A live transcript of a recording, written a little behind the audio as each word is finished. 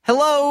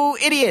Hello,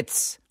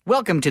 idiots!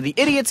 Welcome to the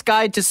Idiot's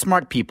Guide to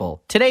Smart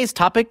People. Today's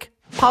topic,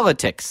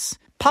 politics.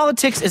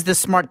 Politics is the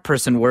smart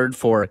person word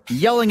for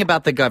yelling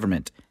about the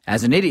government.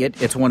 As an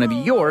idiot, it's one of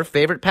your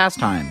favorite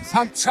pastimes.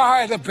 I'm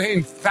tired of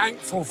being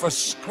thankful for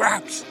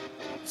scraps.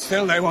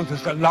 Still, they want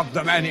us to love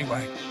them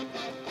anyway.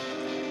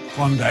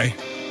 One day,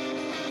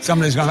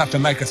 somebody's going to have to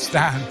make a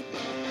stand.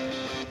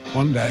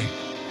 One day,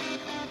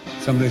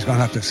 somebody's going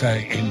to have to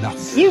say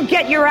enough. You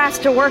get your ass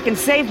to work and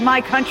save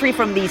my country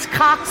from these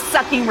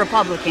cock-sucking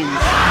Republicans.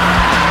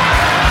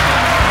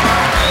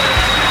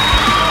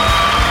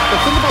 The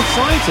thing about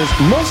science is,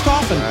 most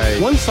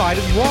often, one side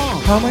is wrong.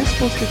 How am I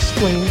supposed to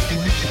explain to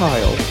my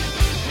child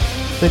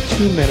that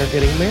two men are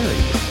getting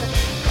married?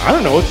 I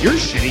don't know, it's your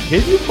shitty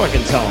kid, you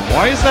fucking tell him.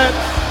 Why is that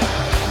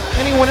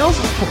anyone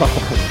else's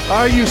problem?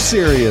 Are you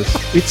serious?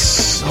 It's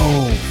so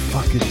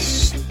fucking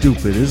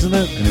stupid, isn't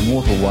it? An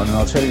immortal one, and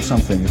I'll tell you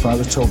something. If I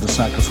was told to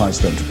sacrifice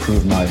them to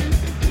prove my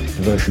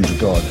devotion to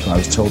God, if I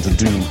was told to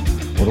do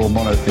what all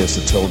monotheists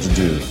are told to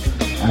do,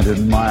 and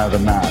admire the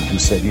man who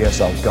said, yes,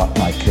 I'll gut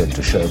my kid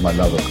to show my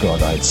love of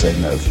God, I'd say,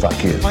 no,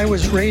 fuck you. I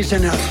was raised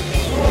in a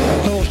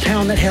little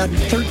town that had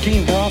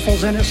 13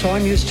 brothels in it, so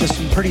I'm used to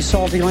some pretty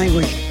salty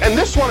language. And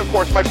this one, of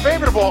course, my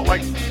favorite of all,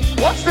 like,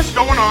 what's this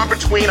going on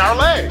between our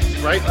legs,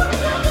 right?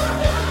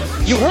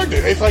 You heard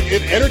it. It's like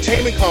an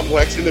entertainment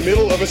complex in the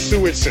middle of a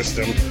sewage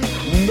system.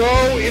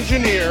 No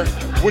engineer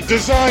would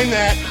design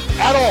that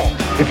at all.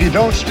 If you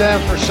don't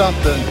stand for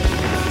something,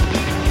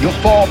 you'll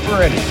fall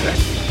for anything.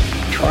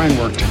 Try and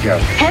work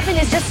together. Heaven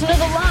is just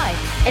another lie.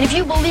 And if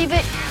you believe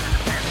it,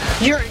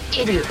 you're an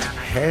idiot.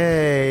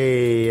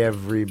 Hey,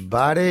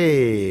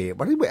 everybody.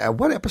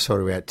 What episode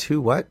are we at?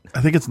 What?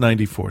 I think it's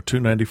 94.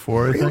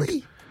 294, I think.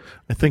 Really?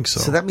 I think so.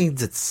 So that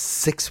means it's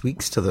 6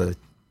 weeks to the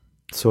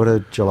sort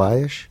of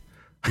July-ish?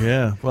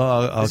 Yeah.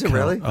 Well, I'll Is it count,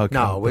 really? I'll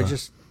count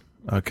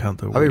I'll count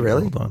the... Are we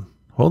really?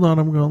 Hold on,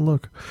 I'm going to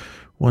look.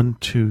 1,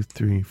 2,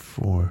 3,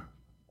 4.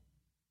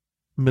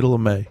 Middle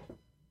of May.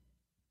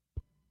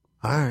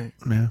 All right.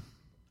 Yeah.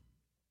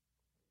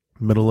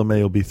 Middle of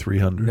May will be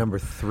 300. Number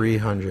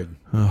 300.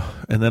 Oh,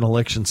 and then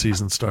election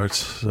season starts,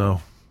 so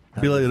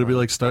it'll be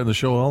like starting the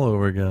show all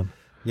over again.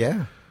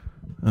 Yeah.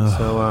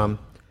 So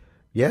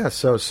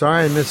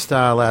sorry I missed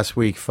last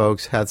week,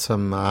 folks. Had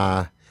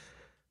some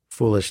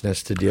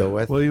foolishness to deal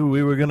with. Well,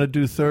 we were going to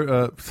do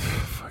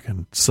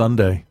fucking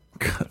Sunday.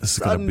 It's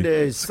going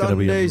to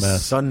be a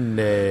mess.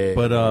 Sunday.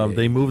 But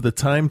they moved the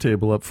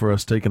timetable up for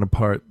us taking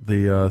apart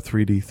the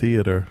 3D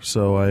theater,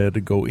 so I had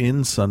to go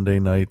in Sunday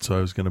night, so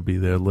I was going to be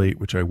there late,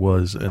 which I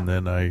was, and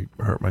then I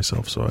hurt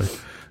myself, so I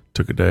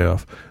took a day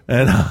off.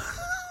 And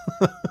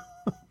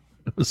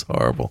it was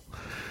horrible.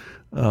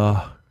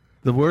 The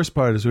worst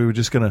part is we were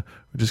just gonna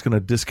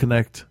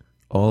disconnect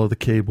all of the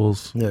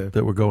cables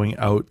that were going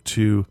out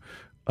to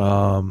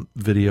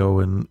video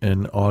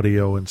and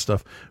audio and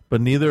stuff, but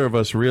neither of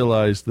us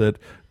realized that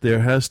there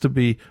has to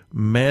be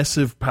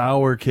massive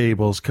power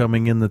cables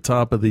coming in the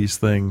top of these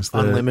things.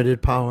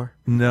 Unlimited power?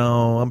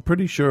 No, I'm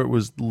pretty sure it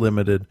was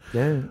limited.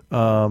 Yeah.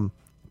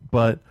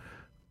 But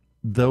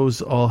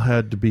those all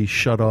had to be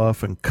shut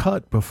off and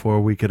cut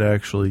before we could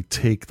actually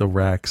take the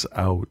racks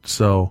out.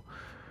 So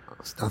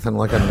it's nothing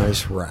like a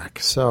nice rack.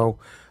 So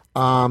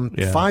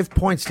 5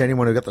 points to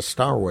anyone who got the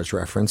Star Wars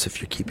reference,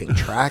 if you're keeping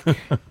track.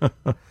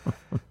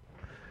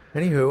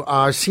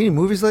 Anywho, seen any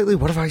movies lately?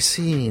 What have I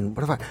seen?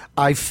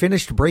 I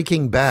finished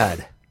Breaking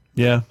Bad.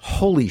 Yeah.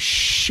 Holy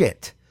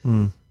shit.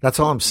 That's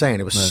all I'm saying.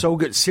 It was so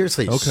good.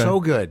 Seriously, so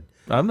good.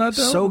 I'm not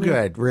down so with you.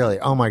 good, really.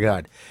 Oh my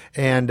god.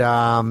 And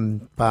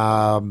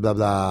blah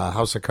blah.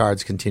 House of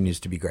Cards continues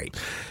to be great.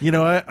 You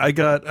know, I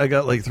got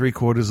like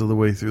 3/4 of the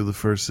way through the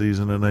first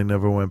season, and I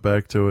never went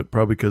back to it.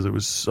 Probably because it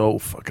was so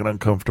fucking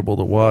uncomfortable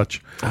to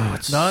watch. Oh,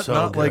 it's not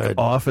good. Like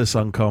Office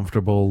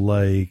uncomfortable.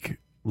 Like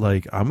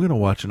I'm gonna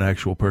watch an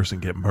actual person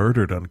get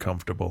murdered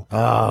uncomfortable.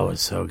 Oh,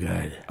 it's so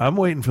good. I'm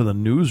waiting for the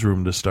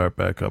Newsroom to start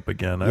back up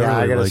again.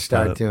 I gotta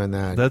start doing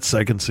that. That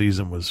second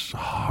season was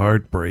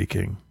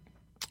heartbreaking.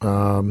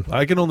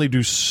 I can only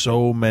do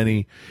so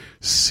many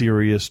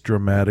serious,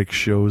 dramatic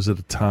shows at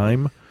a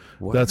time.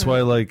 What? That's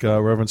why,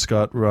 Reverend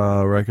Scott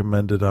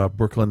recommended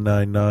Brooklyn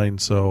Nine-Nine,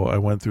 so I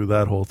went through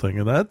that whole thing,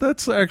 and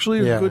that's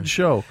actually a good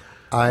show.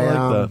 I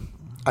like that.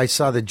 I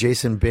saw the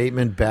Jason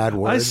Bateman Bad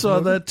Words. I saw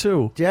movie. that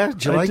too. Yeah,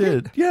 did you like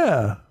it?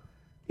 Yeah.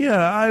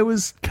 I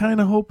was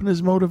kind of hoping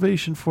his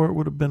motivation for it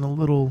would have been a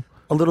little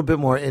bit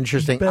more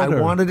interesting. Better.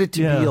 I wanted it to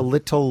be a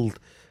little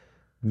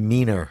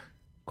meaner.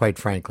 Quite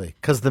frankly,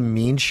 because the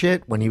mean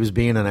shit when he was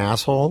being an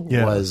asshole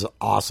was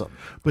awesome.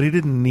 But he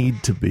didn't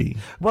need to be.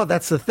 Well,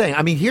 that's the thing.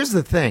 I mean, here's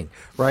the thing,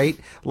 right?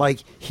 Like,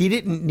 he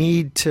didn't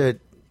need to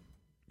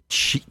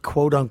cheat,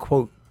 quote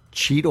unquote,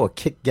 cheat or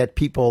get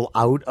people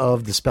out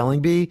of the spelling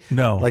bee.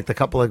 No. Like the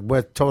couple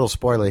of, total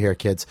spoiler here,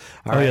 kids.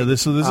 All right. Yeah,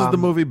 this is the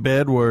movie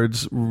Bad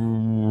Words,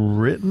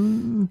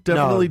 written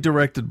Definitely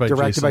directed by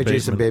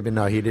Jason Bateman.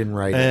 No, he didn't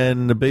write it.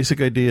 And the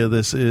basic idea of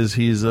this is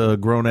he's a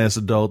grown-ass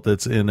adult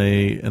that's in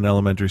an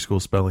elementary school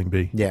spelling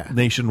bee. Yeah.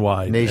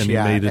 Nationwide. And he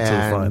made it to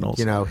the finals.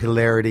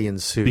 Hilarity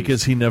ensues.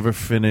 Because he never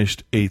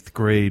finished 8th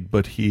grade,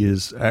 but he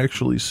is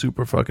actually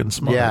super fucking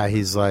smart. Yeah,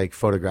 he's like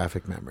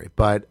photographic memory.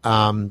 But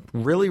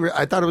really,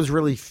 I thought it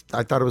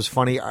was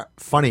funny.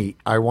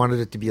 I wanted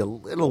it to be a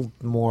little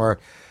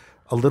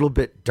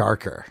bit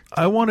darker.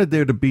 I wanted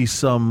there to be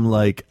some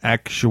like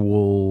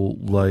actual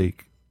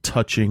like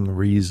touching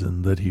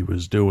reason that he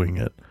was doing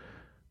it,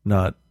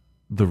 not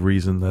the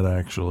reason that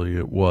actually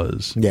it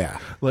was. Yeah.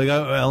 Like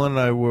Ellen and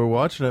I were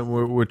watching it and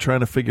we're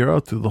trying to figure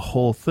out through the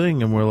whole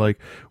thing, and we're like,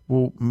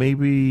 well,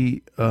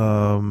 maybe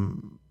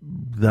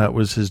that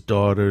was his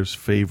daughter's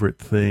favorite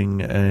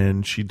thing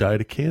and she died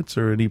of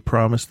cancer and he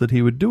promised that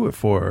he would do it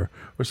for her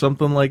or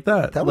something like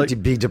that. That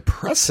would be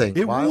depressing.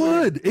 It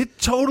would. It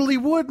totally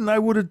would, and I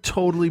would have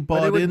totally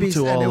bought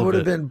into all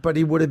of it. But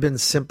he would have been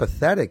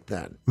sympathetic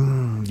then.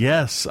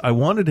 Yes, I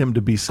wanted him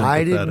to be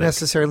sympathetic. I didn't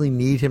necessarily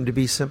need him to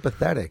be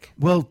sympathetic.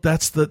 Well,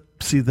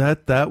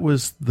 that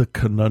was the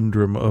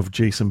conundrum of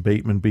Jason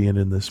Bateman being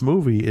in this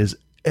movie is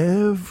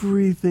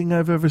everything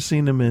I've ever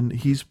seen him in,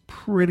 he's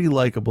pretty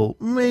likable.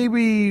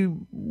 Maybe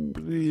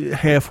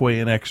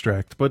halfway in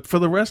Extract, but for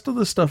the rest of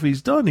the stuff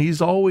he's done,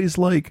 he's always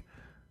like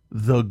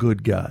the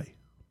good guy.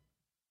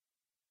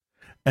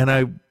 And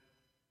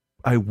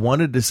I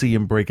wanted to see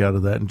him break out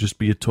of that and just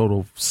be a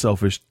total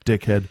selfish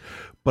dickhead,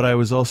 but I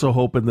was also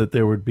hoping that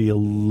there would be a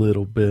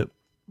little bit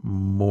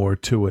more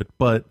to it.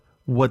 But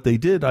what they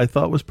did, I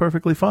thought was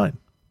perfectly fine.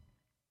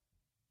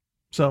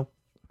 So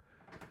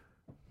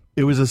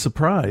it was a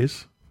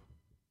surprise.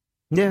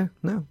 Yeah,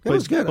 no, it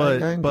was good.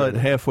 But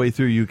halfway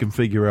through, you can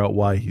figure out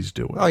why he's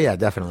doing it. Oh yeah,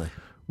 definitely.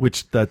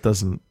 Which that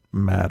doesn't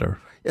matter.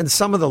 And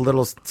some of the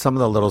little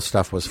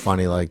stuff was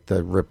funny, like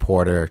the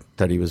reporter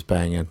that he was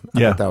banging.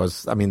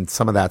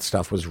 Some of that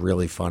stuff was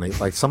really funny.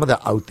 Like some of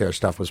the out there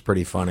stuff was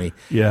pretty funny.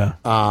 Yeah.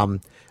 I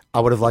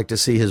would have liked to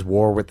see his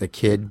war with the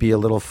kid be a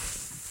little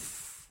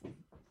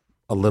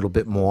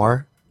bit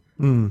more.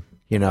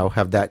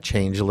 Have that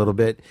change a little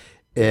bit.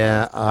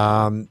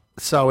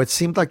 So it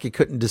seemed like he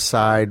couldn't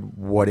decide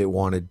what it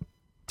wanted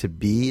to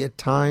be at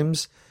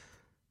times,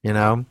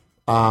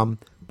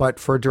 but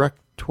for a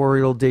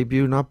directorial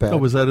debut, not bad. Oh,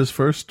 was that his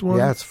first one?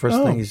 Yeah, it's the first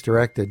thing he's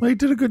directed. Well, he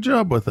did a good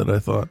job with it, I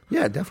thought.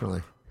 Yeah,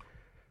 definitely.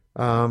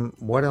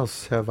 What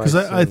else have I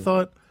seen?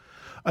 Because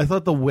I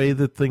thought the way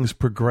that things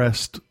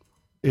progressed,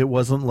 it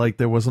wasn't like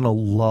there wasn't a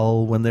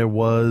lull when there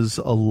was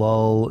a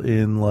lull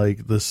in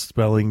like the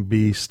spelling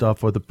bee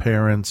stuff or the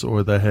parents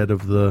or the head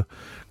of the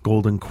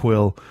Golden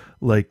Quill.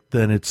 Like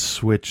then it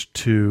switched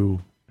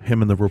to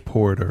him and the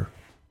reporter,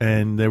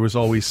 and there was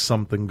always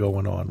something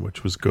going on,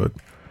 which was good.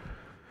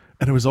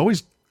 And it was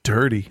always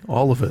dirty,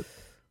 all of it.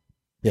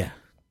 Yeah.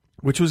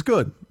 Which was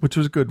good.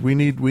 We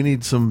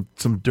need some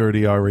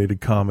dirty R-rated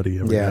comedy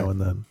every now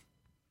and then.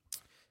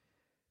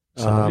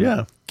 So,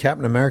 yeah.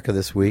 Captain America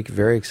this week.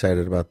 Very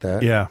excited about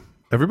that. Yeah.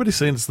 Everybody's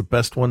saying it's the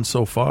best one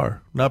so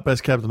far. Not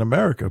best Captain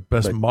America,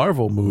 best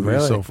Marvel movie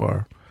so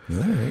far. All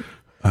right.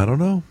 I don't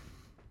know.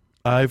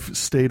 I've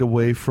stayed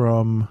away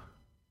from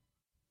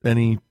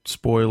any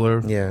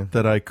spoiler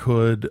that I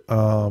could.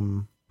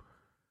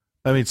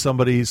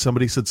 Somebody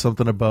said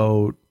something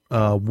about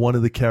one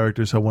of the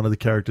characters, how one of the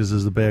characters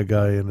is the bad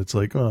guy, and it's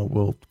like, oh,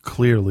 well,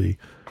 clearly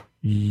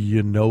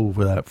you know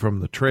that from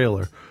the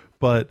trailer.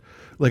 But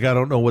like, I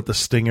don't know what the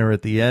stinger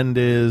at the end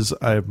is.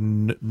 I have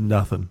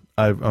nothing.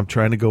 I'm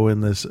trying to go in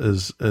this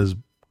as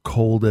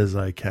cold as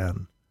I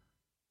can,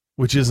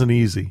 which isn't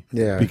easy.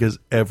 Yeah. Because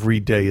every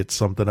day it's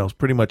something else.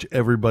 Pretty much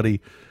every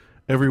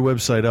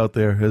website out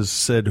there has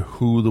said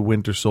who the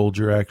Winter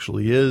Soldier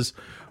actually is,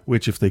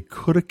 which if they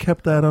could have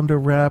kept that under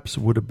wraps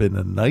would have been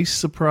a nice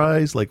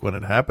surprise, like when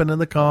it happened in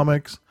the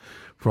comics,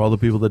 for all the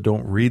people that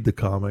don't read the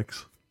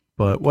comics.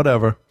 But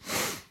whatever.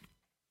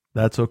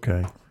 That's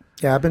okay.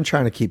 Yeah, I've been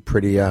trying to keep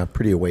pretty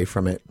away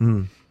from it.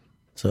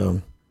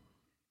 So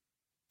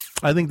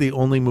I think the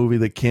only movie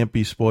that can't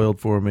be spoiled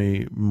for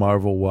me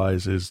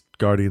Marvel-wise is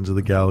Guardians of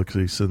the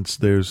Galaxy,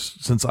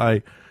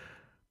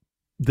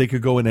 they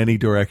could go in any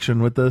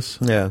direction with this.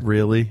 Yeah.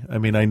 Really. I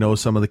mean, I know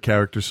some of the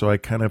characters, so I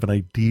kind of have an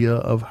idea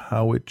of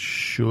how it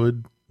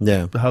should,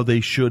 how they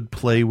should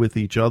play with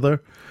each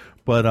other.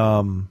 But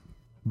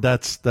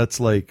that's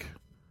like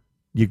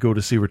you go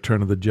to see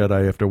Return of the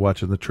Jedi after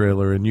watching the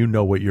trailer and you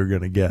know what you're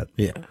going to get.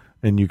 Yeah.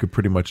 And you could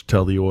pretty much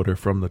tell the order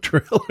from the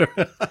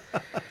trailer.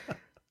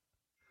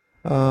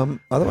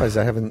 Otherwise,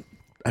 I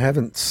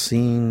haven't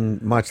seen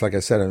much. Like I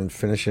said, I'm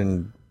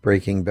finishing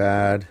Breaking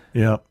Bad.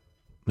 Yeah.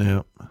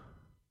 I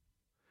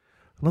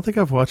don't think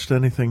I've watched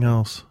anything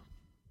else.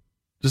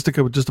 Just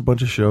a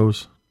bunch of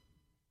shows.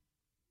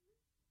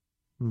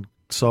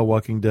 Saw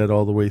Walking Dead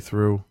all the way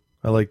through.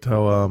 I liked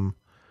how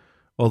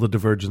all the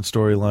Divergent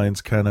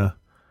storylines kind of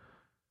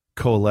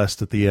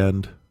coalesced at the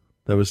end.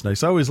 That was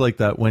nice. I always like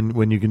that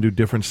when you can do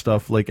different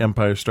stuff, like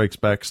Empire Strikes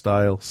Back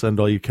style, send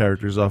all your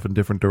characters off in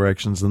different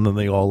directions, and then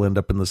they all end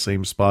up in the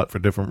same spot for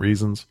different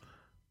reasons.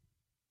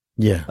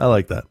 Yeah. I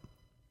like that.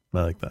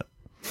 I like that.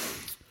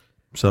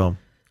 So,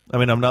 I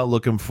mean, I'm not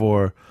looking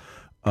for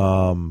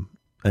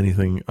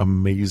anything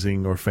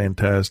amazing or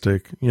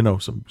fantastic. You know,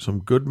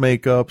 some good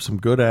makeup, some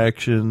good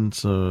action,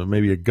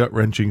 maybe a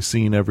gut-wrenching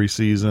scene every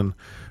season.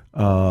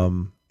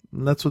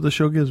 And that's what the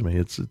show gives me.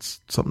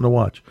 It's something to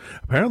watch.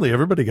 Apparently,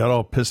 everybody got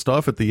all pissed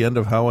off at the end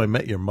of How I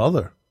Met Your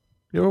Mother.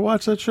 You ever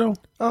watch that show?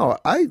 Oh,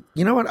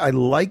 you know what? I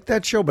like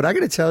that show, but I got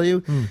to tell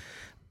you,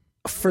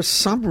 for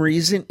some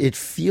reason, it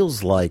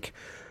feels like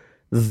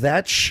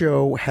that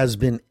show has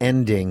been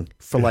ending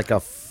for like a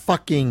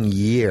fucking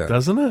year.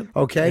 Doesn't it?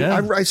 Okay.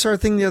 Yeah. I saw a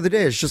thing the other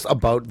day. It's just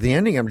about the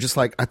ending. I'm just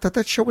like, I thought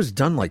that show was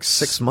done like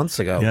 6 months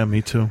ago. Yeah,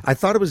 me too. I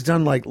thought it was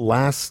done like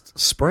last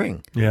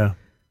spring. Yeah.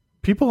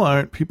 People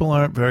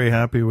aren't very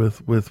happy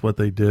with what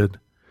they did.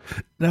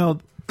 Now,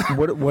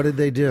 what did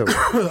they do?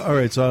 All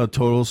right, so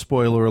total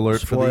spoiler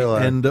alert for the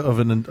end of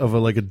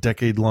a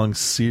decade-long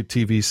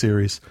TV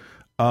series.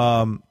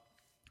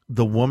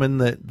 The woman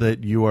that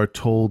you are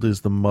told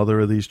is the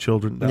mother of these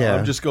children. Now,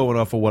 I'm just going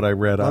off of what I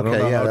read. I don't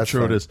know how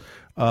true it is.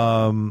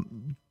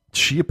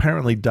 She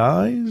apparently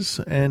dies,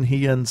 and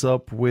he ends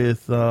up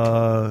with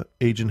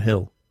Agent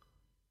Hill,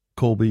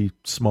 Colby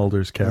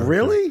Smulders' character.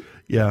 Really?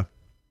 Yeah.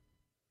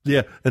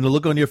 Yeah, and the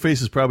look on your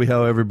face is probably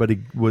how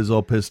everybody was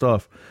all pissed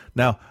off.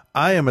 Now,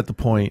 I am at the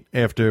point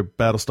after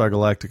Battlestar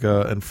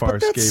Galactica and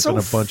Farscape and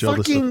a bunch of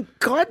other stuff.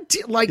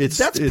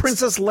 That's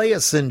Princess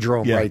Leia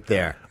syndrome right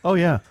there. Oh,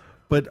 yeah.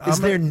 But is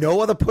there no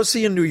other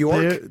pussy in New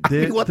York? I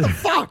mean, what the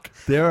fuck?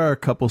 There are a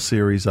couple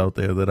series out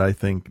there that I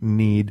think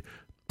need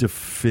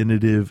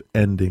definitive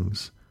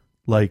endings.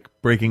 Like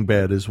Breaking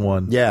Bad is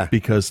one. Yeah.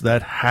 Because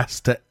that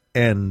has to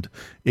end.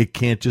 It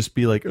can't just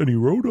be like, and he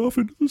rode off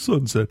into the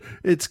sunset.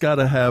 It's got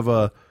to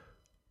have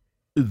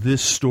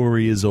this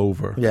story is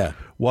over. Yeah.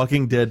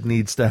 Walking Dead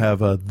needs to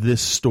have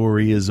this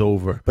story is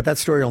over. But that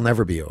story will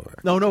never be over.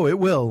 No, it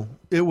will.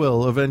 It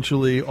will.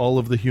 Eventually, all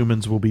of the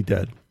humans will be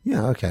dead.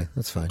 Yeah, okay.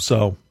 That's fine.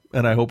 So,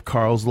 and I hope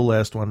Carl's the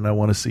last one, and I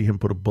want to see him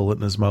put a bullet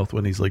in his mouth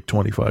when he's like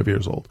 25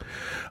 years old.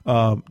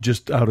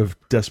 Just out of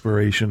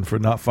desperation for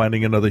not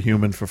finding another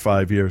human for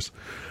 5 years.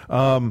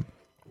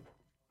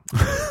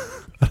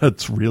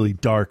 That's really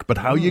dark, but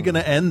how are you going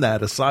to end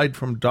that aside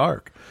from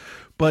dark?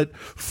 But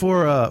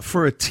for a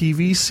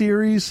TV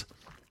series,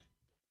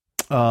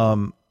 with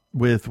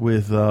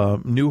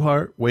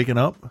Newhart waking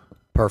up,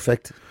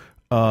 perfect.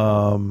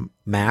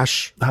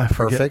 MASH,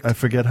 perfect. I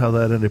forget how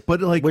that ended,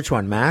 but like which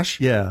one? MASH?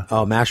 Yeah.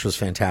 Oh, MASH was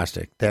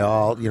fantastic. They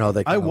all,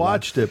 I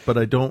watched it, but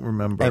I don't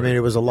remember. I mean,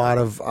 it was a lot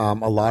of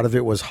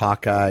it was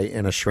Hawkeye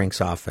in a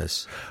shrink's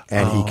office,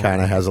 and he kind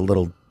of has a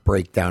little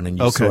breakdown, and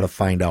you sort of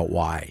find out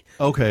why.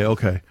 Okay.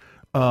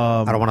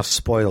 I don't want to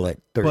spoil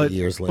it 30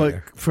 years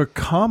later. But for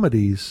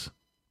comedies,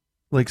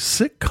 like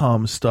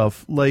sitcom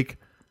stuff, like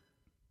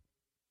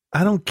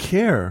I don't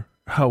care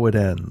how it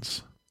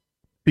ends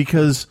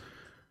because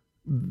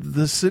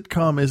the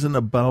sitcom isn't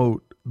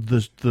about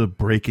the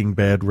Breaking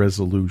Bad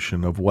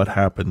resolution of what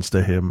happens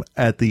to him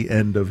at the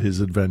end of his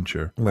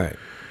adventure. Right.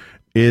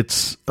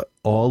 It's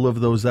all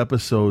of those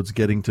episodes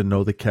getting to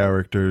know the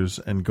characters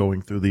and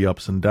going through the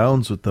ups and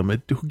downs with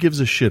them. Who gives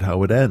a shit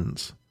how it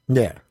ends?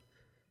 Yeah.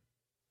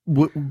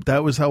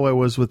 That was how I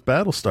was with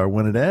Battlestar.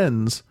 When it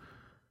ends,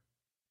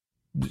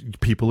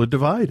 people are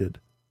divided.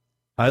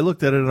 I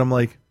looked at it and I'm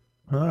like,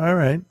 all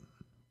right,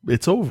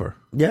 it's over.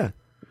 Yeah.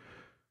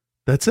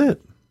 That's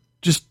it.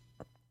 Just,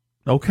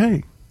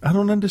 okay. I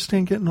don't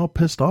understand getting all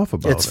pissed off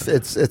about it.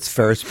 It's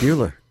Ferris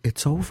Bueller.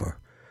 It's over.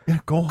 Yeah,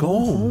 go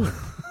home.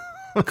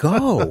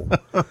 Go.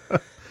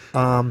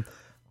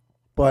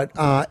 But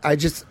I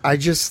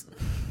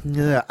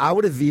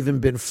would have even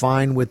been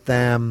fine with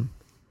them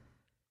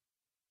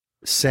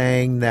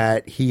saying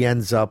that he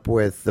ends up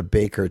with the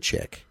Baker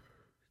chick.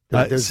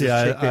 There's this chick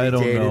that he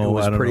dated who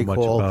was pretty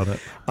cool. About it.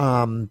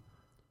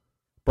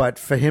 But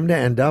for him to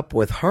end up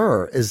with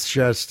her is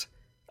just,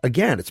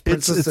 again, it's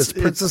Princess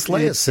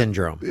Leia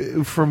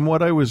syndrome. From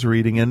what I was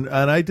reading, and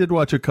I did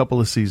watch a couple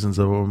of seasons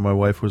of it when my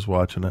wife was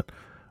watching it.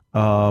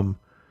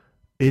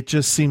 It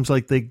just seems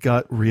like they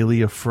got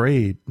really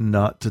afraid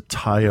not to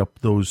tie up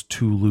those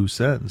two loose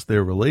ends,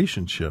 their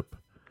relationship.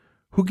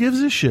 Who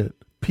gives a shit?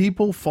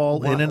 People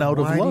fall in and out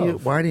of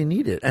love. Why do you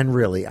need it? And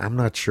really, I'm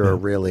not sure,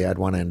 really, I'd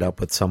want to end up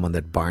with someone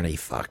that Barney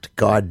fucked.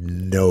 God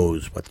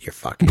knows what you're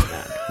fucking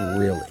at.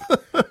 Really.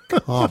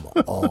 Come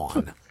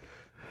on.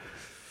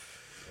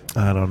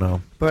 I don't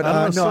know. But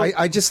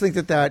I just think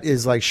that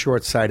is like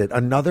short-sighted.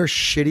 Another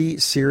shitty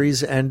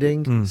series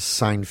ending,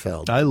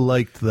 Seinfeld. I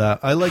liked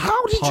that.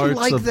 How did you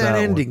like that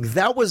ending?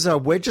 That was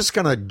we're just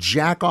going to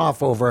jack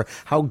off over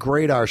how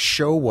great our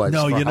show was.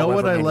 No, you know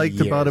what I liked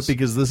about it?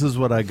 Because this is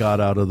what I got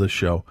out of the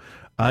show.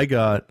 I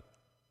got,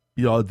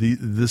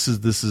 this is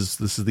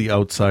the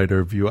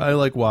outsider view.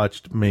 I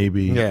watched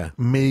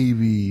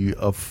maybe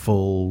a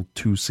full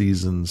 2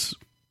 seasons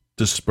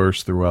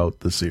dispersed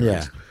throughout the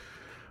series.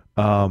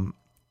 Yeah.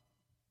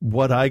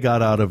 What I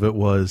got out of it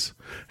was,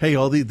 hey,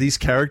 all these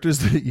characters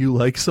that you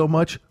like so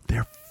much,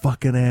 they're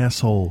fucking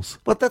assholes.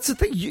 But that's the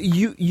thing.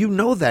 You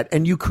know that,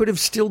 and you could have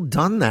still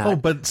done that. Oh,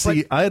 but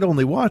see, I'd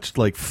only watched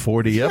like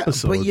 40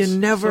 episodes. But you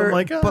never. So I'm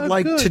like, but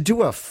like good. to do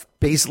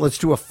let's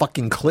do a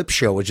fucking clip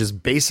show, which is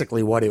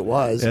basically what it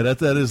was. Yeah,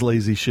 that is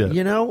lazy shit.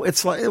 You know,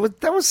 it's like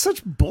that was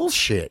such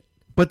bullshit.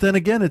 But then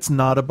again, it's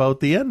not about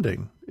the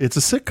ending. It's a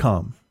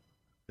sitcom.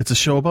 It's a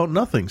show about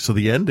nothing. So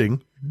the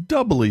ending,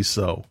 doubly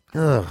so.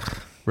 Ugh.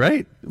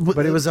 Right?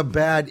 But it was a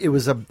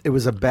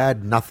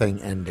bad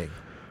nothing ending.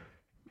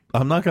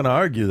 I'm not going to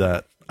argue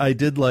that. I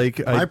did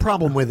like my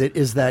problem with it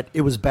is that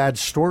it was bad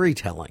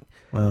storytelling.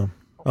 Well,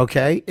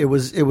 okay, it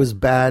was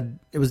bad.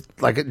 It was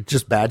like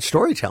just bad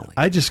storytelling.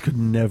 I just could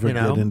never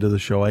get into the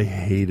show. I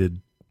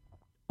hated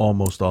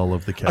almost all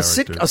of the characters.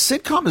 A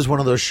sitcom is one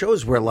of those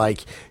shows where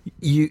like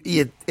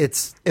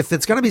it's if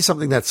it's going to be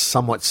something that's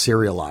somewhat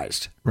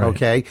serialized, right.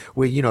 Okay,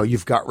 where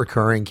you've got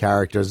recurring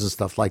characters and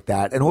stuff like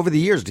that, and over the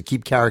years to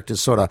keep characters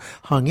sort of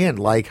hung in,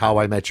 like How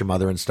I Met Your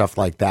Mother and stuff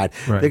like that,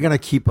 right. They're going to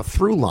keep a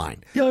through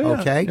line.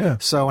 Okay, yeah.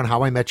 So and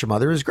How I Met Your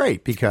Mother is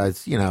great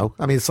because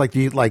I mean it's like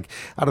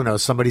I don't know,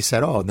 somebody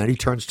said, oh, and then he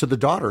turns to the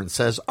daughter and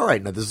says, all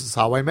right, now this is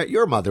How I Met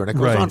Your Mother, and it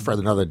goes right. on for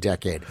another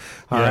decade.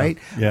 All right,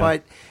 yeah.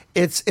 But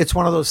it's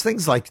one of those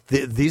things like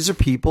these are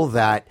people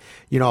that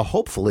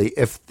hopefully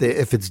if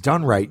it's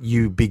done right,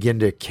 you begin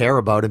to care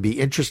about and be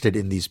interested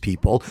in these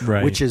people,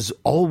 right. which is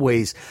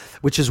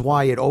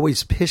why it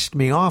always pissed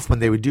me off when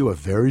they would do a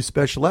very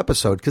special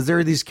episode, because there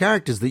are these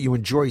characters that you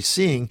enjoy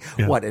seeing.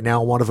 Yeah. And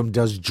now one of them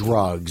does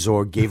drugs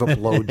or gave a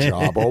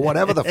blowjob or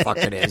whatever the fuck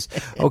it is.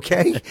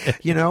 Okay,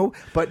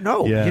 but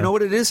no, yeah. You know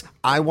what it is?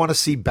 I want to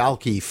see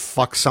Balky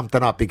fuck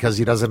something up because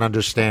he doesn't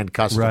understand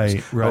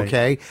customs. Right.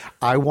 Okay,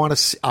 I want to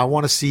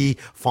see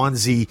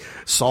Fonzie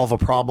solve a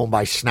problem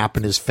by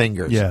snapping his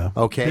fingers. Yeah.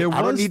 Okay.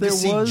 I don't need to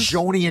see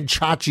Joni and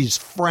Chachi's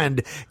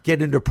friend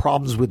get into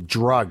problems with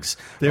drugs.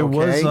 There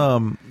okay?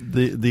 was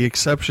the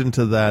exception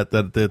to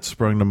that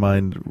sprung to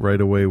mind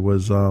right away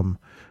was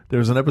there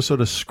was an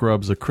episode of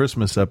Scrubs, a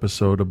Christmas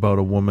episode about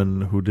a woman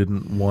who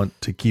didn't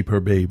want to keep her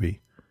baby.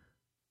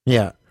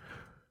 Yeah.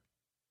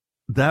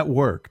 That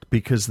worked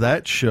because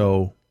that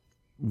show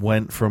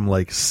went from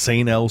like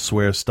St.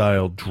 Elsewhere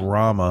style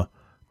drama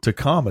to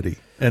comedy.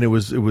 And it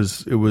was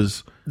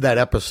that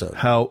episode.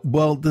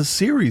 The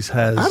series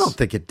has. I don't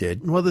think it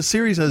did. Well, the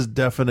series has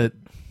definite.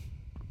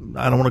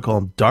 I don't want to call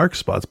them dark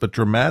spots, but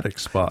dramatic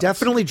spots.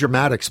 Definitely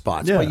dramatic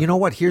spots. Yeah. But you know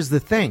what? Here's the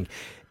thing: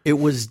 it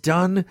was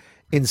done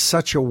in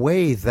such a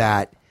way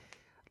that,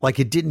 like,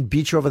 it didn't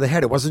beat you over the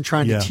head. It wasn't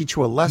trying to teach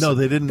you a lesson. No,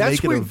 they didn't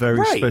make it a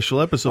very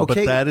special episode. Okay.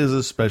 But that is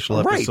a special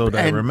episode.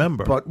 I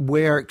remember. But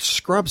where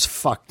Scrubs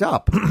fucked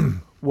up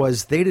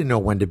was they didn't know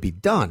when to be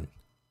done.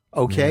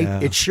 Okay,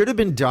 yeah. It should have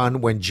been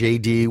done when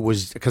JD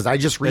was, because I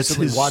just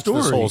recently watched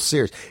this whole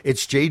series.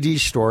 It's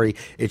JD's story.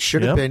 It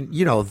should have been,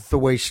 the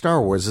way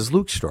Star Wars is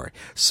Luke's story.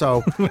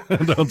 So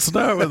don't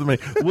start with me.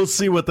 We'll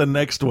see what the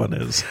next one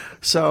is.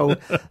 So,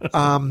 they're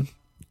going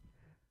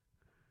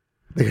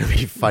to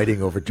be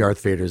fighting over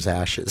Darth Vader's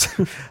ashes.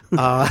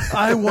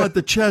 I want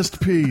the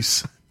chest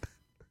piece.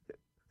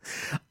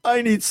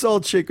 I need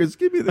salt shakers.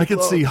 Give me the. I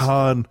can see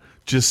Han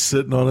just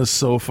sitting on a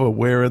sofa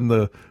wearing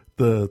the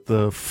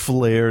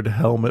flared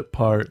helmet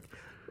part.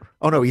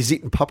 Oh no, he's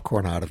eating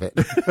popcorn out of it.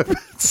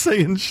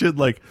 Saying shit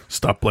like,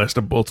 stop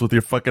blasting bolts with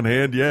your fucking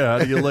hand. Yeah,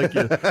 how do you like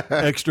your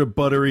extra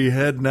buttery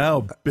head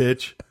now,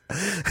 bitch?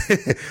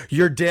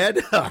 You're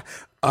dead?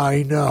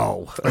 I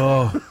know.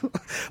 Oh.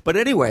 But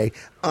anyway,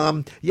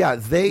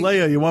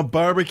 Leia, you want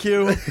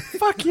barbecue?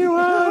 Fuck you,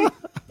 Han.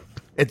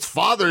 It's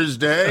Father's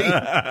Day.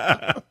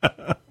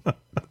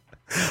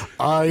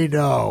 I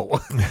know.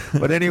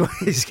 But anyway,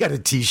 he's got a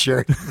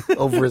t-shirt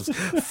over his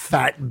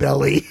fat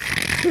belly.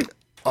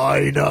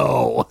 I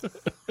know.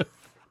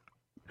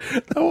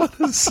 I want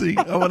to see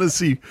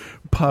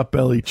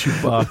Potbelly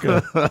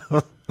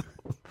Chewbacca.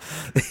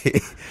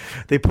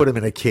 They put him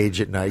in a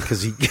cage at night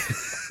because he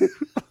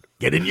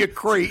get in your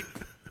crate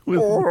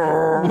with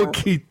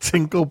Wookiee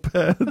tinkle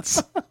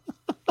pads.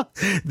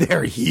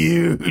 They're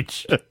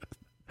huge.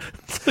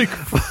 It's like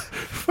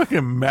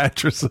fucking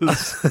mattresses.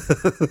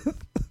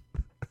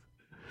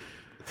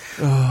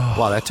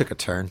 Wow, that took a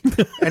turn.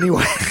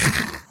 Anyway,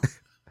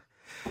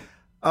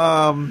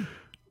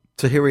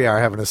 so here we are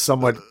having a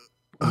somewhat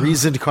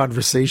reasoned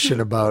conversation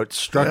about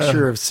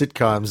structure of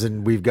sitcoms,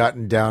 and we've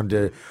gotten down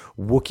to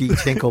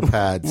Wookiee tinkle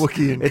pads.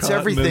 Wookiee it's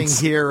everything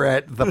here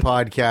at the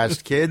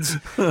podcast, kids.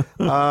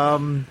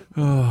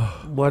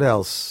 What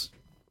else?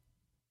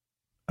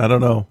 I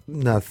don't know.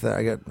 Nothing.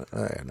 I got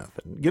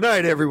nothing. Good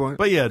night, everyone.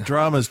 But yeah,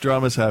 dramas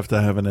have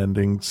to have an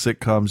ending.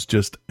 Sitcoms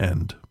just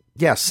end.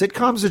 Yeah,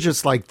 sitcoms are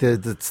just like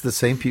it's the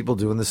same people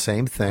doing the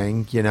same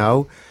thing,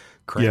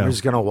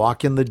 Kramer's going to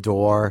walk in the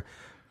door,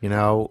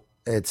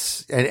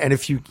 it's, and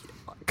if you,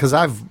 because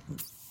I've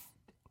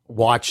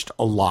watched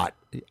a lot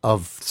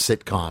of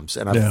sitcoms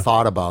and I've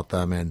thought about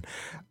them, and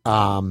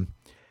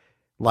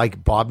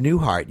like Bob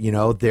Newhart,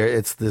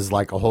 there's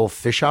like a whole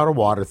fish out of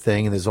water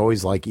thing, and there's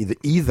always like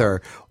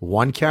either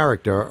one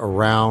character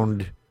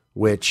around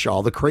which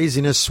all the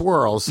craziness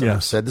swirls. And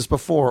I've said this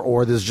before,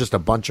 or there's just a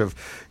bunch of,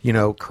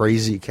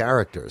 crazy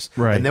characters.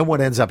 Right. And then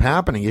what ends up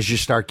happening is you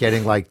start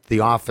getting like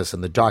The Office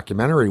and the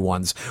documentary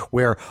ones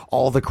where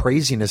all the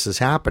craziness is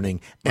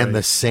happening. And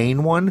the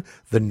sane one,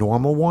 the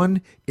normal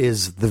one,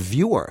 is the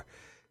viewer.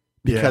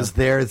 Because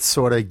they're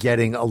sort of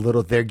getting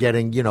they're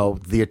getting,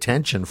 the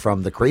attention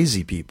from the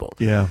crazy people.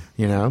 Yeah.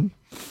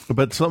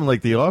 But something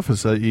like The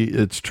Office,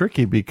 it's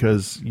tricky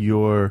because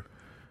you're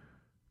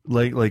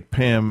like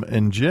Pam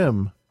and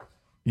Jim,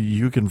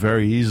 you can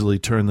very easily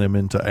turn them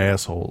into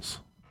assholes.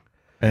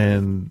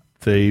 And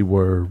they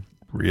were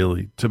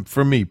really,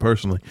 for me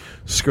personally,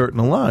 skirting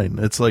the line.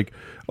 It's like,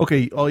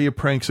 okay, all your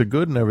pranks are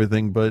good and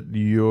everything, but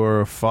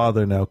you're a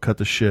father now. Cut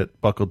the shit,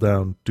 buckle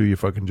down, do your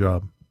fucking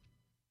job.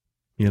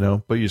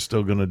 But you're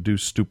still going to do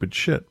stupid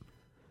shit.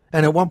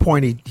 And at one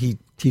point, he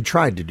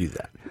tried to do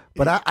that.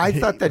 But I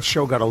thought that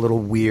show got a little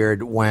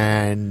weird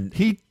when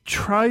he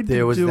tried to do it.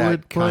 There was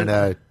that kind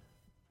of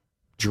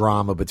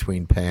drama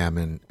between Pam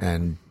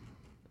and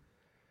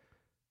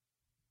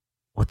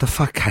what the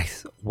fuck,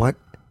 guys? What?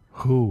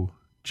 Who?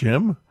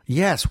 Jim?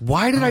 Yes.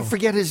 Why did I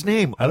forget his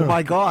name? Oh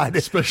my God!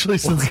 Especially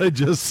since I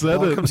just said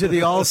Welcome to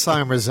the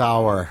Alzheimer's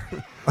Hour.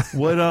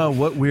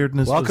 What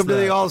weirdness? Welcome was to that?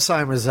 the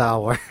Alzheimer's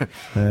Hour.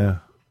 Yeah.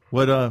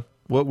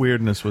 What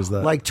weirdness was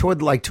that? Like toward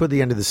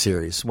the end of the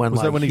series when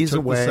was that when he he's took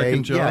away. the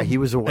second job? Yeah, he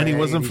was away, and he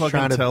wasn't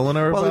fucking telling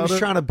her about it. Well, he was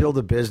trying to build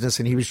a business,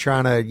 and he was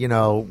trying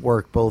to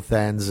work both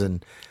ends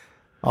and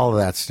all of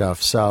that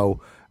stuff.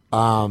 So,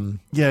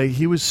 yeah,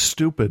 he was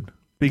stupid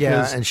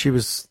because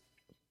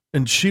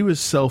and she was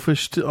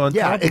selfish on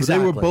top of it.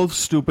 exactly. They were both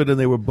stupid and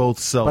they were both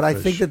selfish. But I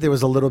think that there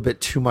was a little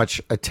bit too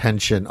much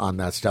attention on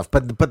that stuff.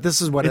 But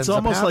this is what it's ends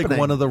almost up happening. like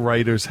one of the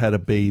writers had a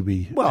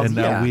baby, and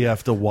now we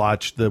have to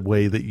watch the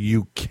way that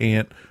you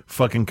can't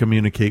fucking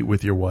communicate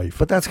with your wife.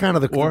 But that's kind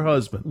of or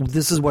husband.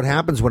 This is what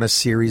happens when a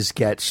series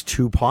gets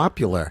too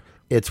popular.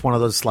 It's one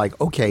of those like,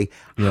 okay,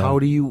 how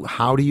do you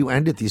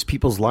end it? These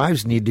people's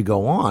lives need to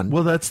go on.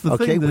 Well, that's the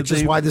thing. Okay, which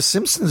is why The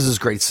Simpsons is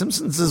great.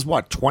 Simpsons is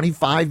what,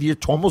 25 years,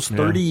 almost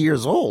 30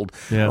 years old.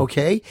 Yeah.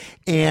 Okay,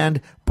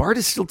 and Bart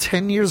is still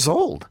 10 years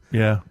old.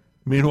 Yeah.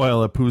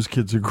 Meanwhile, Apu's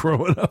kids are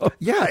growing up.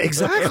 Yeah,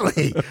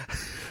 exactly.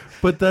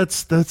 But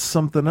that's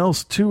something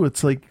else too.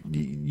 It's like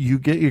you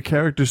get your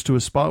characters to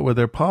a spot where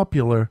they're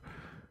popular,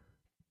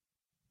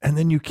 and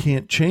then you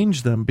can't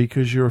change them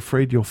because you're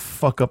afraid you'll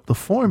fuck up the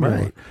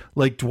formula. Right.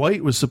 Like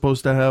Dwight was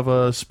supposed to have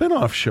a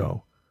spin-off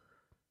show.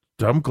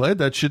 I'm glad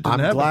that shit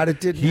didn't happen. I'm glad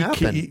it didn't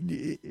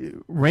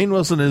happen. Rainn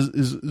Wilson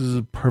is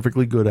a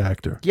perfectly good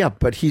actor. Yeah,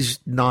 but he's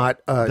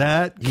not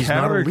he's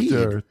not a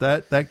character.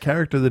 lead. That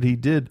character that he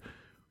did,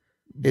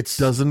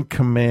 doesn't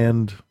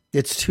command.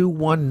 It's too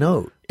one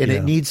note, and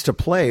it needs to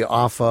play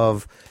off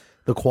of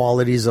the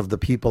qualities of the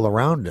people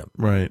around him.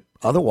 Right.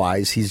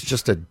 Otherwise, he's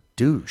just a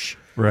douche.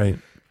 Right.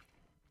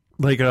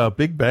 Like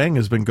Big Bang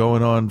has been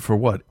going on for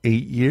what,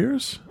 8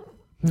 years?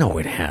 No,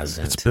 it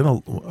hasn't. It's been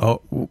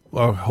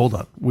hold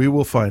on. We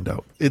will find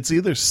out. It's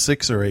either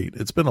 6 or 8.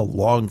 It's been a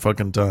long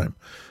fucking time.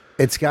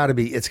 It's got to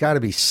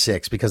be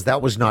 6 because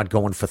that was not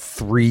going for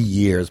 3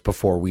 years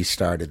before we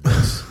started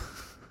this.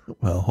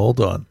 Well,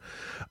 hold on.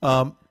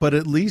 But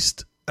at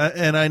least,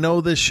 and I know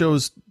this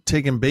show's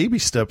taking baby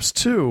steps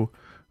too.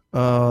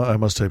 I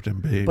must type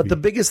in baby. But the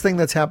biggest thing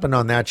that's happened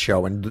on that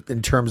show, and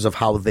in terms of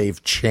how they've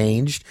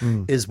changed,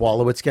 is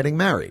Wolowitz getting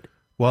married.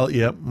 Well,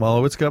 yeah,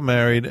 Wolowitz got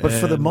married. But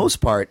for the most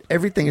part,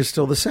 everything is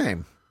still the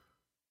same.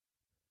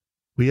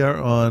 We are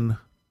on,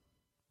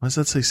 why does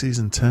that say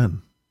season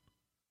 10?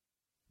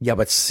 Yeah,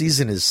 but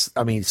season is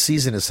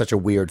such a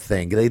weird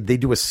thing. They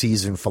do a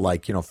season for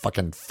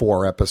fucking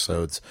 4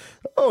 episodes.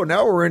 Oh,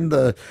 now we're in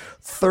the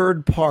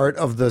 3rd part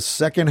of the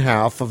second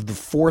half of the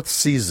 4th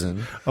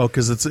season. Oh,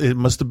 because it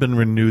must have been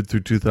renewed through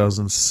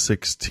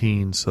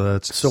 2016. So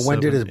that's when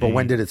did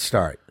it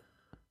start?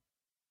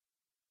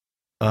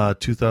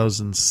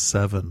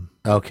 2007.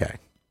 Okay.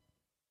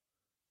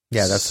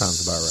 Yeah, that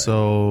sounds about right.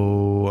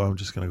 So I'm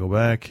just going to go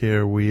back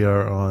here. We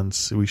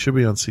should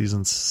be on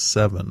season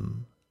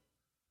 7.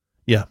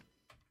 Yeah,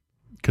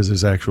 because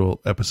there's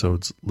actual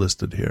episodes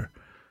listed here.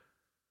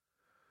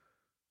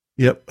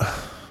 Yep.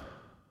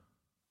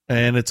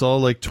 And it's all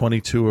like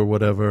 22 or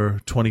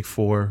whatever,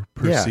 24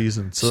 per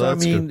season. So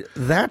that's good.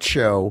 That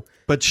show.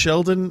 But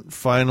Sheldon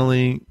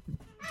finally,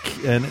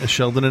 and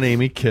Sheldon and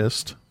Amy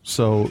kissed.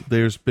 So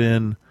there's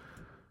been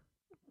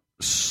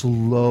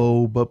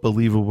slow but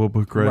believable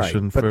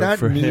progression for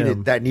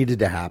him. That needed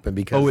to happen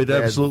because it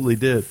absolutely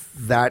did.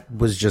 That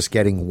was just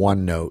getting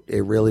one note.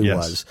 It really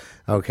was.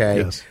 Okay.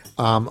 Yes.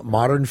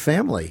 Modern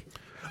Family.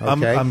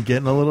 Okay. I'm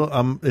getting a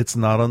little. It's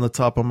not on the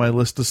top of my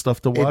list of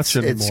stuff to watch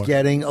anymore. It's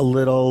getting a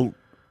little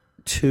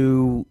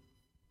too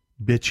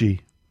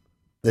bitchy.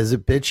 Is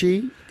it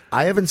bitchy?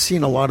 I haven't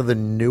seen a lot of the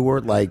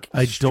newer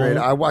I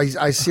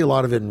see a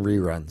lot of it in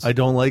reruns. I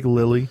don't like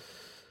Lily,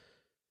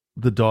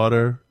 the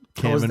daughter.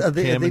 Cam are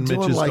they and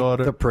doing Mitch's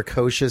daughter. The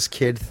precocious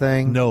kid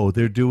thing? No,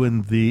 they're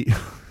doing the.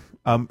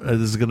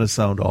 This is gonna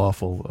sound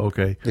awful.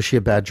 Okay, is she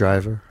a bad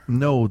driver?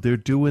 No, they're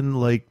doing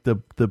like the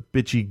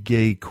bitchy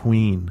gay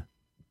queen.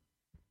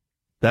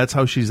 That's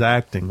how she's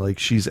acting. Like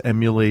she's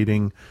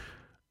emulating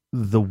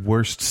the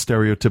worst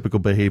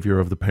stereotypical behavior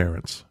of the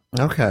parents.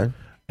 Okay.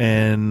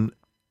 And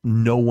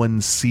no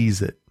one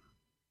sees it.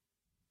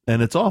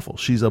 And it's awful.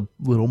 She's a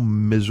little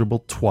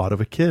miserable twat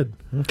of a kid.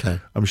 Okay.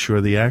 I'm sure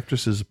the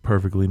actress is a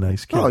perfectly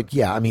nice kid. Oh,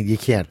 yeah. I mean, you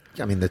can't.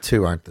 I mean, the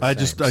two aren't the I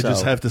same.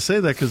 just have to say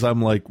that because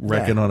I'm like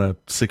wrecking on a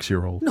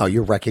 6-year-old. No,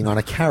 you're wrecking on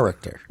a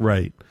character.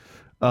 Right.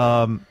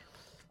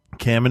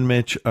 Cam and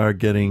Mitch are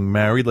getting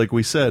married, like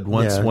we said.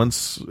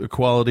 Once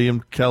equality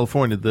in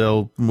California,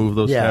 they'll move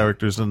those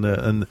characters,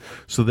 and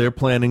so they're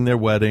planning their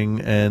wedding,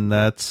 and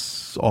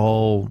that's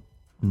all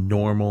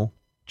normal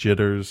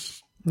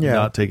jitters.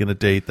 Not taking a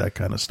date, that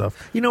kind of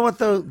stuff. You know what,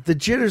 though? The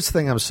jitters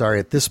thing, I'm sorry,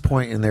 at this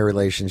point in their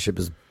relationship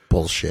is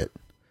bullshit.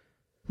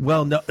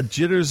 Well, no,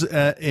 jitters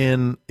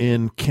in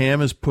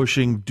Cam is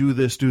pushing, do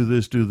this,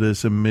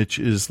 and Mitch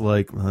is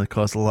like, well, it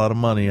costs a lot of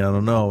money, I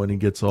don't know, and he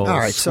gets all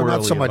right, so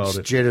not so much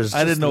it. jitters.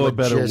 I didn't know a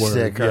better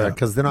word.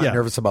 Because they're not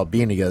nervous about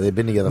being together. They've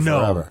been together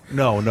forever.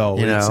 No.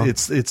 You know?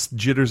 It's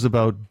jitters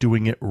about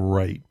doing it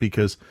right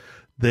because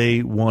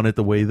they want it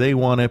the way they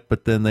want it,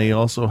 but then they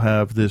also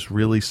have this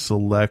really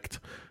select,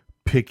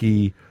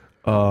 picky,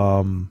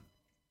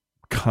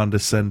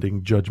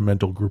 condescending,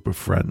 judgmental group of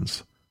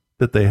friends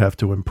that they have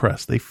to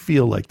impress. They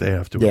feel like they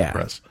have to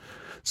impress.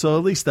 So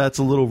at least that's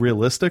a little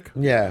realistic.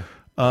 Yeah.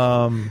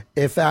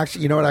 If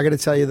actually, you know what I got to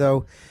tell you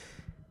though,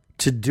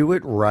 to do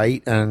it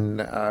right, and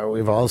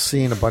we've all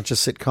seen a bunch of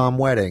sitcom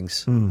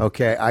weddings.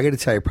 Okay, I got to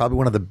tell you, probably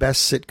one of the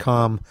best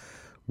sitcom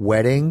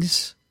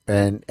weddings,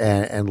 and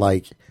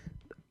like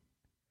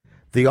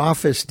The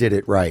Office did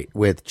it right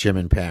with Jim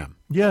and Pam.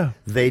 Yeah.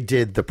 They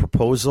did the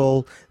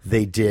proposal.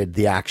 They did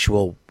the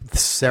actual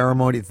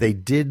ceremony. They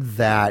did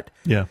that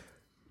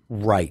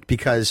right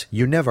because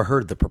you never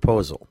heard the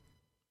proposal.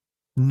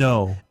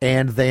 No.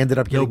 And they ended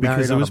up getting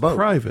married on a boat. Because it was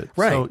private.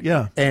 Right. So,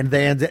 yeah. And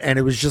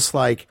it was just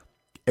like,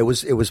 it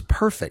was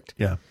perfect.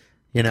 Yeah.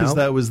 You know? Because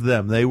that was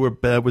them.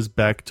 That was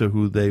back to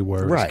who they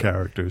were as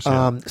characters.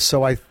 Yeah.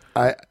 So I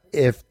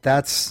if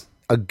that's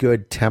a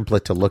good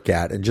template to look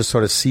at and just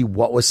sort of see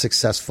what was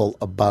successful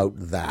about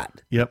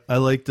that. Yep. I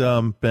liked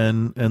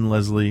Ben and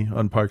Leslie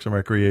on Parks and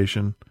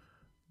Recreation.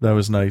 That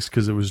was nice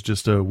because it was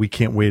just we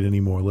can't wait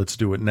anymore. Let's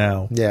do it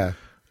now. Yeah.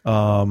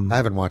 I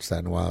haven't watched that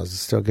in a while. Is it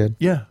still good?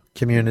 Yeah.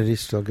 Community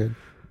still good?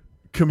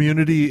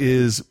 Community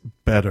is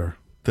better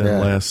than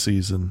last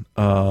season.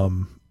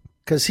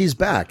 Because he's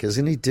back,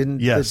 isn't he? Didn't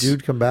the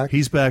dude come back?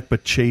 He's back,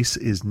 but Chase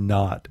is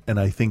not.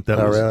 And I think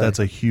that's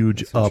a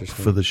huge up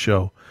for the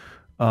show.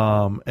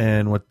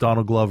 And with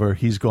Donald Glover,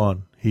 he's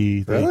gone.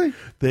 Really?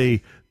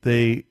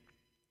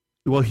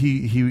 Well,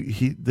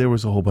 he there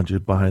was a whole bunch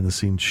of behind the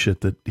scenes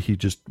shit that he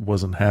just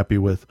wasn't happy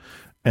with,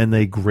 and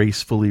they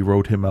gracefully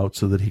wrote him out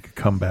so that he could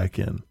come back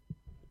in.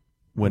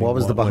 What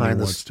was the behind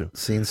the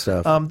scenes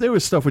stuff? There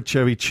was stuff with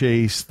Chevy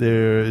Chase.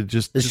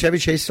 Is Chevy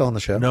Chase still on the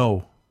show?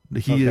 No,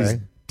 he is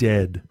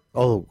dead.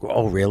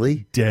 Oh,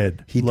 really?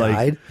 Dead. He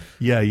died?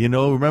 Yeah,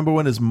 remember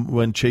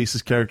when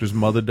Chase's character's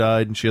mother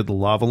died and she had the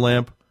lava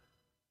lamp?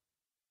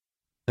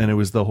 And it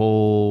was the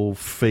whole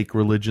fake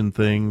religion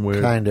thing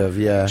where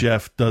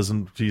Jeff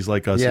he's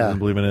like us, he doesn't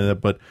believe in it,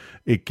 but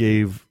it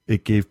gave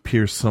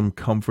Pierce some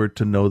comfort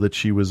to know that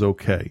she was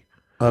okay.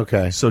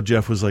 Okay. So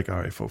Jeff was like, all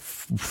right,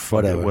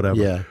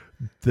 whatever. Yeah.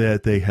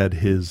 That they had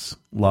his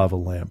lava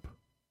lamp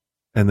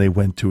and they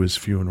went to his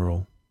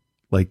funeral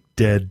like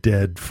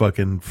dead,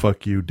 fucking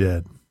fuck you,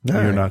 dead.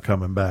 You're not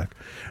coming back.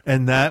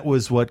 And that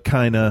was what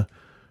kind of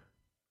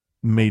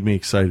made me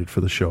excited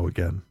for the show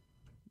again.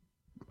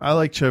 I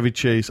like Chevy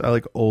Chase. I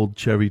like old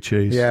Chevy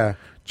Chase. Yeah.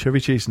 Chevy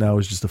Chase now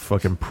is just a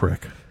fucking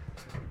prick.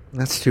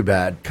 That's too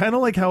bad. Kind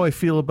of like how I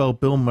feel about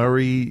Bill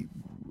Murray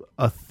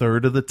a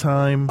third of the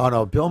time. Oh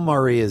no, Bill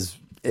Murray is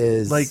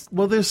like,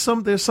 well, there's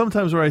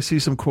sometimes where I see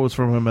some quotes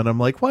from him and I'm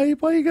like, why you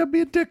gotta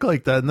be a dick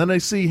like that? And then I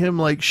see him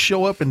like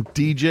show up and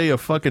DJ a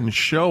fucking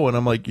show and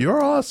I'm like,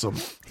 you're awesome.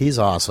 He's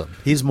awesome.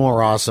 He's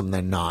more awesome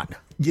than not.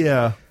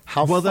 Yeah.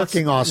 How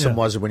fucking awesome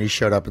was it when he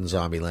showed up in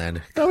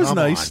Zombieland? That was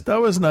nice. That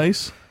was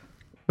nice.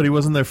 But he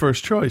wasn't their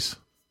first choice.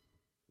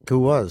 Who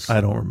was?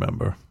 I don't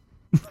remember.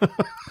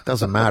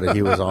 Doesn't matter.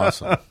 He was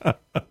awesome.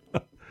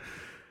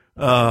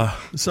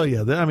 So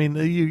yeah, I mean,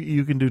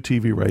 you can do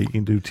TV right, you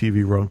can do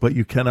TV wrong, but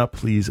you cannot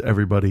please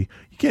everybody.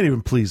 You can't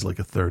even please like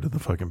a third of the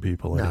fucking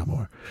people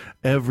anymore.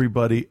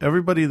 Everybody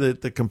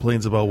that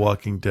complains about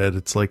Walking Dead,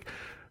 it's like,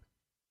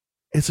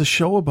 it's a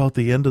show about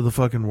the end of the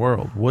fucking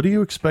world. What do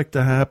you expect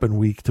to happen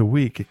week to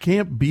week? It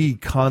can't be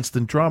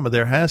constant drama.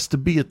 There has to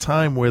be a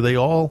time where they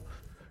all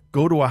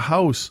go to a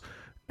house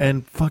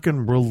and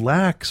fucking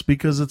relax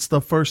because it's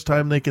the first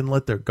time they can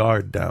let their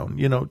guard down.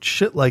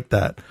 Shit like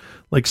that.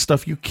 Like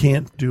stuff you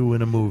can't do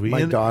in a movie.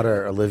 My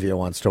daughter, Olivia,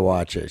 wants to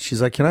watch it.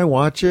 She's like, can I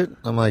watch it?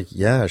 I'm like,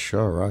 yeah,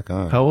 sure, rock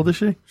on. How old is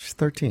she? She's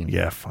 13.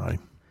 Yeah, fine.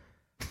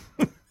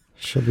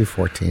 She'll be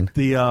 14.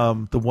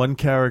 The one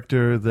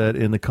character that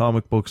in the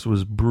comic books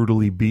was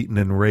brutally beaten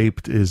and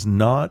raped is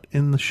not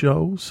in the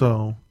show,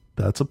 so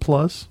that's a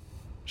plus.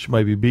 She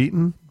might be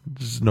beaten.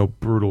 There's no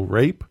brutal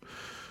rape.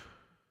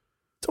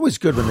 It's always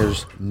good when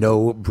there's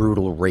no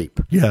brutal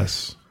rape.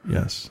 Yes.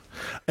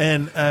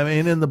 And I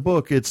mean, in the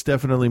book, it's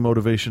definitely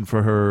motivation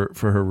for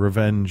her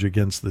revenge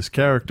against this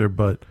character,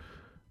 but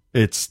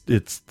it's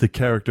the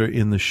character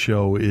in the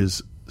show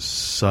is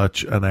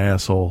such an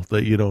asshole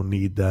that you don't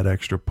need that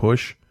extra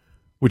push,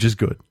 which is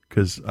good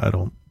because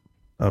I'm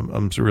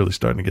really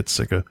starting to get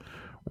sick of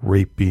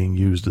rape being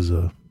used as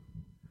a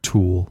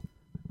tool.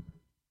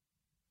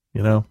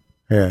 You know?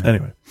 Yeah.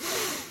 Anyway.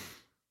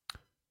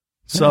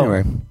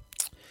 So.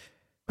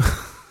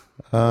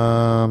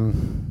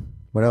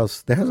 What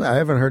else? I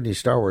haven't heard any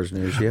Star Wars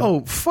news yet.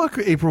 Oh, fuck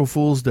April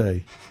Fool's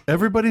Day.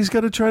 Everybody's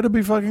got to try to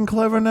be fucking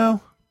clever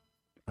now.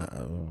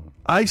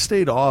 I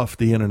stayed off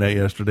the internet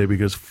yesterday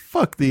because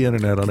fuck the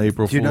internet on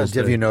April Fool's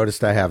Day. Have you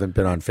noticed I haven't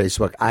been on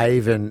Facebook? I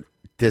even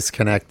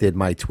disconnected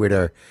my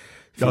Twitter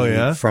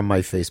feed from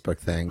my Facebook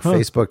thing. Huh.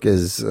 Facebook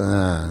is...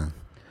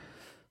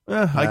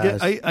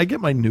 I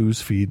get my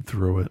news feed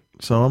through it,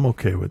 so I'm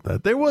okay with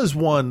that. There was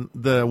one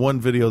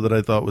video that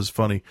I thought was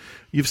funny.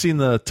 You've seen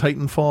the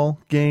Titanfall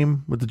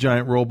game with the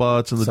giant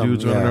robots and the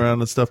dudes running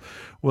around and stuff.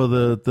 Well,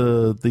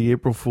 the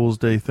April Fool's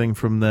Day thing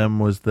from them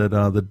was that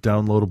the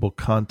downloadable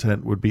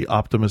content would be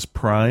Optimus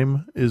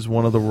Prime is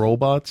one of the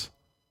robots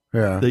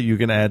that you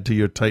can add to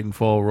your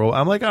Titanfall role.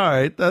 I'm like, all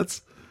right,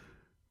 that's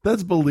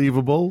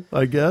believable,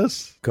 I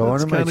guess. Go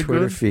onto my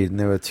Twitter feed, and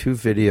there were 2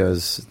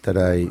 videos that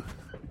I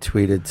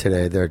tweeted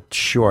today. They're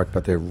short,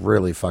 but they're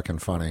really fucking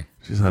funny.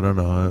 Jeez, I don't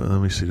know. Let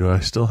me see. Do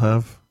I still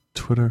have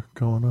Twitter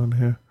going on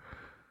here?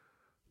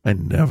 I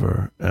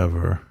never,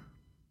 ever.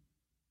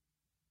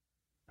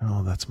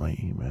 Oh, that's my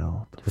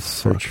email. Just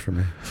search for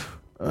me.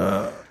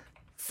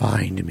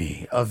 Find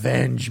me.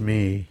 Avenge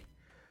me.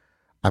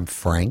 I'm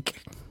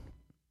Frank.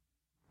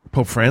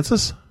 Pope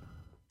Francis?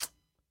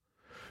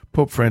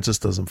 Pope Francis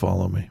doesn't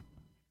follow me.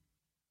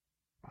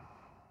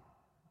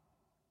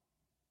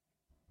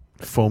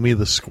 Foamy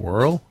the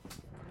Squirrel?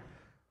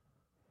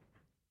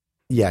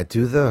 Yeah,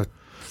 did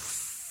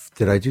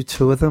I do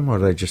 2 of them or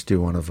did I just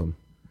do 1 of them?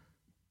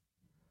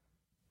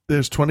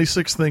 There's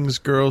 26 things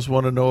girls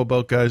want to know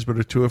about guys but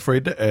are too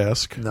afraid to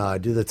ask. No,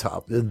 do the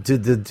top. Do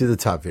the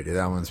top video.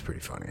 That one's pretty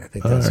funny. I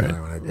think that's the only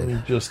one I did. Let me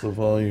adjust the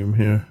volume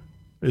here.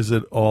 Is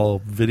it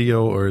all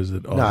video or is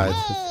it all...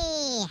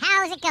 Hey,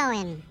 how's it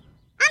going?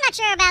 I'm not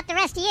sure about the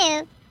rest of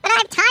you, but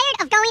I'm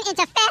tired of going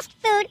into fast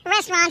food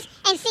restaurants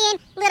and seeing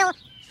little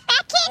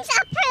Fatkins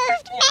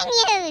approved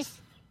menus.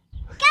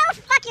 Go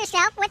fuck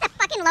yourself with a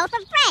fucking loaf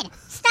of bread.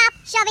 Stop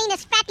shoving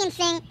this Fatkins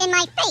thing in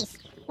my face.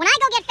 When I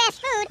go get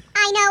fast food,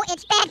 I know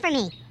it's bad for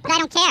me, but I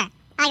don't care.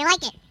 I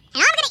like it, and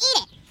I'm gonna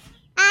eat it.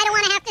 I don't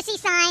want to have to see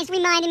signs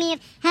reminding me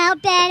of how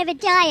bad of a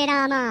diet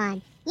I'm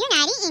on. You're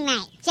not eating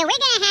right, so we're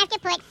gonna have to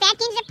put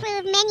Fatkins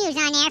approved menus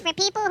on there for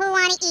people who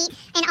want to eat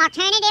an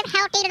alternative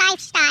healthy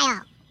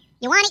lifestyle.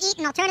 You want to eat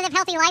an alternative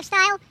healthy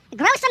lifestyle?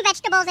 Grow some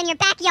vegetables in your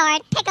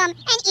backyard, pick them,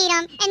 and eat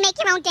them, and make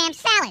your own damn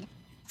salad.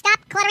 Stop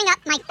cluttering up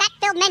my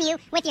fat-filled menu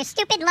with your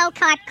stupid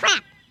low-carb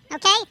crap,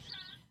 okay?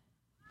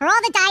 For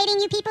all the dieting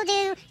you people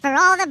do, for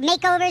all the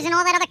makeovers and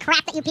all that other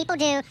crap that you people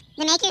do,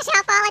 to make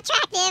yourself all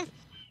attractive,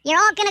 you're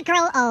all gonna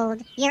grow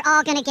old, you're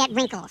all gonna get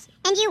wrinkles,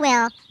 and you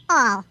will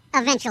all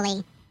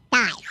eventually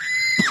die.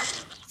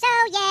 So,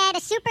 yeah, the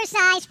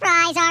super-sized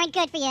fries aren't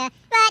good for you,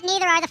 but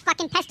neither are the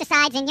fucking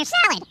pesticides in your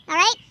salad, all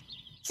right?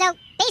 So,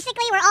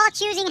 basically, we're all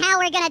choosing how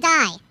we're gonna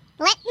die.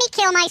 Let me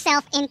kill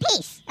myself in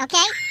peace,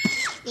 okay?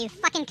 You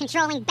fucking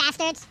controlling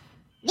bastards.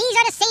 These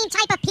are the same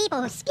type of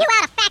people who spew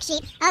out a fact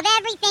sheet of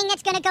everything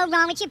that's gonna go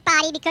wrong with your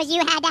body because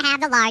you had to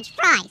have the large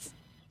fries.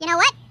 You know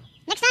what?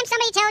 Next time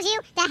somebody tells you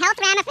the health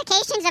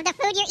ramifications of the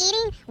food you're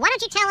eating, why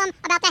don't you tell them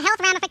about the health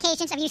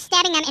ramifications of you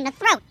stabbing them in the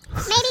throat?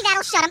 Maybe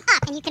that'll shut them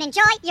up and you can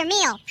enjoy your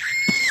meal.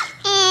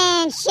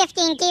 And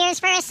shifting gears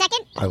for a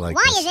second.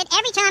 Why is it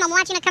every time I'm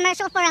watching a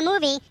commercial for a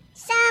movie,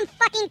 some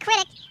fucking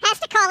critic has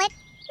to call it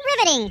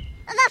riveting?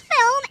 The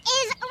film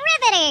is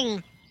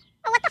riveting.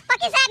 Well, what the fuck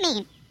does that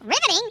mean?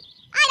 Riveting?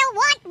 I don't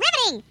want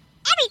riveting.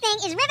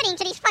 Everything is riveting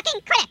to these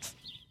fucking critics.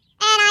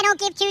 And I don't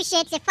give 2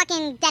 shits if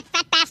fucking that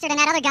fat bastard and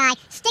that other guy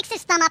sticks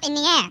his thumb up in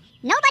the air.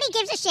 Nobody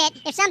gives a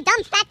shit if some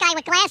dumb fat guy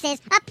with glasses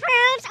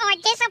approves or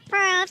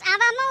disapproves of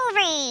a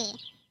movie.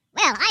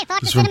 Well, I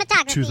thought the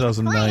cinematography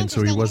 2009,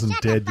 so he wasn't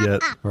dead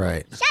yet.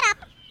 Right. Shut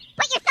up.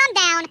 Put your thumb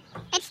down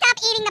and stop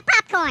eating the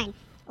popcorn.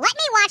 Let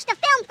me watch the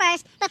film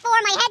first before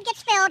my head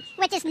gets filled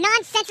with this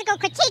nonsensical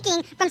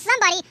critiquing from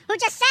somebody who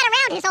just sat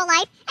around his whole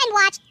life and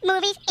watched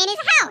movies in his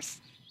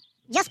house.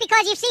 Just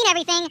because you've seen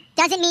everything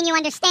doesn't mean you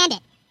understand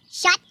it.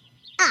 Shut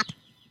up.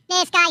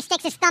 This guy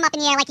sticks his thumb up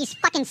in the air like he's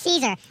fucking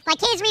Caesar. Like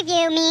his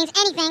review means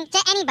anything to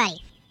anybody.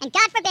 And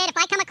God forbid if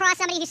I come across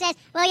somebody who says,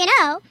 well, you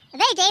know,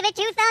 they gave it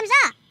 2 thumbs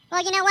up.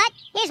 Well, you know what?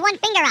 Here's 1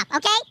 finger up,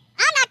 okay?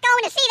 I'm not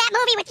going to see that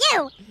movie with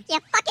you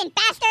fucking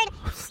bastard.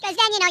 Because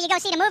then, you know, you go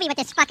see the movie with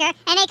this fucker,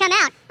 and they come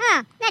out,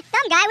 that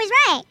thumb guy was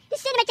right. The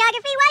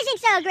cinematography wasn't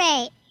so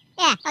great.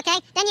 Yeah, okay?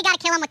 Then you gotta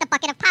kill him with a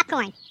bucket of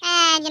popcorn.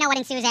 And you know what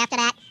ensues after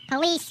that?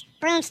 Police,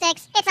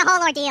 broomsticks, it's a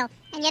whole ordeal.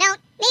 And you don't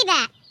need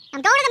that.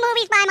 I'm going to the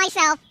movies by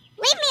myself.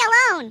 Leave me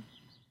alone.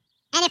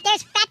 And if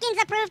there's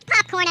Fatkins approved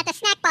popcorn at the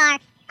snack bar,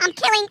 I'm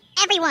killing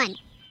everyone.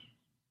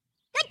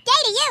 Good day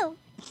to you.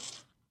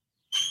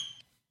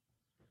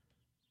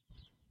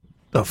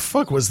 The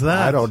fuck was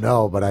that? I don't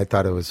know, but I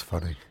thought it was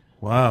funny.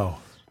 Wow.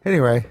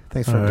 Anyway,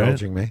 thanks for All right.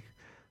 indulging me.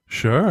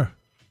 Sure.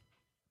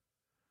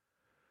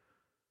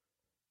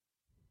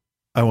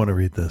 I want to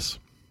read this.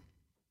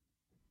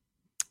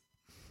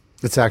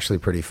 It's actually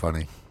pretty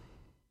funny.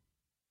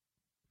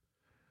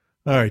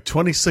 All right,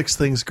 26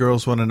 things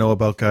girls want to know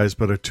about guys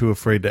but are too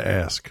afraid to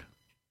ask.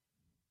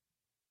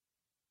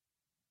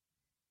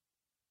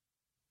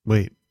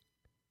 Wait.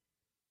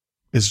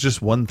 It's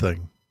just one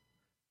thing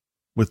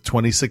with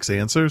 26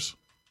 answers?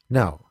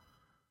 No.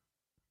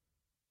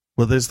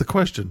 Well, there's the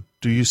question.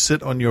 Do you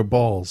sit on your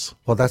balls?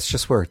 Well, that's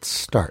just where it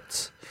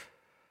starts.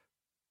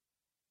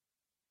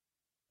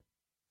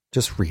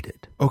 Just read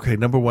it. Okay,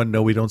 number one,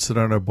 no, we don't sit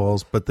on our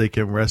balls, but they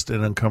can rest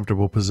in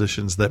uncomfortable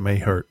positions that may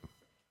hurt.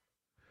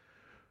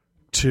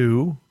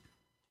 2,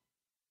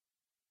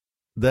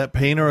 that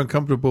pain or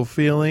uncomfortable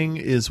feeling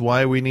is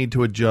why we need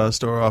to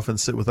adjust or often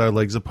sit with our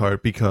legs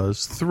apart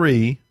because.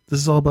 3, this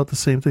is all about the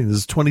same thing. This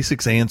is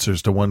 26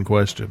 answers to one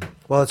question.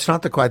 Well, it's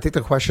not I think the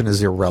question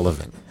is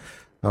irrelevant.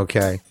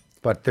 Okay,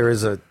 but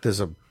there's a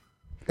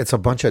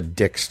bunch of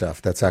dick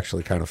stuff that's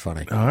actually kind of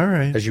funny. All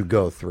right, as you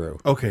go through.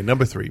 Okay,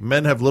 number 3,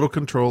 men have little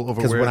control over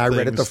because where when I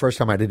read it things- the first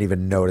time, I didn't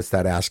even notice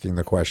that asking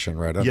the question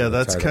right. Under Yeah, the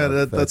that's title. kind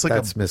of that's like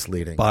that's a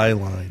misleading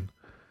byline.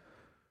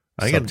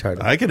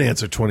 I can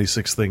answer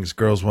 26 things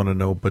girls want to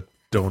know but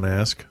don't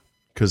ask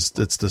because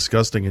it's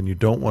disgusting and you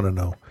don't want to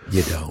know.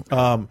 You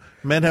don't.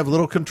 Men have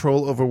little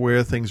control over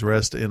where things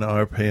rest in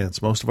our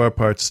pants. Most of our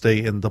parts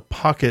stay in the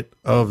pocket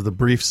of the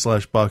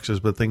briefs/boxers,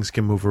 but things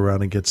can move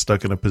around and get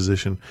stuck in a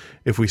position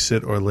if we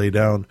sit or lay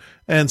down.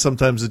 And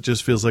sometimes it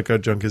just feels like our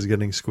junk is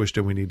getting squished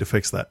and we need to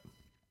fix that.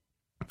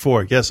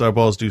 4, yes, our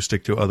balls do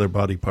stick to other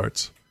body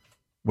parts.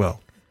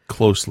 Well,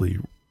 closely.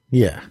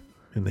 Yeah.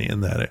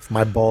 In that. If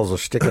my balls are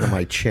sticking to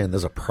my chin,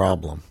 there's a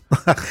problem.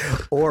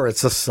 Or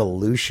it's a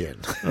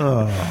solution.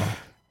 Oh.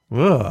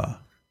 Ugh.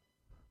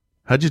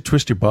 How'd you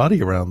twist your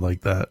body around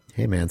like that?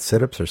 Hey, man,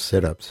 sit-ups are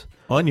sit-ups.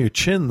 On your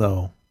chin,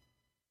 though.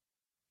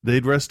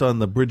 They'd rest on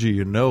the bridge of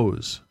your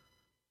nose.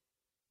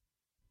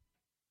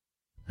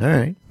 All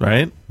right.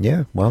 Right?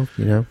 Yeah, well,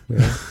 Yeah.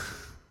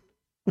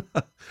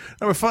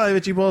 Number 5,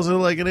 itchy balls are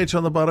like an itch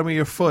on the bottom of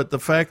your foot. The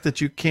fact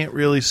that you can't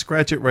really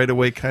scratch it right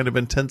away kind of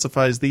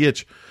intensifies the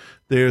itch.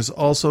 There's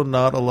also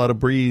not a lot of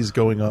breeze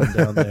going on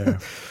down there.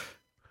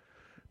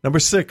 Number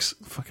 6,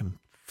 fucking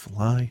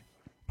fly.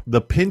 The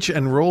pinch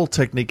and roll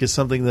technique is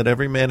something that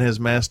every man has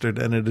mastered,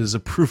 and it is a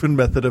proven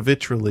method of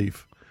itch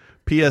relief.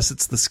 P.S.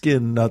 It's the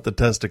skin, not the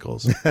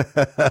testicles.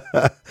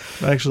 I'm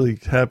actually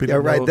happy to know.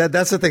 Right.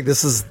 That's the thing.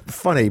 This is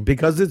funny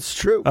because it's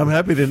true. I'm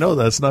happy to know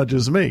that's not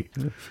just me.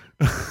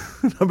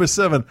 Number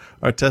 7,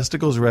 our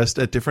testicles rest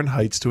at different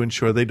heights to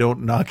ensure they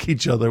don't knock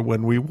each other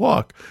when we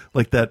walk.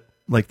 Like that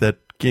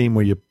game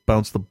where you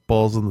bounce the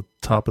balls on the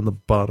top and the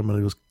bottom and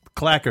it goes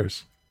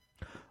clackers.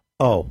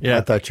 Oh, yeah.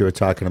 I thought you were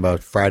talking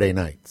about Friday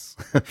nights.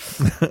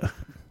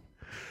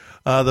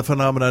 The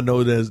phenomenon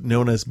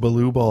known as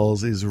blue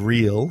balls is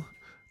real.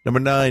 Number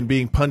 9,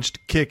 being punched,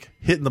 hit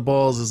in the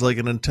balls is like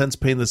an intense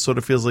pain that sort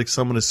of feels like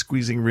someone is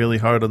squeezing really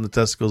hard on the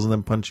testicles and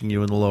then punching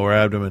you in the lower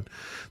abdomen.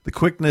 The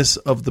quickness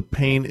of the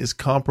pain is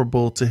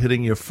comparable to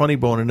hitting your funny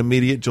bone, an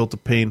immediate jolt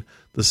of pain.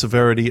 The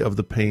severity of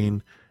the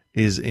pain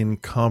is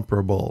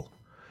incomparable.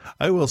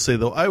 I will say,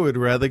 though, I would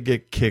rather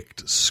get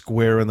kicked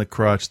square in the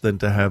crotch than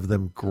to have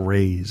them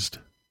grazed.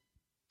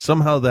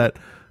 Somehow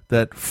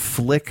that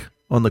flick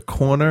on the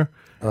corner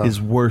is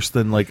worse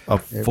than like a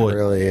foot. It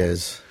really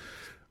is.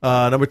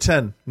 Number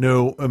 10,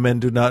 no, men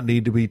do not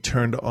need to be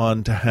turned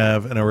on to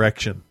have an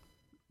erection.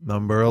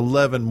 Number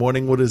 11,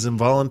 morning wood is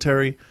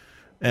involuntary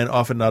and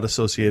often not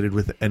associated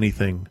with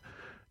anything.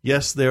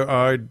 Yes, there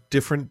are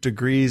different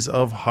degrees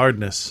of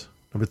hardness.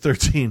 Number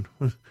 13,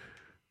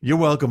 you're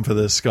welcome for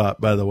this,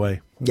 Scott, by the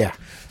way. Yeah.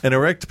 An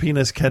erect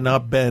penis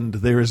cannot bend.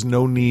 There is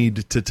no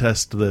need to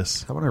test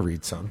this. I want to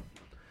read some.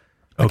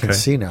 I can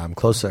see now. I'm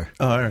closer.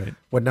 Oh, all right.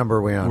 What number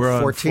are we on?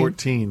 We're 14? on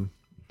 14.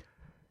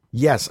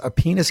 Yes, a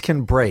penis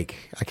can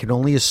break. I can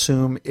only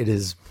assume it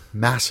is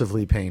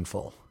massively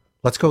painful.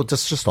 Let's go.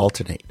 Just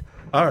alternate.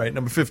 All right.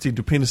 Number 15,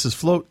 do penises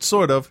float?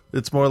 Sort of.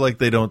 It's more like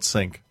they don't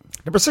sink.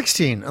 Number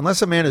 16,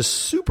 unless a man is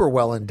super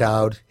well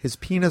endowed, his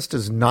penis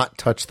does not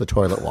touch the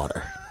toilet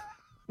water.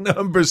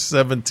 Number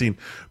 17,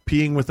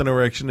 peeing with an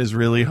erection is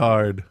really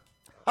hard.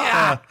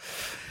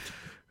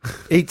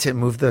 18,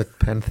 move the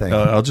pen thing.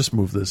 I'll just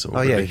move this over.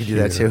 Oh, yeah, to you can do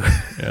that here. too.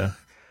 Yeah.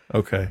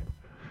 Okay.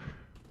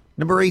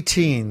 Number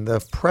 18,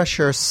 the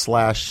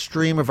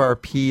pressure/stream of our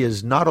pee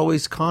is not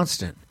always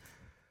constant,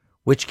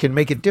 which can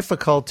make it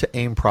difficult to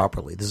aim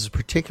properly. This is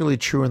particularly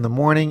true in the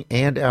morning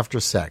and after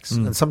sex.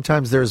 And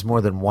sometimes there's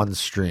more than one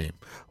stream.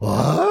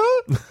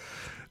 What?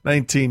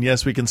 19,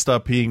 yes, we can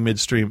stop peeing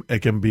midstream.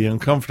 It can be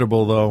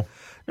uncomfortable, though.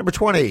 Number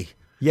 20,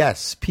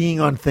 yes, peeing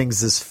on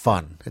things is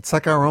fun. It's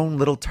like our own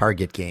little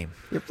target game.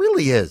 It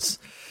really is.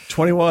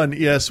 21,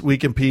 yes, we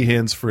can pee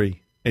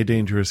hands-free. A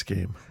dangerous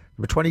game.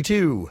 Number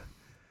 22,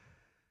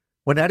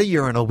 When at a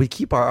urinal, we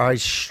keep our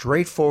eyes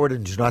straight forward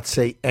and do not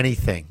say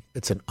anything.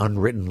 It's an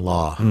unwritten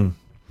law.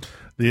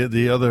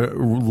 The other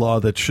law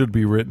that should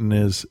be written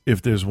is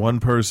if there's one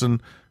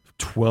person,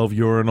 12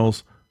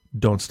 urinals,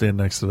 don't stand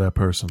next to that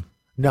person.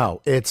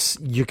 No, it's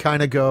you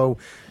kind of go.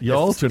 You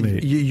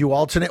alternate. You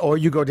alternate, or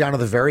you go down to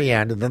the very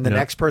end, and then the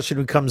next person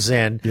who comes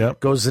in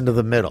goes into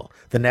the middle.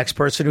 The next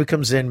person who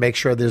comes in, make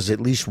sure there's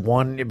at least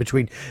one in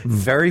between.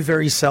 Very,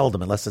 very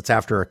seldom, unless it's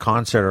after a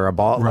concert or a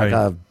ball, like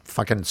a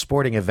fucking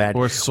sporting event.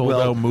 Or a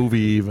sold-out movie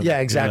even. Yeah,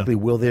 exactly.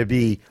 Will there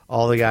be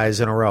all the guys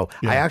in a row?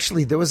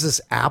 There was this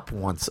app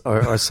once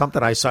or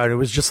something I saw. It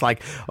was just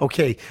like,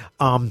 okay,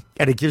 and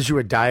it gives you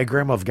a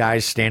diagram of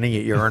guys standing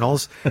at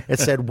urinals. It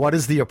said, what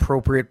is the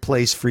appropriate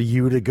place for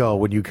you to go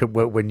when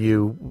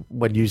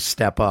you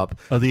step up?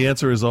 The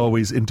answer is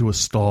always into a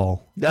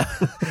stall. No,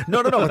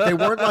 but they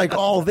weren't like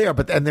all there.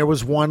 And there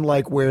was one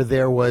like where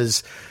there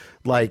was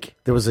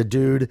a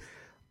dude,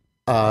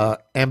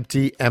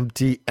 empty,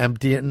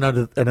 and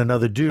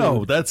another dude.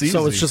 Oh, that's easy.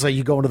 So it's just like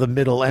you go into the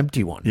middle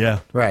empty one. Yeah.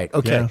 Right.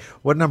 Okay. Yeah.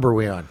 What number are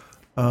we on?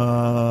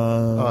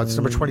 It's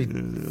number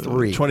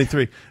 23.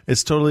 23.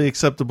 It's totally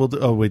acceptable to...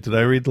 Oh, wait, did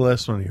I read the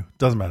last one of you?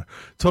 Doesn't matter.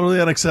 Totally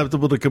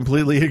unacceptable to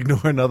completely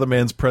ignore another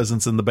man's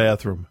presence in the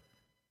bathroom.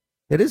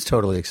 It is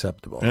totally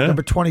acceptable. Yeah.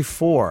 Number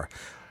 24.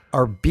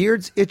 Are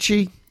beards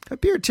itchy? A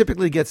beard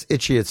typically gets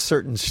itchy at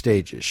certain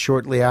stages,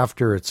 shortly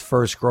after it's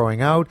first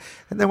growing out,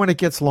 and then when it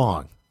gets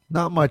long.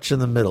 Not much in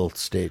the middle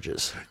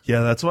stages. Yeah,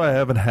 that's why I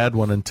haven't had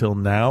one until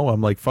now. I'm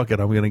like, fuck it,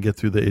 I'm going to get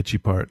through the itchy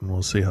part, and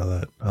we'll see how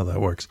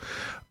that works.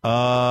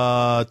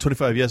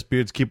 25. Yes,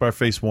 beards keep our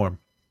face warm.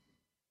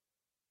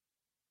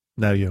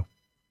 Now you.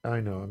 I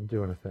know, I'm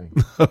doing a thing.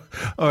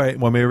 All right,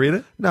 want me to read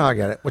it? No, I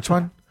got it. Which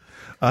one?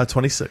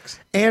 26.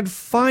 And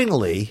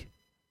finally,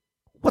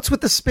 what's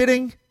with the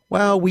spitting?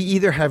 Well, we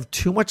either have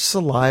too much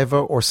saliva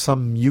or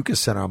some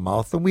mucus in our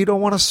mouth and we don't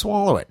want to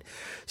swallow it.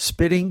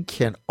 Spitting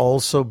can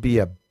also be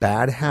a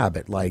bad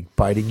habit, like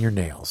biting your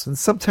nails. And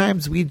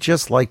sometimes we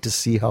just like to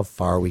see how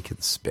far we can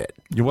spit.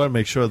 You want to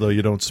make sure, though,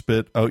 you don't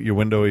spit out your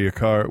window of your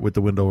car with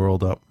the window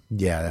rolled up.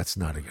 Yeah, that's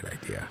not a good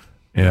idea.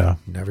 Yeah.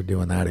 Never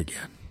doing that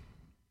again.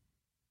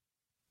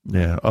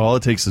 Yeah, all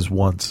it takes is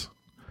once.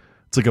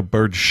 It's like a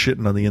bird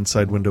shitting on the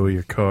inside window of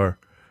your car.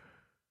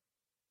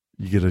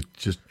 You got to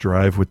just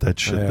drive with that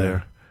shit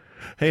there.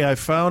 Hey, I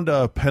found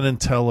Penn and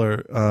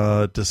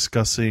Teller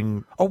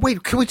discussing... Oh,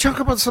 wait, can we talk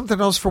about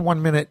something else for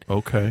 1 minute?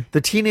 Okay.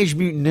 The Teenage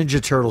Mutant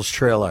Ninja Turtles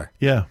trailer.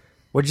 Yeah.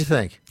 What'd you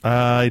think?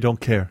 I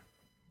don't care.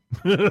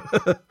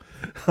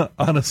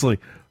 Honestly.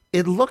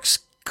 It looks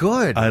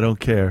good. I don't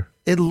care.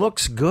 It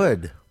looks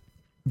good.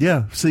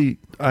 Yeah, see,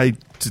 I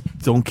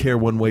don't care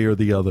one way or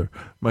the other.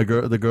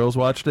 The girls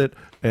watched it,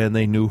 and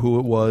they knew who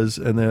it was,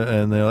 and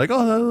they're like,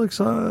 oh, that looks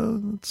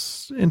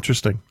it's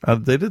interesting.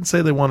 They didn't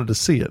say they wanted to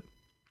see it.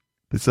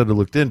 They said it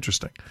looked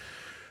interesting.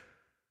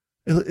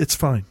 It's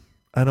fine.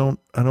 I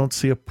don't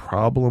see a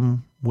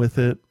problem with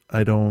it.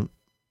 I don't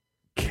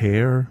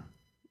care.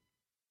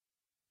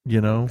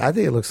 You know? I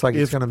think it looks like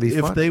it's going to be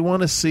fun. If they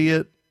want to see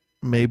it,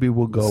 maybe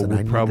we'll go.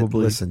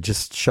 Listen,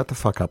 just shut the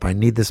fuck up. I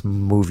need this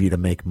movie to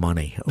make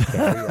money.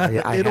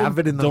 Okay? I have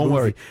it in the movie. Don't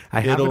worry.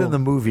 I have it in the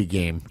movie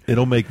game.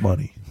 It'll make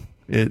money.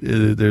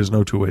 There's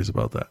no two ways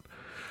about that.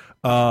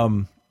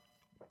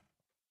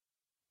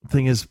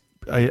 Thing is,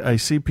 I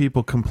see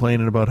people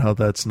complaining about how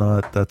that's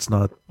not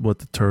what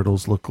the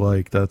turtles look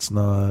like. That's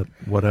not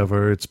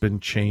whatever. It's been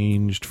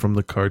changed from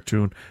the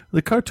cartoon.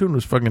 The cartoon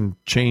was fucking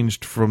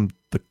changed from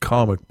the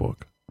comic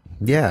book.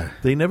 Yeah.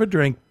 They never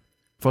drank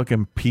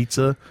fucking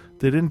pizza.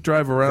 They didn't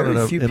drive around in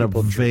a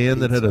van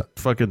that had a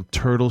fucking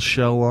turtle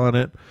shell on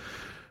it.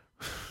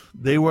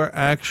 They were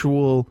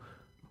actual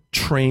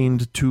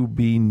trained to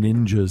be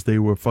ninjas. They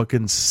were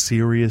fucking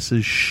serious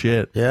as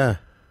shit. Yeah.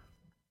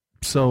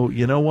 So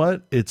you know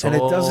what? It doesn't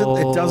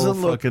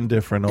look fucking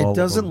different. It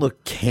doesn't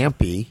look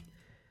campy,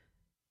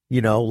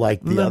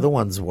 like the other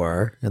ones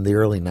were in the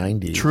early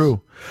 90s.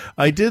 True.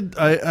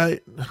 Can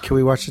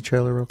we watch the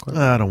trailer real quick?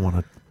 I don't want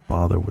to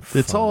bother with it.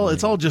 It's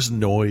all just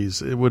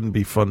noise. It wouldn't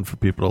be fun for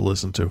people to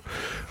listen to.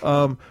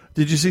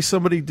 Did you see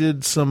somebody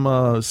did some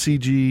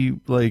CG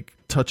like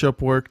touch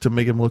up work to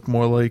make him look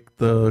more like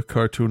the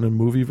cartoon and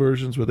movie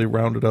versions where they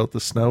rounded out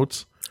the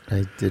snouts?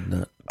 I did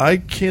not. I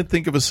can't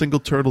think of a single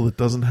turtle that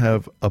doesn't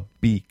have a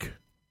beak.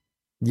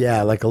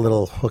 Yeah, like a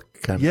little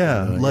hook kind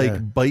of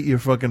thing. Bite your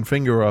fucking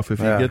finger off if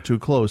you get too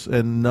close.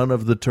 And none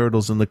of the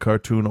turtles in the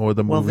cartoon or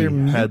the movie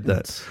had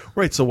that.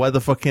 Right, so why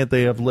the fuck can't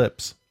they have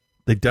lips?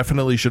 They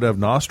definitely should have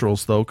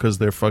nostrils, though, because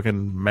they're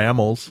fucking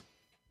mammals,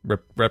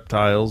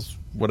 reptiles,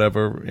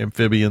 whatever,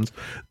 amphibians.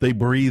 They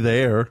breathe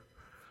air.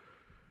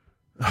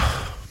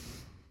 I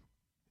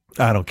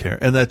don't care.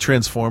 And that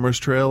Transformers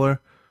trailer,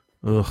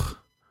 ugh.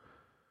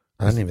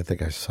 I didn't even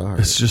think I saw it.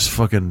 It's just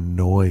fucking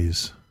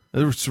noise.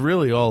 It's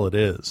really all it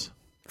is.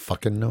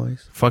 Fucking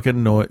noise?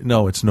 Fucking noise.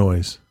 No, it's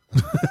noise.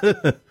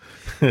 You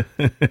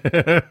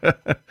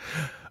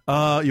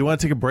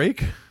want to take a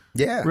break?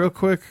 Yeah. Real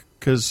quick?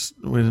 Because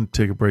we didn't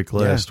take a break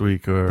last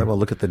week. Or how about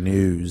look at the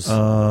news?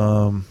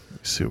 Let's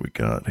see what we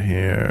got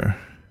here.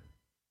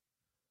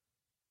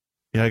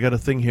 Yeah, I got a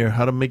thing here.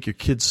 How to make your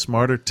kids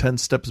smarter, 10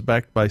 steps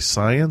backed by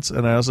science.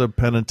 And I also have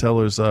Penn and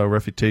Teller's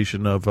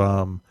refutation of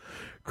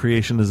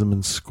creationism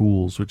in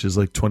schools, which is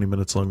like 20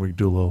 minutes long. We can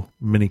do a little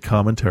mini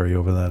commentary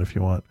over that if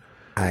you want.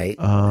 They're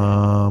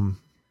the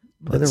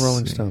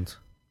Rolling Stones.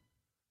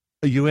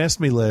 You asked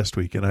me last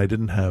week, and I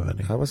didn't have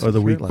any. I wasn't or the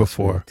here week last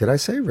before. week. Did I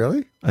say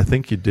really? I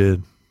think you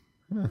did.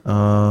 Yeah.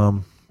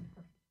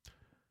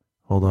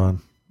 Hold on.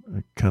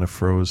 I kind of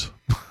froze.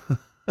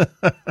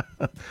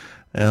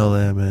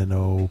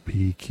 LMNOPQR.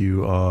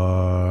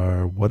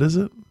 What is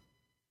it?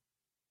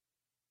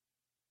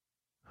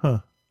 Huh.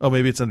 Oh,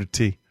 maybe it's under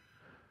T.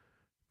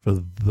 For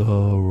the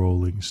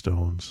Rolling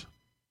Stones.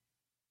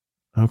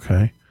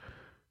 Okay.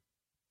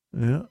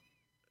 Yeah.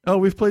 Oh,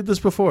 we've played this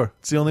before.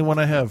 It's the only one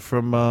I have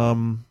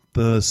from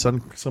the Some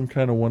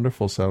Kind of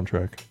Wonderful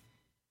soundtrack.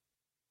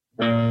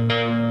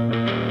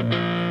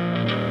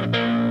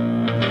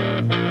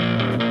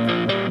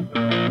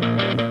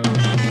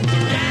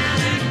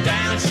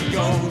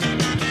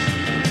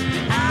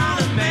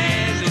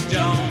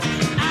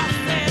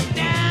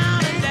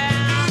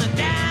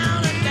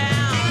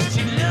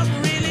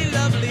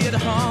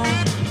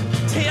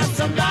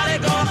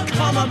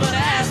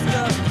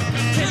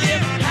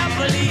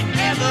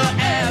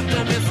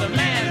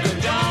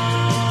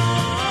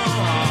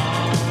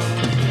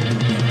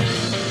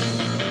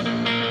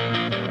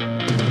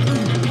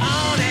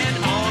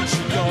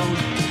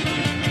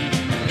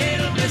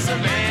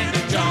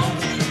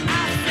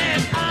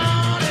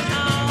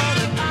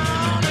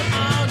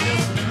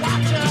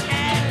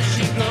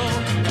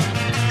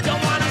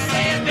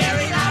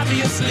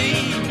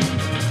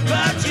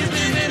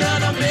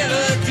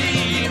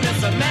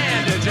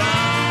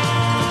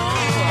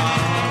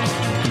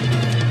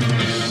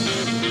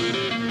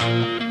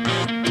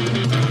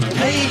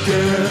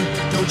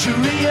 Don't you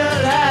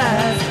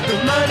realize the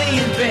money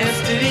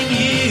invested in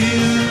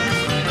you?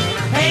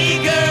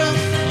 Hey girl,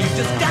 you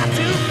just got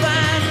to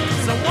find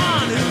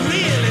someone who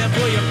really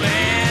pull your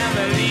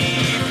family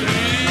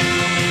through.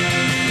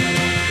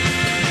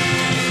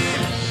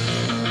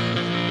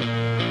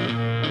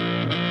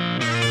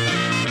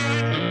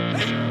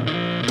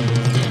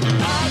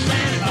 Up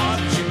and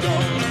up you go,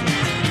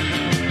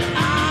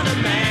 on a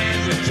man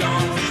with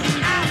Jones.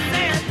 I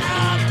said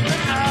up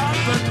and up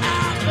and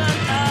up and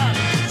up.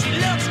 She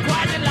looks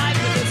quite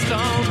delightful this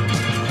stone.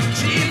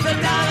 She's the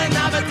darling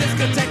of a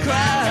discotheque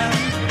crowd.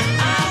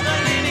 All the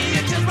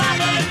lineage is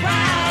rivalry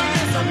proud.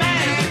 It's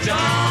Amanda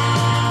Jones.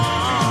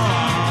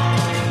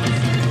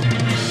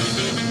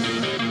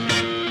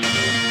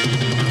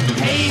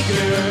 Hey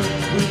girl,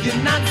 with your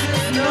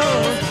nonsense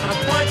nose, I'm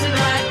pointing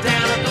right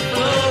down at the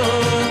floor.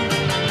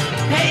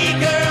 Hey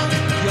girl,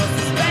 your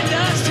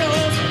suspender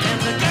shows, and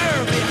the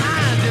girl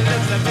behind you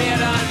looks a bit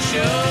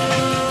unsure.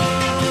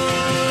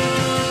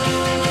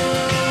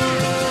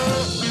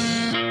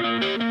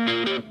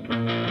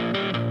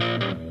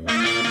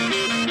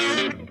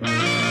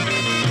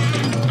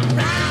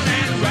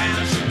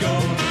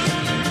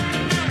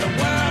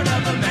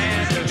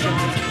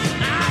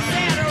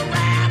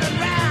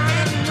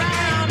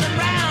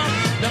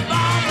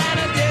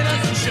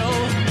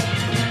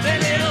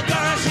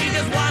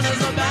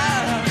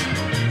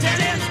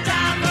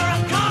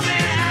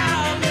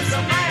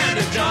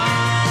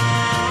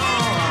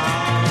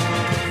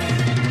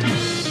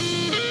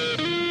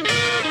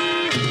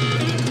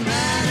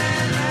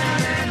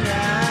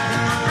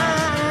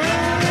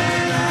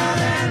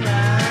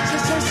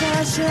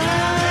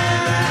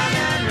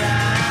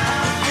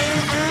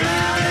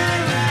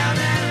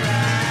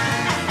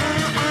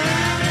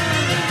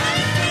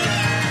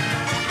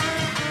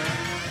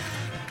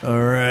 All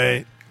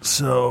right.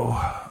 So,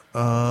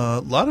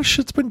 a lot of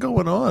shit's been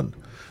going on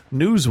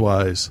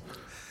news-wise.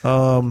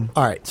 All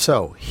right.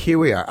 So, here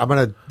we are. I'm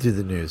going to do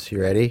the news.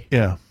 You ready?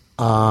 Yeah.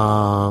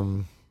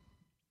 Putin?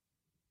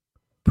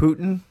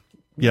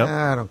 Yep.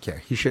 I don't care.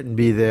 He shouldn't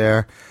be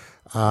there.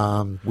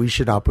 We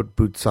should not put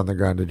boots on the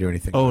ground to do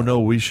anything. Oh, no,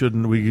 we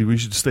shouldn't. We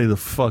should stay the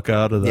fuck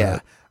out of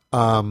that.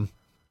 Yeah.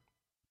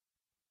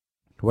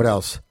 What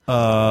else?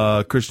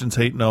 Christians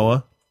hate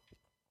Noah.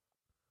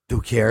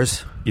 Who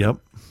cares? Yep.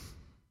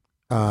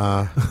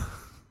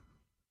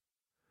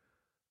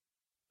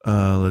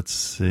 Let's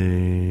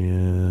see.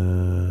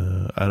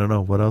 I don't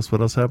know what else. What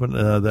else happened?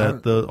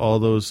 All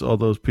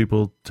those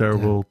people,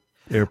 terrible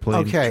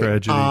airplane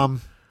tragedy.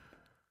 I'm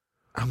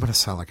gonna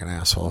sound like an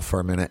asshole for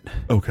a minute.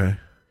 Okay.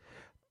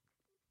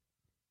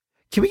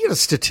 Can we get a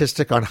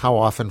statistic on how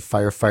often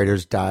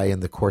firefighters die in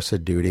the course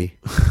of duty?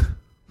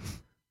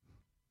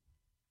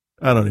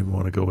 I don't even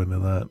want to go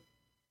into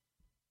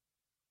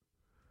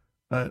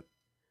that.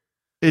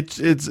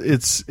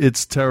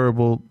 It's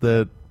terrible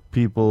that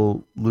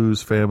people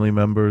lose family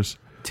members.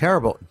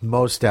 Terrible,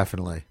 most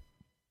definitely.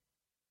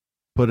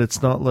 But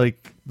it's not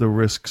like the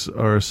risks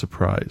are a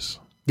surprise.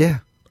 Yeah.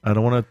 I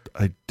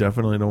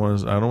definitely don't want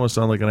to. I don't want to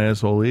sound like an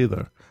asshole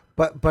either.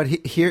 But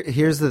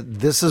here's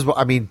this is what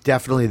I mean.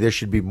 Definitely, there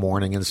should be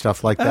mourning and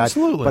stuff like that.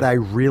 Absolutely. But I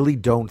really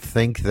don't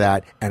think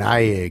that. And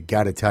I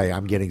got to tell you,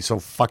 I'm getting so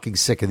fucking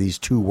sick of these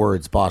two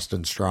words,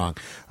 Boston Strong.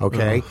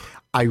 Okay.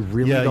 I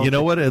really don't. You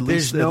know what? At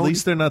there's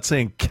least they're not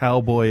saying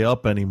cowboy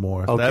up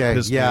anymore. Okay, that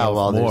pissed me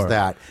off more. there's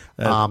that.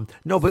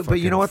 No, but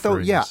you know what though?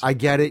 phrase. Yeah, I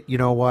get it. You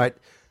know what?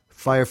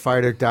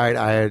 Firefighter died.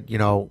 I have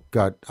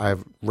a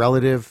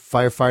relative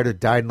firefighter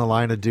died in the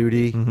line of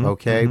duty.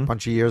 A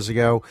bunch of years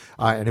ago,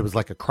 and it was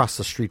like across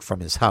the street from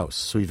his house.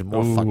 So even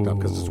more fucked up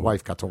because his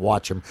wife got to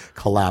watch him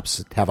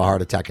collapse, have a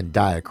heart attack, and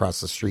die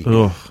across the street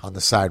on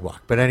the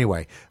sidewalk. But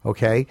anyway,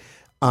 okay,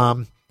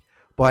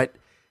 but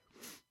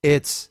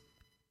it's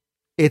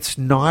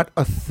not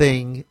a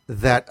thing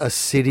that a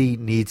city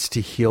needs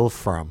to heal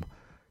from.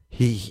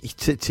 Do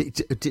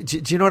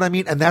you know what I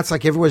mean? And that's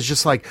like everyone's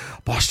just like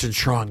Boston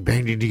Strong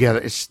banding together.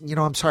 It's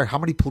I'm sorry. How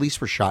many police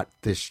were shot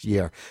this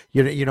year?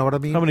 You know what I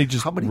mean? How many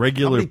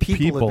regular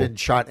people have been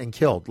shot and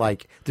killed?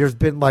 Like there's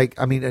been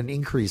an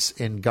increase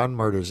in gun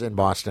murders in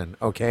Boston.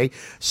 Okay,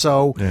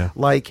 so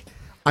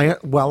I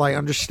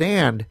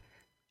understand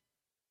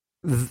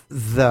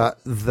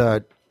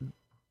the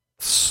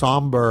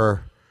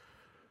somber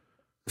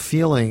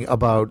feeling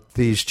about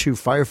these two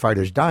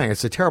firefighters dying.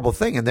 It's a terrible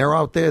thing, and they're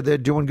out there, they're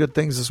doing good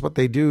things. It's what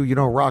they do,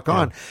 rock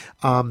on.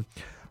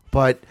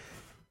 But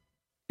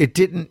it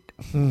didn't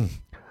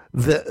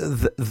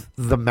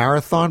the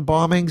marathon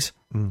bombings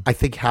I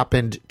think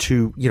happened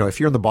to, if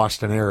you're in the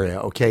Boston area,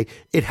 okay,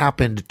 it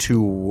happened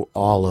to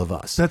all of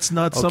us. That's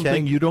not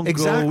something you don't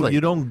go.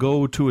 You don't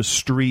go to a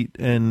street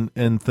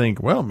and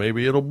think, well,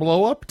 maybe it'll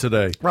blow up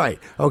today. Right.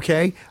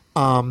 Okay.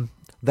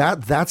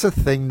 That's a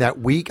thing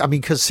that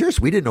because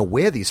seriously, we didn't know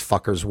where these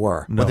fuckers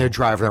were when they're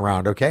driving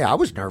around. Okay, I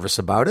was nervous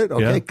about it.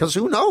 Okay, because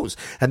who knows?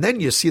 And then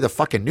you see the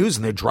fucking news,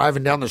 and they're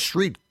driving down the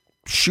street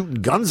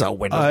shooting guns out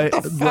windows.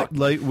 What the fuck?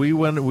 We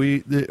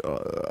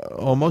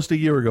almost a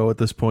year ago at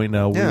this point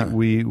now.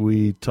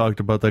 We talked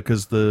about that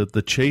because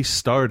the chase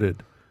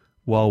started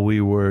while we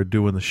were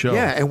doing the show.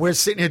 Yeah, and we're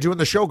sitting here doing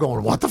the show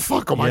going, what the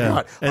fuck? Oh, my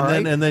God.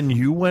 And then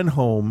you went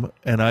home,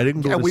 and I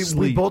didn't go to sleep.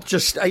 We both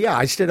just,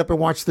 I stayed up and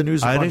watched the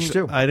news a bunch,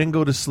 too. I didn't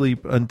go to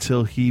sleep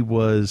until he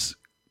was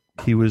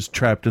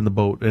trapped in the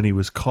boat, and he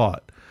was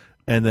caught.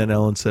 And then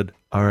Ellen said,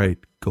 all right,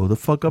 go the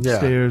fuck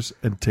upstairs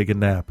and take a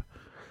nap.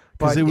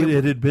 Because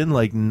it had been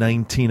like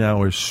 19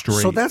 hours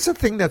straight. So that's a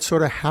thing that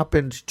sort of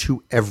happened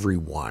to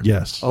everyone.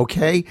 Yes.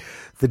 Okay?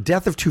 The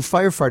death of two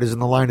firefighters in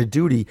the line of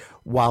duty,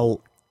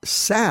 while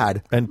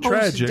sad and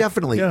tragic,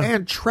 definitely,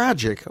 and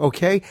tragic,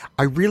 okay?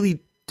 I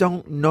really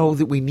don't know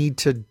that we need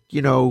to,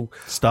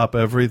 stop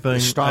everything.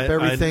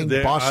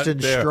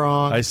 Boston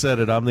Strong. I said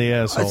it. I'm the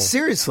asshole.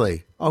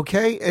 Seriously,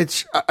 okay?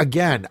 It's,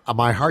 again,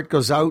 my heart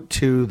goes out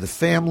to the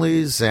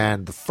families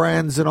and the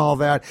friends and all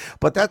that,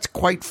 but that's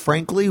quite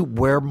frankly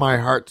where my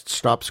heart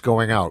stops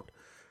going out,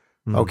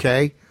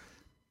 okay?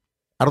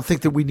 I don't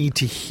think that we need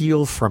to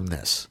heal from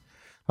this,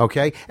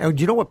 okay? And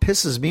you know what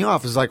pisses me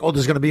off is like,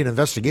 there's going to be an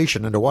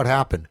investigation into what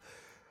happened.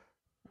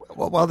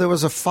 Well, there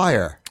was a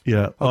fire.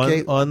 Yeah.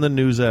 Okay. On the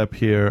news app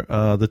here,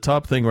 the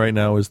top thing right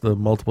now is the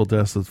multiple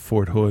deaths at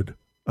Fort Hood.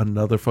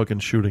 Another fucking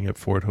shooting at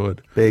Fort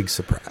Hood. Big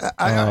surprise.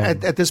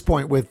 At this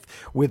point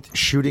with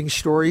shooting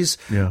stories,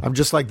 I'm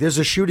just like, there's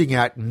a shooting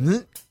at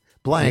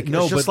blank.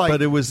 No,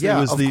 but it was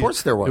of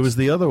course there was. It was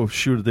the other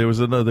shooter. There was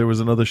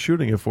another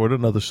shooting at Fort Hood.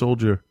 Another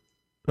soldier.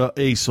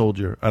 A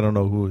soldier. I don't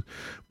know who.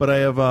 But I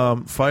have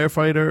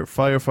firefighter,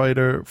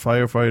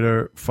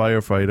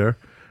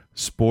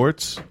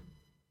 sports,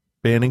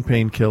 banning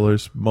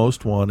painkillers,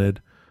 most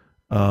wanted,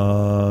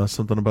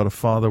 something about a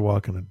father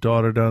walking a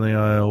daughter down the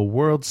aisle,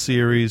 World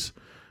Series.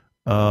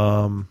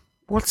 World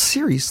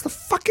Series? The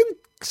fucking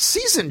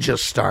season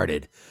just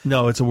started.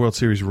 No, it's a World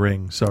Series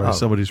ring. Sorry,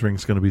 somebody's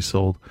ring's going to be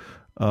sold.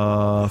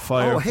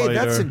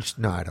 Firefighter.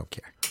 No, I don't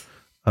care.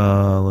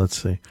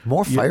 Let's see.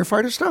 More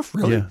firefighter stuff?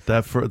 Really? Yeah,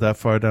 that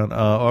far down.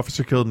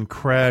 Officer killed in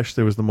crash.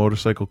 There was the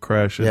motorcycle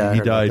crash, and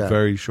he died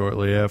very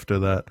shortly after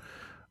that.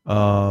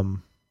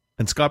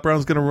 And Scott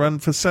Brown's going to run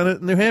for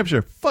Senate in New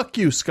Hampshire. Fuck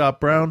you, Scott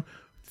Brown.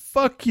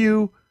 Fuck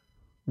you,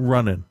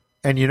 running.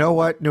 And you know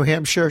what, New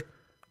Hampshire?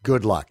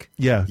 Good luck.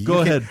 Yeah,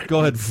 go ahead.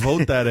 Go ahead.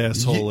 Vote that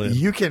asshole in.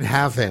 You can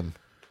have him.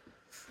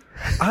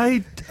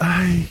 I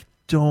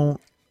don't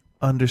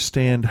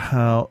understand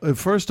how.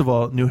 First of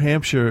all, New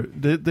Hampshire.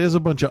 There's a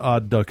bunch of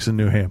odd ducks in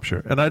New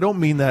Hampshire, and I don't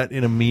mean that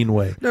in a mean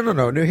way.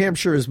 No. New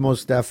Hampshire is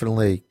most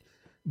definitely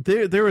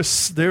they're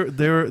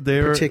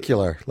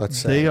particular. Let's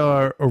say they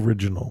are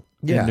original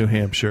in New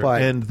Hampshire,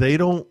 and they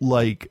don't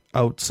like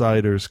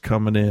outsiders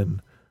coming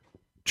in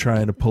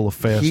trying to pull a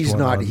fast. He's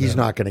not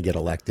going to get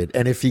elected,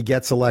 and if he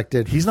gets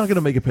elected, he's not going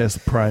to make it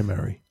past the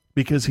primary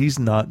because he's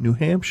not New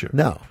Hampshire.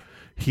 No,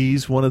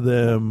 he's one of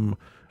them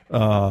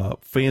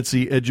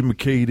fancy,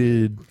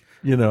 educated.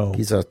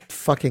 He's a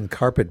fucking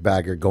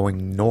carpetbagger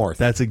going north.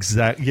 That's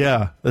exactly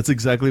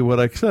what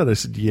I said. I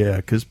said,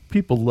 because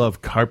people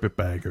love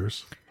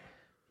carpetbaggers.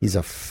 He's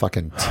a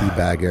fucking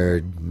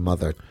teabagger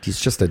mother.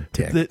 He's just a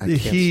dick.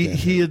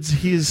 He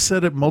has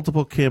said at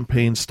multiple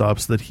campaign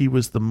stops that he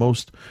was the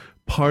most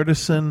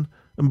bipartisan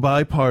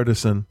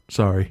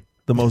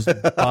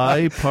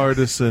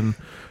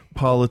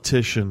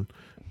politician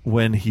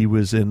when he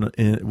was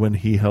when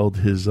he held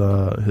his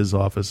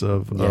office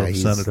of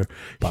senator.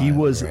 He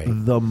was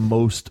the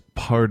most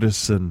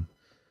partisan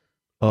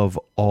of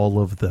all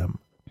of them.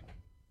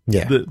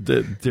 Yeah.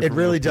 It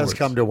really does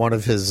come to one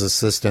of his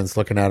assistants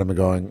looking at him and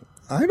going,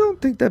 I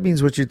don't think that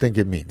means what you think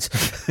it means.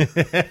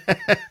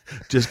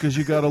 Just because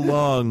you got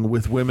along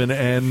with women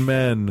and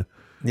men.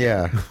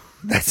 Yeah.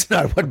 That's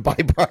not what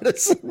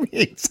bipartisan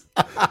means.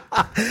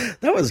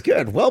 That was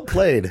good. Well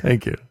played.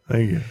 Thank you.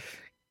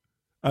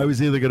 I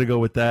was either going to go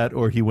with that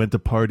or he went to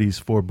parties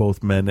for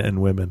both men and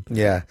women.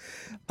 Yeah.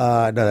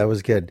 No, that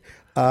was good.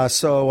 All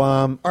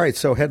right.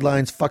 So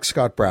headlines, fuck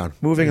Scott Brown.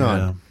 Moving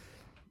on.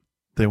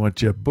 They want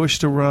Jeb Bush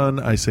to run.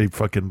 I say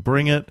fucking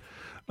bring it.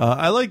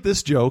 I like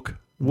this joke.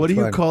 What do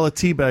you call a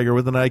teabagger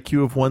with an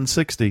IQ of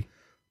 160?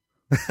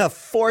 A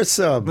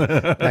foursome.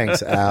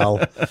 Thanks,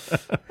 Al.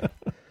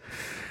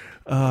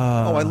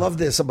 I love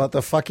this about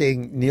the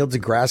fucking Neil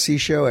deGrasse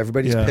show.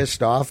 Everybody's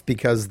pissed off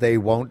because they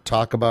won't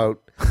talk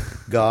about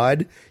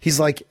God. He's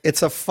like,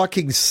 it's a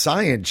fucking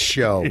science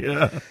show.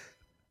 Yeah.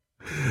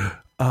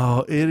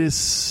 Oh, it is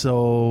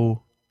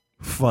so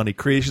funny.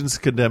 Creations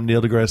condemn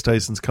Neil deGrasse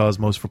Tyson's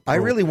Cosmos for I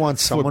really want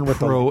someone with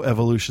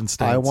pro-evolution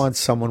stance. I want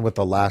someone with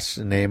the last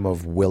name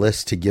of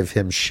Willis to give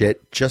him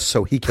shit just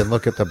so he can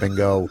look at them and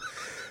go,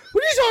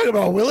 what are you talking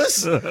about,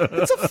 Willis?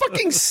 It's a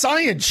fucking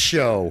science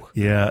show.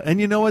 Yeah, and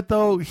you know what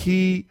though?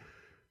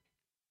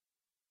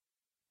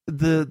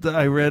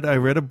 I read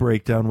a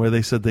breakdown where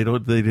they said they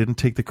didn't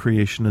take the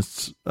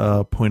creationists'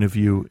 point of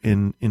view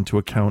into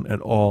account at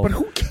all. But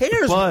who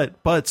cares?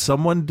 But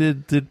someone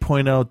did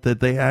point out that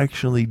they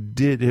actually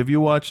did. Have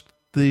you watched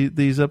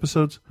these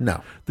episodes?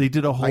 No. They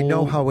did a whole. I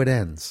know how it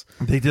ends.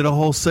 They did a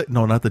whole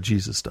no, not the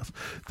Jesus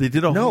stuff. They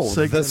did a whole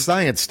segment. The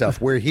science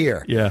stuff. We're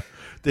here. Yeah,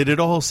 they did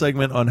a whole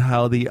segment on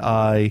how the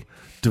eye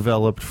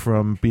developed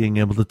from being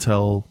able to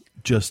tell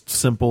just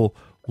simple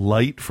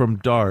light from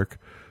dark,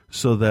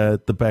 so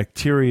that the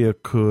bacteria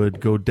could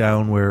go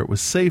down where it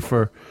was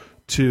safer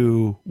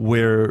to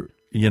where,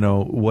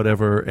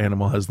 whatever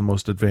animal has the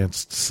most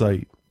advanced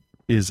sight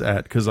is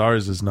at. Because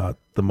ours is not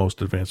the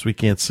most advanced. We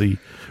can't see.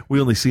 We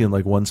only see in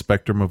like one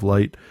spectrum of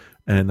light.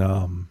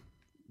 And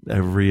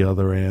every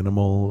other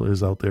animal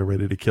is out there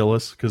ready to kill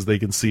us because they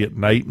can see at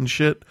night and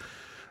shit.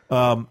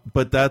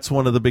 But that's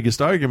one of the biggest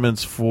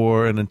arguments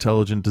for an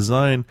intelligent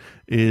design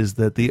is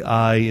that the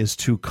eye is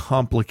too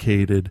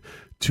complicated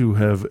to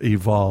have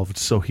evolved.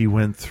 So he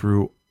went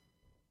through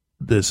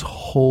this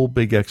whole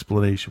big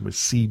explanation with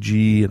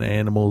CG and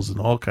animals and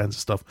all kinds of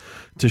stuff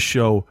to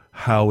show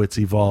how it's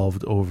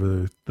evolved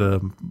over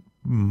the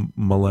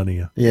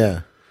millennia.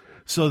 Yeah.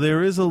 So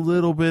there is a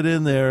little bit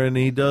in there, and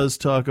he does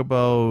talk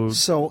about...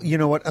 So, you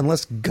know what?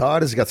 Unless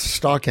God has got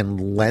stock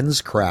in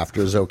lens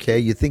crafters, okay?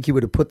 You think he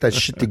would have put that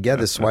shit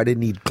together so I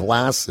didn't need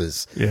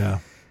glasses. Yeah.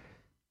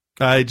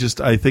 I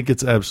think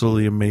it's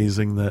absolutely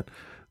amazing that...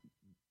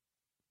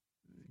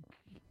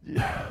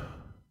 All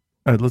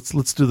right,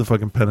 let's do the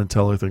fucking Penn and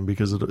Teller thing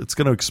because it's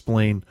going to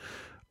explain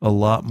a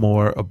lot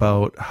more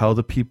about how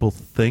the people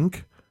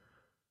think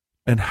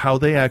and how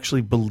they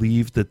actually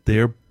believe that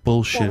their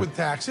bullshit with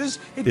taxes,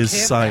 it is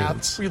can't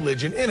science. Have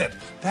religion in it.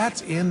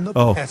 That's in the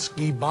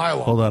pesky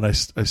bylaw. Hold on, I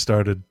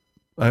started.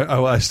 I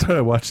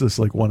watched this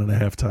like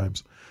 1.5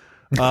 times.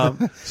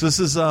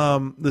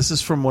 So this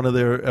is from one of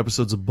their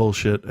episodes of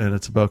Bullshit, and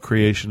it's about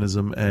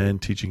creationism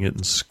and teaching it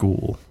in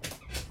school.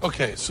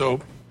 Okay,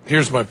 so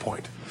here's my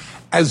point.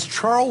 As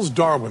Charles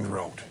Darwin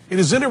wrote, it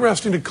is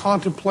interesting to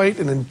contemplate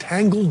an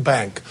entangled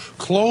bank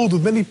clothed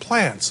with many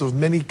plants of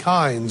many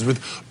kinds, with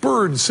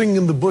birds singing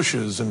in the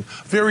bushes and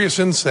various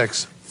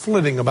insects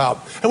flitting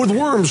about, and with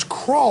worms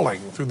crawling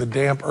through the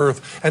damp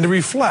earth, and to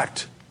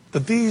reflect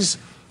that these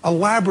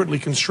elaborately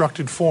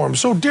constructed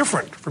forms, so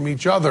different from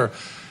each other,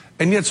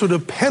 and yet so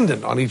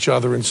dependent on each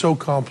other in so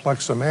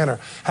complex a manner,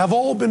 have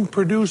all been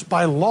produced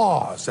by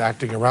laws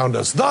acting around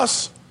us.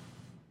 Thus,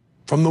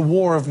 from the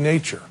war of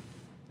nature,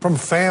 from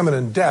famine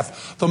and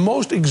death, the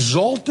most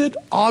exalted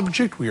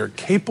object we are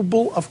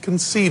capable of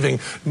conceiving,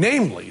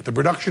 namely the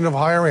production of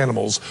higher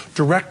animals,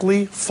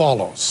 directly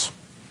follows.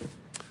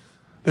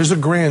 There's a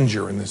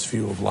grandeur in this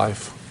view of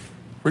life.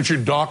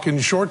 Richard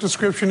Dawkins' short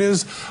description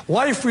is,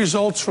 life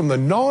results from the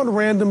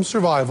non-random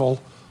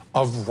survival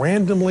of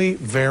randomly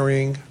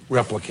varying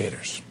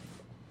replicators.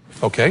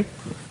 Okay,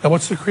 now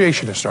what's the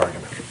creationist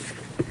argument?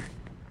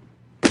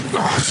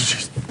 Oh,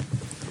 jeez.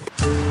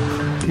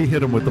 He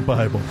hit him with the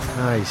Bible.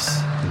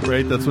 Nice.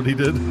 Right? That's what he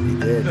did? He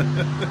did.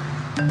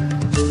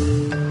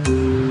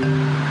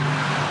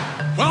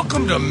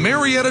 Welcome to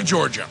Marietta,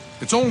 Georgia.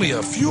 It's only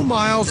a few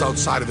miles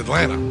outside of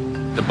Atlanta.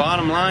 The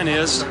bottom line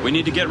is, we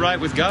need to get right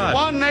with God.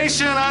 One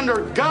nation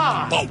under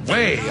God. But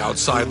way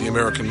outside the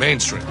American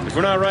mainstream. If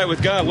we're not right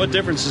with God, what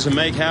difference does it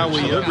make how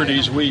we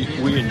liberties we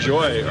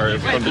enjoy are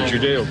from the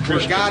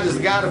Judeo-Christian? God is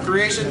the God of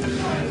creation.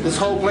 This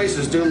whole place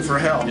is doomed for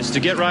hell. It's to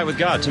get right with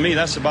God. To me,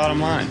 that's the bottom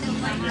line.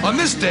 On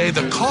this day,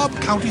 the Cobb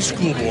County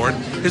School Board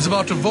is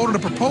about to vote on a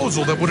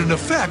proposal that would, in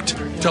effect,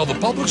 tell the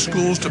public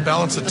schools to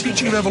balance the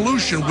teaching of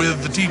evolution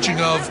with the teaching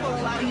of,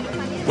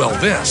 well,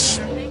 this.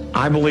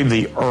 I believe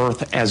the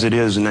Earth as it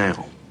is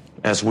now,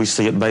 as we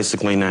see it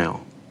basically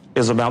now,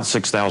 is about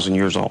 6,000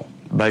 years old,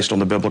 based on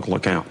the biblical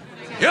account.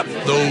 Yep,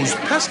 those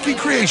pesky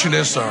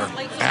creationists are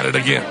at it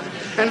again.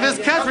 And this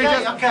country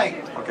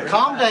Okay,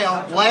 calm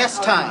down.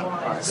 Last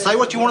time. Say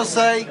what you want to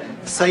say.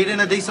 Say it in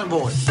a decent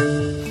voice.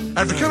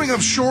 After coming up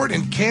short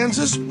in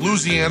Kansas,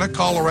 Louisiana,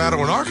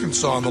 Colorado, and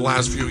Arkansas in the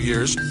last few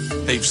years,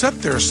 they've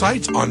set their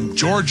sights on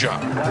Georgia.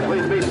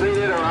 Please be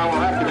seated or I will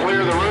have to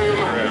clear the room.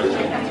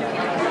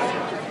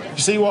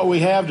 You see, what we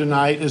have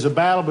tonight is a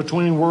battle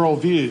between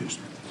worldviews.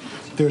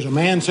 There's a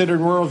man-centered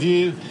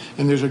worldview,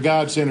 and there's a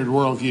God-centered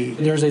worldview.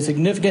 There's a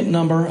significant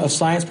number of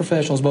science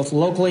professionals, both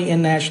locally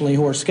and nationally,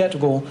 who are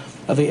skeptical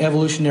of the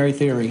evolutionary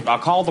theory. I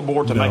call the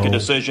board to make a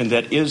decision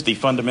that is the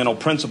fundamental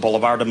principle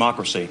of our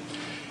democracy.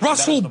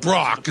 Russell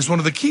Brock is one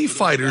of the key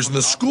fighters in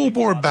the school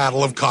board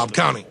battle of Cobb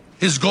County.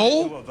 His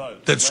goal?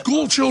 That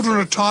school children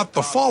are taught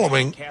the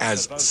following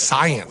as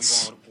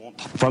science.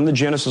 From the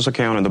Genesis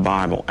account in the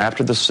Bible,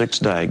 after the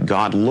sixth day,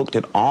 God looked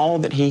at all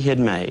that he had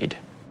made,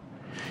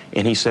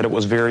 and he said it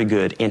was very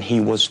good, and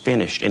he was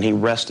finished, and he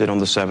rested on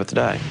the seventh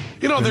day.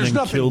 You know, there's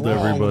nothing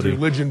wrong with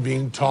religion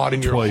being taught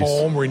in your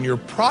home or in your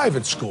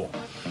private school.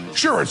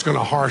 Sure, it's going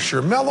to harsh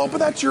your mellow, but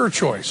that's your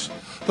choice.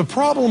 The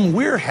problem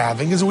we're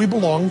having is that we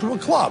belong to a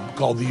club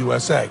called the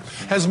USA.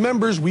 As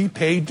members, we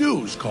pay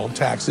dues, called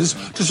taxes,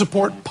 to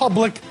support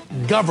public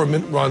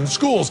government-run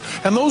schools.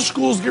 And those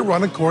schools get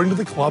run according to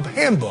the club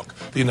handbook,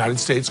 the United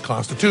States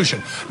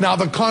Constitution. Now,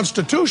 the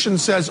Constitution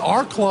says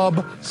our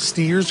club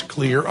steers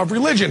clear of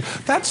religion.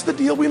 That's the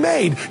deal we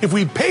made. If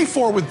we pay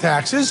for it with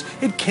taxes,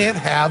 it can't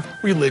have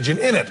religion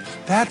in it.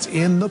 That's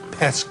in the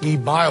pesky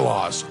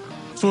bylaws.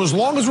 So as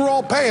long as we're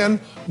all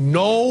paying,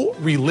 no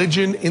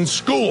religion in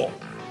school.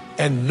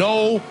 And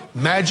no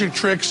magic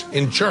tricks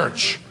in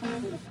church.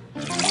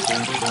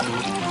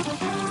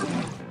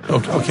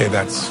 Okay,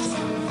 that's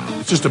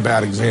just a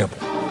bad example.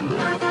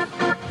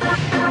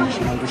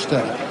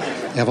 Understood.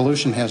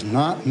 Evolution has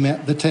not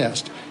met the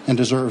test and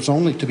deserves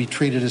only to be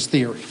treated as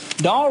theory.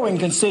 Darwin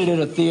considered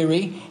it a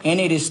theory, and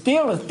it is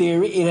still a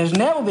theory. It has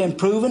never been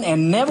proven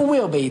and never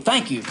will be.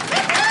 Thank you.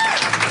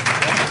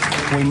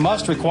 We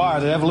must require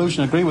that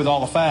evolution agree with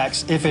all the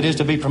facts if it is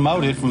to be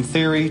promoted from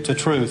theory to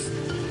truth.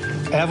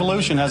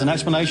 Evolution as an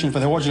explanation for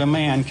the origin of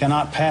man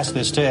cannot pass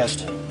this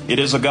test. It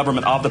is a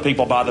government of the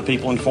people, by the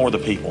people, and for the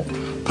people.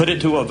 Put it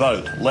to a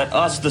vote. Let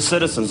us, the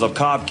citizens of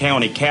Cobb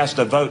County, cast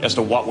a vote as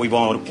to what we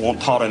want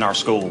taught in our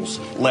schools.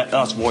 Let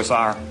us voice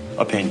our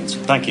opinions.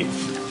 Thank you.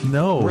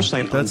 No, we're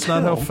saying that's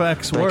not how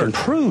facts work. They can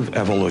prove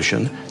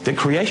evolution, that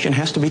creation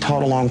has to be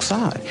taught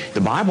alongside. The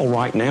Bible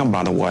right now,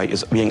 by the way,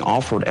 is being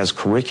offered as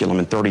curriculum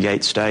in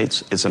 38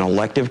 states. It's an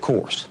elective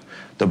course.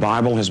 The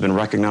Bible has been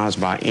recognized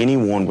by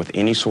anyone with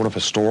any sort of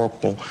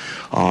historical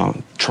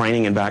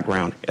training and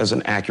background as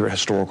an accurate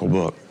historical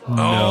book.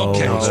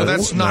 Okay, so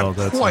that's not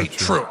quite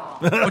true.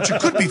 But you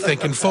could be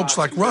thinking folks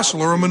like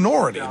Russell are a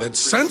minority, that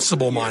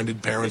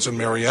sensible-minded parents in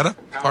Marietta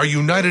are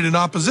united in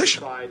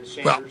opposition.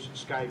 Well,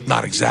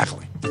 not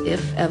exactly.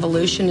 If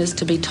evolution is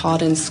to be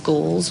taught in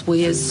schools,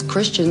 we as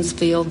Christians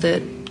feel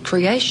that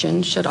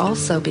creation should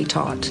also be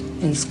taught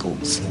in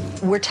schools.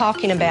 We're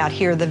talking about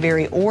here the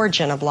very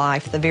origin of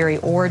life, the very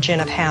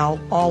origin of how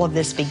all of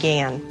this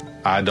began.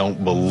 I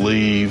don't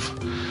believe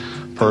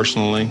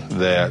personally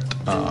that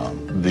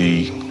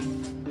the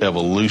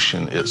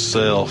evolution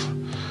itself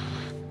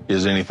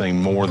is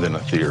anything more than a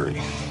theory.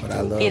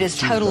 It is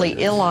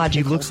totally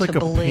illogical to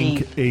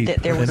believe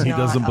that there was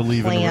not a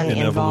plan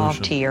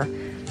involved here,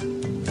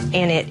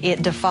 and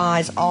it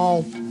defies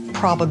all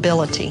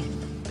probability.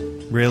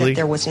 Really? That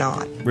there was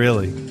not.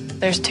 Really?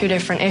 There's two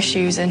different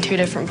issues and two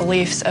different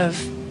beliefs of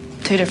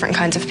two different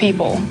kinds of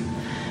people.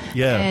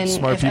 Yeah, and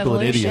smart people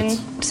and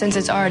idiots. Since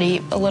it's already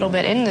a little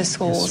bit in the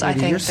schools, I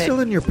think that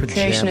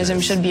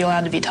creationism should be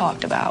allowed to be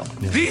talked about.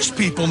 Yeah. These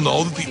people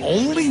know that the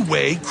only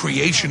way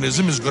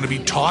creationism is going to be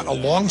taught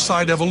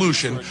alongside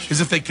evolution is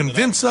if they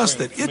convince us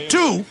that it,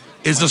 too,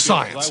 is a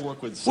science.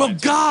 Well,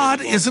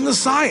 God isn't a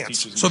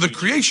science. So the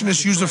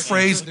creationists use a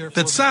phrase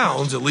that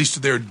sounds, at least to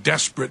their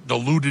desperate,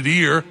 deluded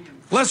ear,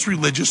 less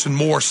religious and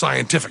more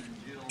scientific.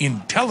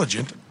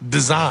 Intelligent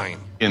design.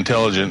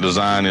 Intelligent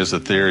design is the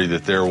theory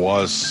that there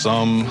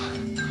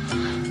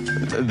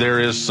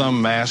is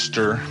some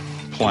master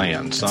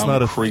plan, some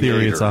not a creator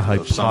theory, it's a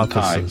of some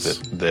type hypothesis.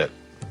 that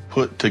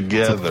put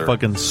together It's a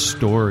fucking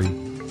story.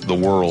 The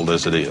world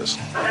as it is.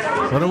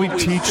 Why don't we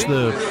teach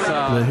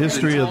the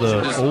history of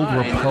the old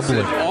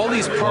republic? All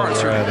these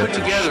parts are put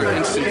together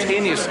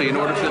instantaneously in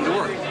order for them to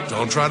work.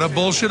 Don't try to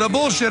bullshit a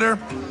bullshitter.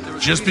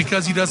 Just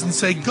because he doesn't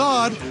say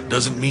God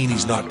doesn't mean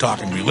he's not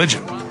talking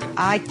religion.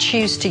 I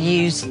choose to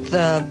use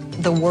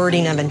the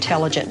wording of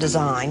intelligent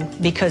design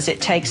because it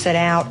takes it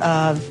out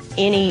of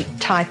any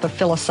type of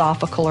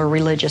philosophical or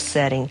religious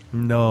setting.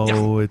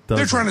 No, it doesn't.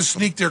 They're trying to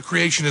sneak their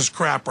creationist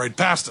crap right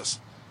past us.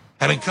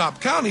 And in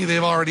Cobb County,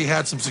 they've already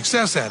had some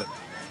success at it.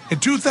 In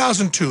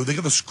 2002, they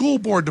got the school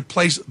board to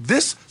place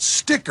this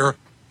sticker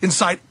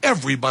inside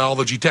every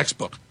biology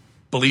textbook.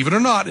 Believe it or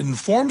not, it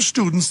informs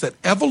students that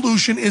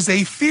evolution is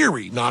a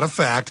theory, not a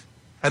fact,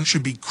 and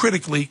should be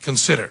critically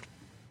considered.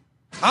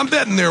 I'm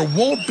betting there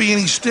won't be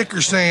any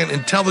sticker saying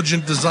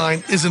intelligent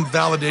design isn't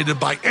validated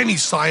by any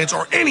science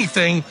or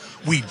anything.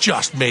 We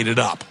just made it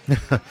up.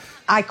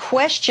 I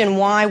question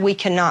why we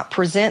cannot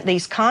present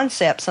these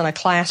concepts in a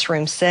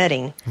classroom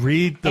setting.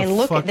 Read the and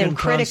look at them fucking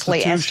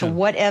critically as to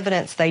what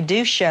evidence they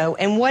do show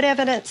and what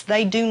evidence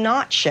they do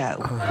not show.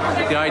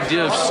 The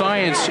idea of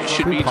science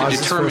should be to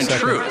determine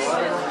truth.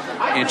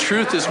 And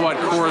truth is what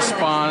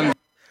corresponds.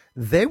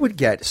 They would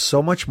get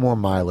so much more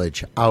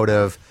mileage out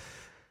of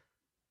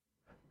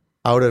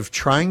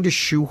trying to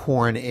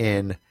shoehorn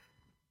in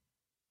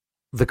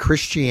the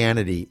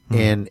Christianity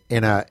in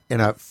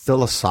a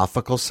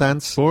philosophical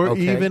sense, or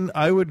even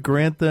I would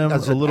grant them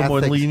as a little more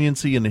ethics.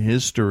 leniency in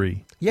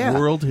history,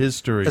 world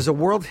history, as a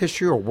world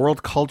history or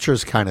world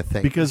cultures kind of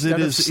thing, because it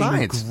is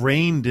science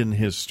ingrained in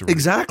history.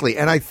 Exactly,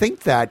 and I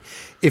think that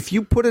if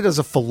you put it as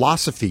a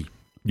philosophy,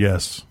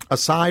 yes,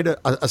 aside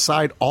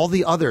all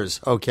the others,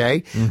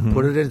 okay,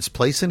 put it in its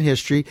place in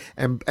history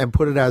and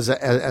put it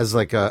as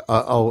like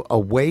a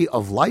way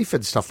of life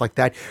and stuff like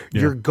that,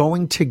 you're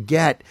going to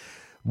get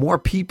more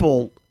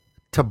people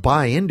to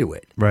buy into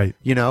it, right?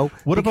 You know,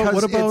 what about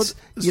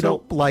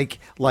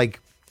like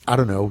I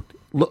don't know.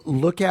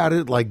 Look at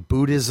it like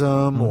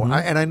Buddhism,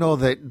 and I know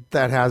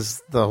that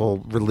has the whole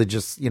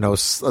religious,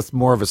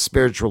 more of a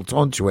spiritual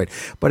tone to it.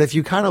 But if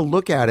you kind of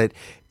look at it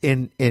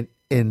in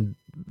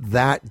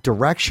that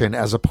direction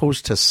as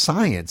opposed to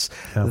science,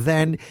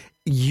 then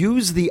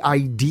use the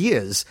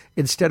ideas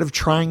instead of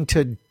trying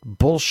to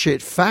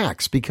bullshit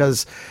facts.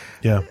 Because,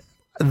 I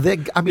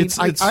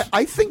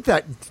think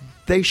that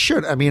they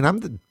should. I mean, I'm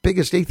the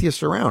biggest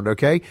atheist around.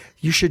 Okay,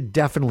 you should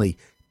definitely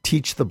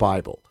teach the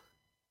Bible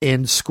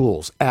in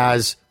schools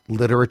as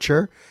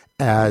literature,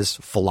 as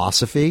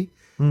philosophy,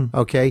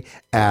 okay,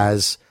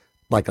 as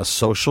like a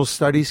social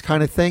studies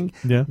kind of thing.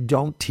 Yeah.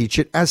 Don't teach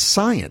it as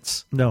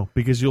science. No,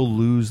 because you'll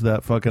lose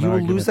that fucking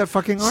argument. You'll lose that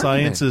fucking argument.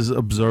 Science is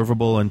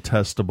observable and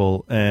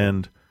testable,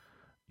 and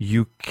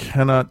you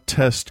cannot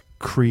test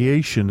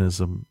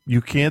creationism.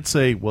 You can't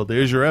say, well,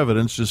 there's your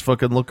evidence, just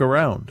fucking look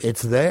around.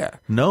 It's there.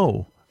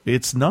 No,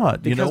 it's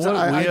not. Because you know what?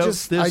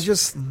 I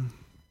just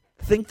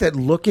think that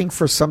looking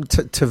for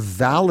to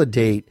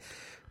validate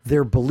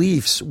their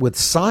beliefs with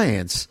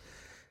science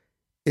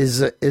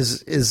is a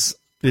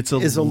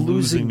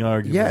losing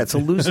argument. Yeah, it's a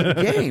losing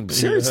game.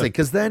 Seriously,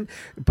 because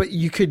but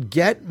you could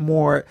get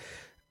more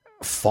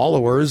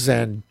followers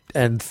and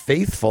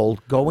faithful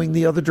going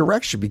the other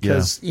direction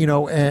because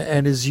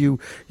and as you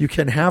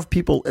can have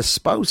people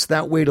espouse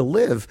that way to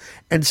live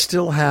and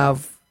still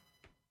have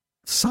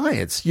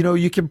science.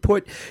 You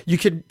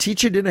can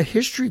teach it in a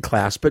history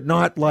class, but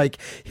not like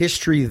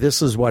history,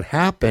 this is what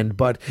happened,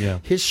 but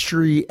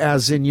history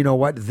as in,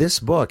 this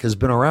book has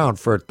been around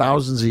for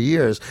thousands of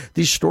years.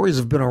 These stories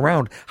have been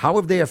around. How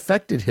have they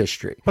affected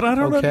history? But I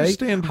don't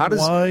understand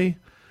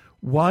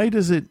why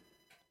does it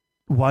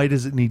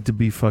need to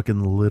be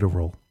fucking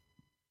literal?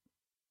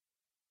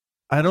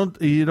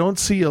 You don't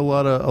see a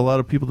lot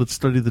of people that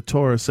study the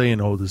Torah saying,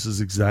 "Oh, this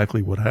is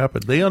exactly what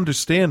happened." They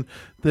understand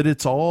that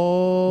it's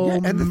all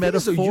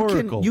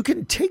metaphorical. You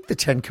can take the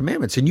 10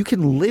 Commandments and you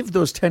can live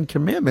those 10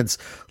 Commandments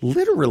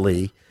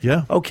literally.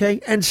 Yeah.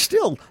 Okay, and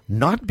still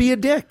not be a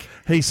dick.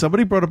 Hey,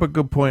 somebody brought up a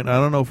good point. I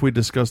don't know if we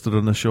discussed it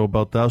on the show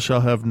about "Thou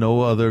shalt have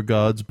no other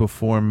gods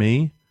before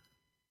me."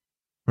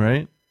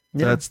 Right.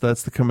 Yeah.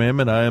 That's the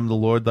commandment. I am the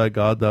Lord thy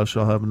God. Thou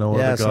shalt have no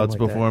other gods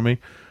before me.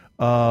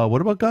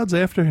 What about gods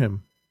after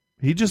him?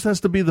 He just has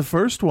to be the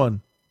first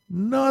one,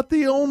 not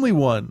the only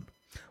one.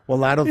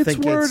 Well, I don't think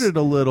it's worded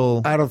a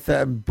little. I don't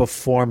think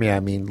before me. I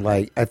mean,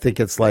 I think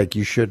it's like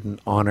you shouldn't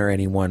honor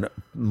anyone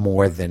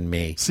more than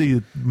me.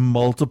 See,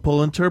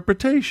 multiple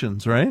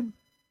interpretations, right?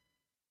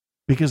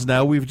 Because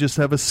now we just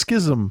have a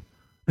schism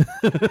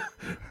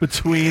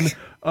between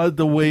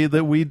the way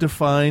that we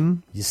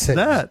define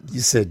that. You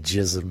said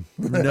jism.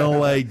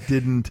 No, I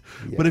didn't.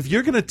 Yeah. But if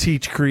you're going to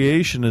teach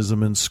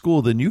creationism in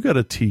school, then you got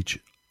to teach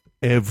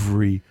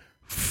every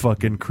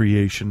fucking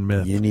creation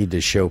myth. You need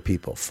to show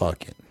people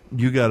fucking.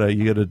 You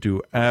gotta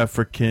do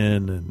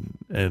African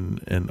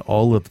and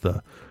all of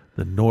the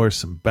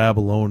Norse and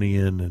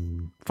Babylonian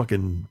and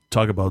fucking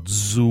talk about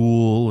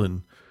Zool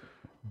and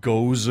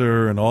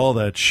Gozer and all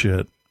that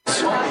shit.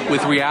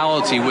 With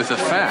reality, with the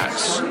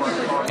facts.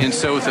 And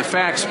so if the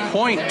facts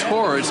point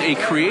towards a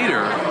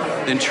creator,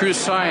 then true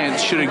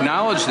science should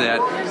acknowledge that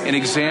and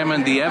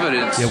examine the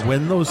evidence. Yeah,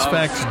 when those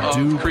facts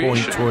do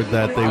point toward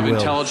that, they will.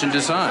 Intelligent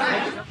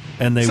design.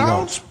 And they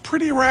Sounds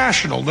pretty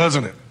rational,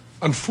 doesn't it?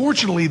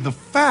 Unfortunately, the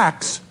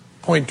facts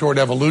point toward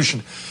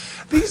evolution.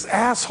 These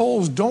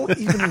assholes don't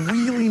even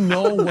really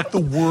know what the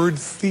word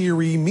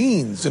theory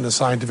means in a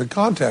scientific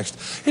context.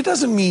 It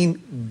doesn't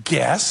mean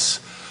guess.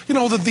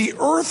 That the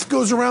Earth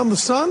goes around the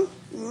sun,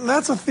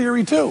 that's a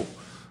theory too.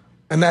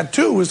 And that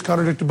too is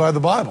contradicted by the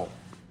Bible.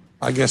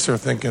 I guess they're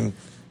thinking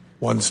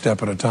one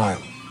step at a time.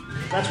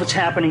 That's what's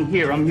happening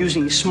here. I'm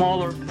using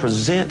smaller.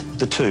 Present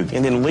the two,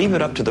 and then leave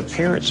it up to the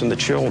parents and the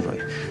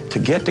children to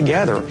get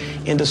together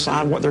and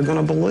decide what they're going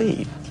to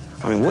believe.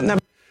 I mean, wouldn't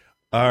that?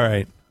 All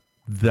right.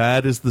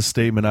 That is the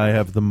statement I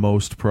have the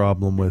most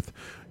problem with.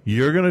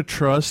 You're going to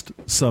trust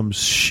some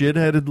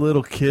shit-headed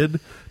little kid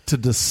to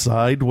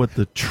decide what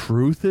the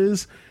truth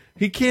is?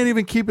 He can't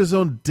even keep his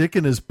own dick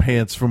in his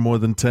pants for more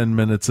than 10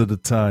 minutes at a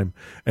time.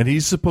 And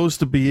he's supposed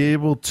to be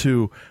able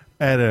to,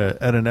 at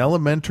an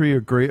elementary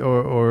or grade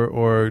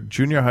or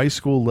junior high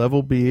school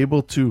level, be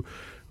able to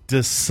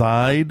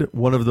decide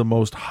one of the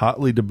most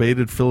hotly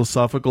debated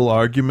philosophical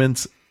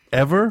arguments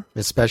ever.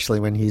 Especially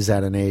when he's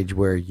at an age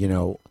where,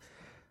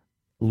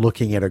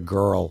 looking at a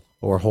girl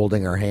or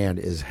holding her hand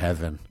is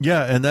heaven.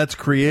 Yeah, and that's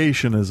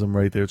creationism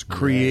right there. It's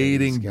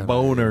creating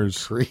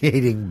boners.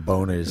 Creating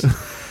boners.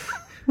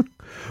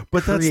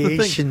 But that's the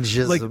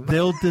thing. Like,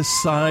 they'll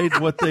decide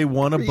what they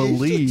want to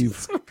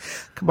believe.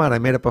 Come on, I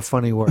made up a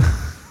funny word.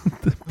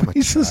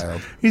 He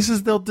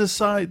says they'll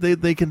decide.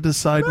 They can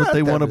decide what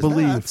they want to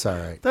believe. That's all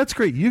right. That's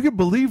great. You can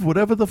believe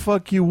whatever the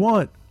fuck you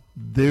want.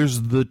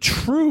 There's the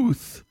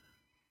truth,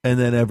 and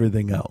then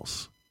everything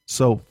else.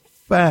 So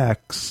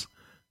facts.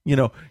 You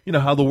know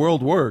how the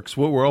world works.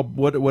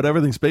 What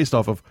everything's based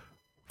off of.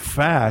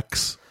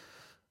 Facts.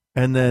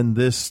 And then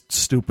this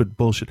stupid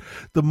bullshit.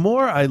 The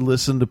more I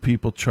listen to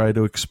people try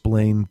to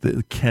explain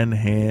the Ken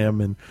Ham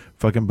and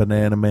fucking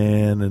Banana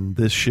Man and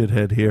this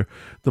shithead here,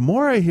 the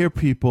more I hear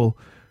people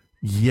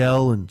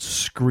yell and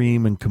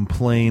scream and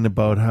complain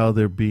about how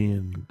they're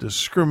being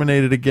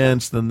discriminated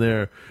against and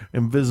their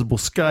invisible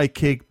sky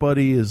cake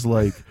buddy is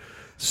like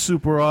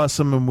super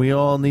awesome and we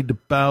all need to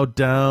bow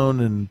down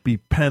and be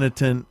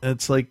penitent.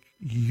 It's like,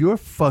 you're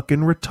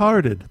fucking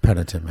retarded.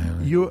 Penitent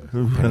man. You're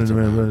penitent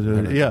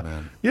man. Yeah.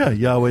 Man. Yeah,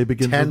 Yahweh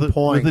begins 10 with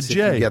points a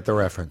J. If you get the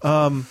reference.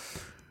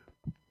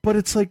 But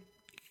it's like,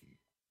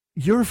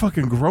 you're a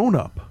fucking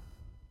grown-up.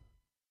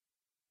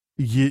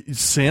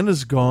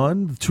 Santa's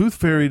gone. The Tooth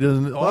Fairy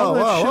doesn't. All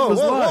that shit was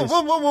lies.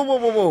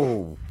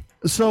 Whoa.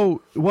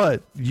 So,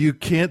 what? You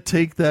can't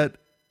take that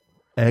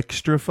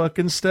extra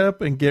fucking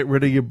step and get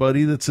rid of your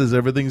buddy that says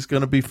everything's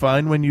going to be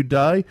fine when you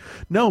die?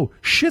 No,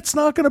 shit's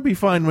not going to be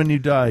fine when you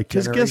die.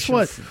 Because guess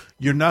what?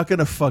 You're not going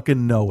to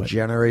fucking know it.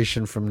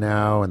 Generation from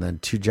now and then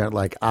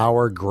like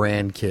our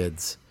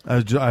grandkids.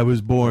 I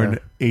was born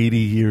 80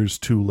 years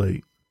too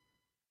late.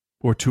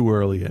 Or too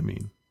early, I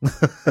mean.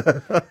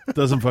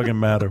 Doesn't fucking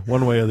matter.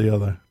 One way or the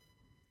other.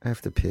 I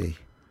have to pee.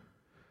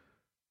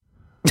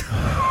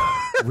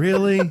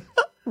 Really?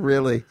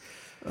 Really?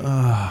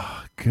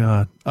 Oh,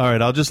 God. All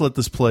right, I'll just let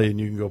this play and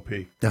you can go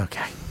pee.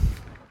 Okay.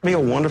 It'd be a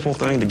wonderful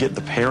thing to get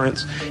the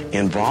parents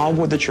involved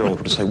with the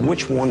children to say,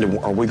 which one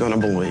are we going to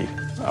believe?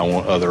 I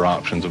want other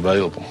options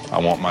available. I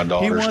want my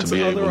daughters to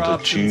be able to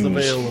choose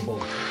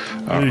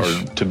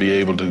or to be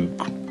able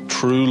to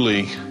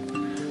truly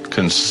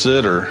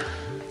consider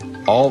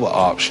all the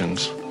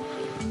options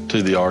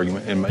to the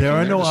argument. And there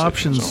are no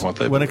options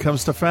when it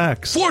comes to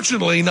facts.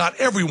 Fortunately, not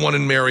everyone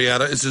in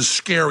Marietta is as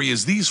scary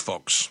as these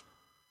folks.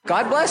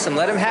 God bless him.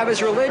 Let him have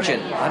his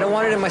religion. I don't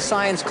want it in my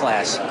science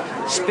class.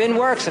 Spin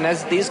works, and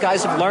as these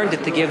guys have learned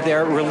it to give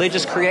their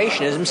religious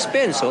creationism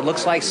spin, so it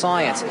looks like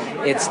science.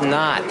 It's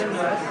not.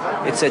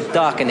 It's a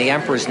duck, and the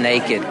emperor's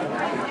naked.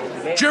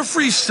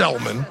 Jeffrey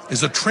Selman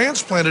is a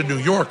transplanted New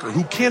Yorker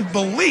who can't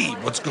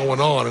believe what's going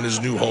on in his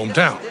new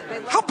hometown.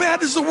 How bad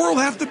does the world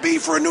have to be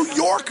for a New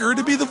Yorker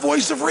to be the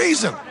voice of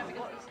reason?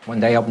 One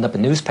day I opened up a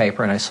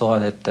newspaper, and I saw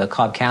that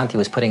Cobb County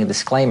was putting a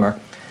disclaimer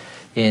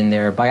in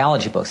their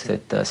biology books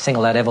that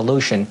single out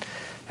evolution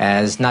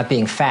as not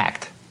being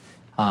fact.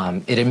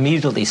 It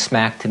immediately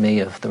smacked to me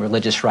of the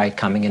religious right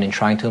coming in and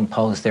trying to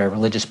impose their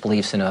religious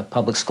beliefs in a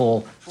public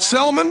school.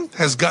 Selman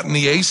has gotten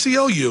the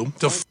ACLU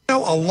to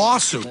file a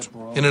lawsuit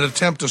in an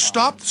attempt to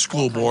stop the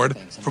school board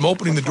from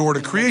opening the door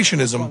to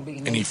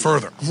creationism any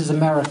further. This is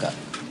America,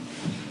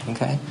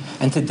 okay?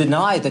 And to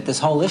deny that this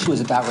whole issue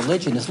is about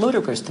religion is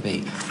ludicrous to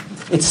me.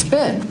 It's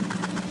spin.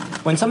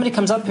 When somebody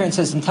comes up here and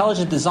says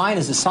intelligent design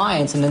is a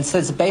science and then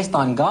says it's based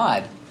on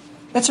God,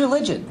 that's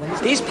religion.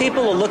 These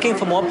people are looking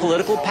for more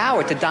political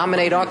power to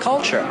dominate our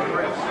culture.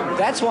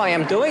 That's why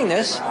I'm doing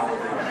this.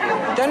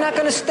 They're not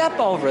going to step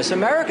over us.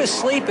 America's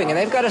sleeping, and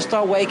they've got to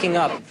start waking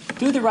up.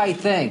 Do the right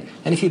thing.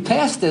 And if you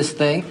pass this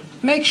thing,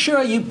 make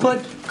sure you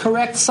put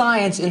correct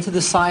science into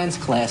the science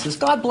classes.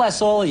 God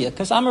bless all of you,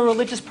 because I'm a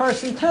religious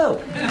person, too.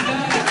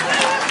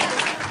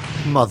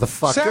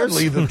 Motherfuckers.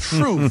 Sadly, the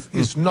truth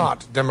is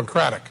not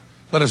democratic.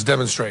 Let us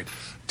demonstrate.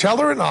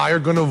 Teller and I are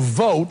going to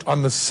vote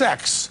on the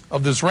sex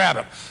of this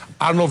rabbit.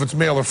 I don't know if it's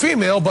male or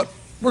female, but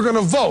we're going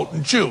to vote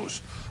and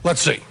choose.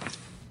 Let's see.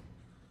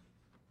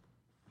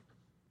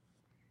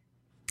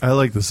 I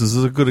like this. This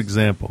is a good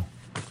example.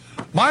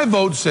 My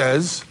vote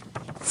says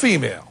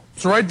female.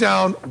 So write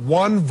down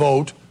one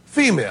vote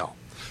female.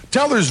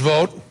 Teller's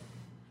vote,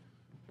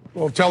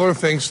 well, Teller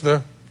thinks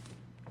the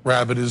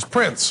rabbit is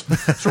Prince.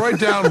 So write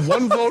down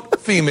one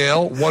vote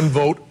female, one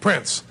vote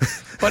Prince.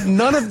 But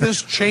none of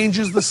this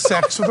changes the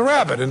sex of the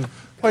rabbit. And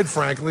quite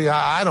frankly,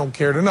 I don't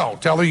care to know.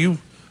 Teller, you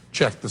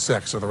check the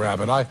sex of the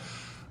rabbit.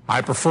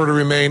 I prefer to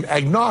remain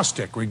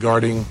agnostic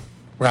regarding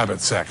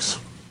rabbit sex.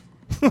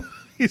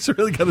 He's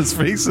really got his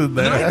face in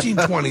there. In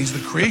the 1920s, the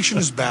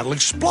creationist battle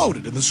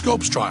exploded in the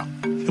Scopes trial.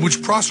 It in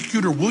which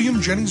prosecutor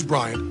William Jennings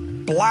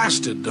Bryan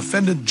blasted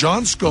defendant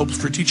John Scopes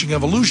for teaching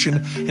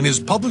evolution in his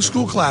public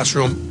school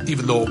classroom,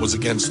 even though it was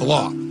against the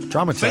law.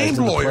 Famed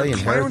lawyer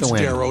Clarence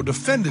Darrow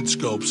defended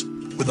Scopes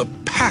with a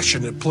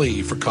passionate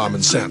plea for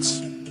common sense.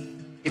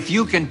 If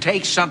you can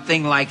take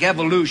something like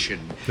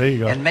evolution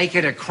and make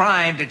it a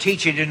crime to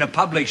teach it in a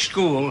public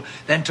school,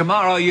 then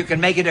tomorrow you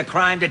can make it a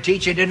crime to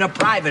teach it in a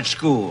private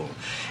school.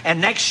 And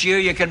next year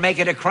you can make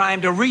it a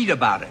crime to read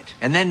about it.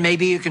 And then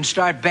maybe you can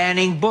start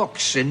banning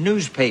books and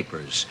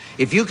newspapers.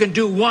 If you can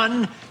do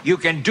one, you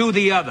can do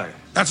the other.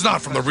 That's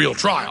not from the real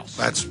trial.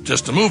 That's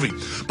just a movie.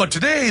 But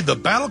today, the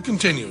battle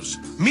continues.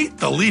 Meet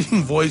the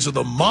leading voice of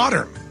the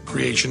modern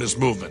creationist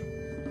movement.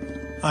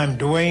 I'm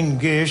Dwayne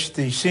Gish,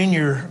 the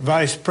Senior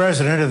Vice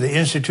President of the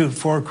Institute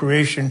for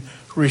Creation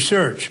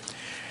Research.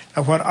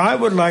 Now, what I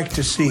would like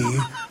to see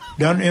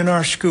done in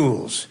our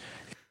schools.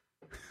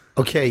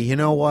 Okay, you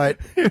know what?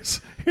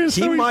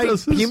 He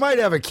might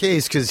have a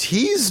case because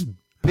he's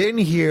been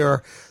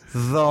here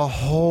the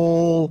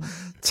whole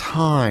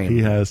time. He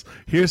has.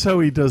 Here's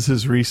how he does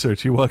his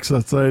research. He walks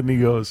outside and he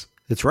goes,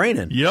 "It's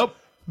raining." Yep.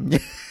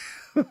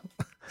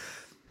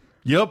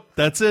 Yep,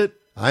 that's it.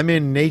 I'm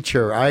in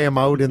nature. I am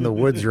out in the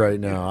woods right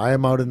now. I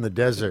am out in the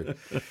desert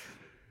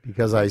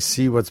because I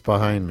see what's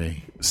behind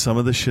me. Some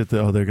of the shit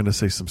that they're going to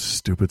say some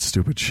stupid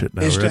shit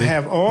now. Is Ready? to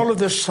have all of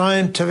the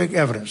scientific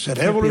evidence that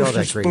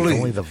evolutionists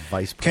believe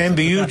can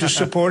be used to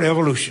support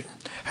evolution.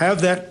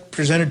 Have that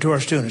presented to our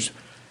students.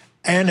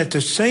 And at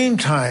the same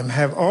time,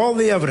 have all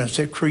the evidence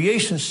that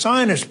creation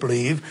scientists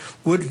believe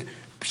would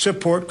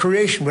support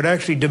creation, would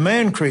actually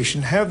demand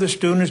creation. Have the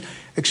students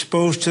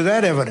exposed to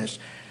that evidence.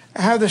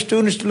 Have the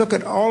students look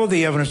at all of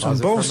the evidence on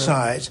both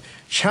sides,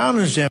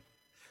 challenge them.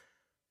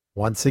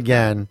 Once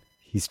again,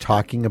 he's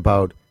talking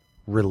about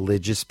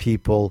religious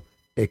people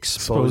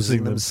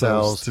exposing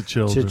themselves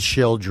to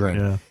children.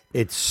 Yeah.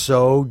 It's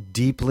so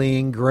deeply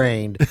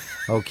ingrained,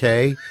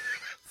 okay,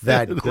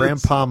 that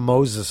Grandpa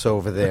Moses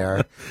over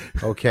there,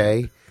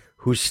 okay,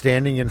 who's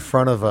standing in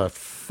front of a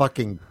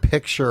fucking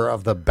picture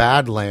of the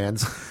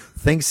Badlands,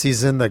 thinks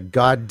he's in the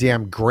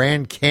goddamn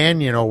Grand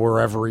Canyon or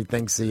wherever he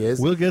thinks he is.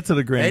 We'll get to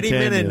the Grand Canyon.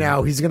 Any minute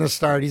now, he's going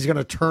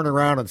to turn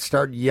around and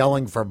start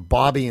yelling for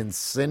Bobby and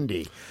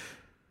Cindy.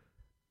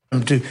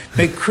 To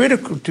make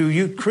critical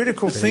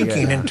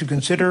thinking and to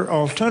consider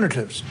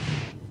alternatives.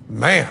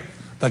 Man,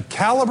 the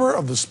caliber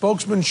of the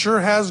spokesman sure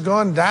has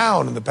gone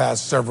down in the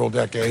past several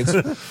decades.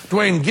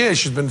 Dwayne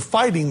Gish has been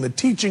fighting the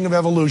teaching of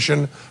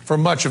evolution for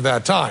much of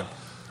that time.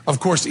 Of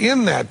course,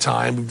 in that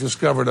time, we've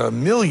discovered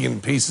 1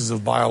 million pieces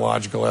of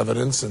biological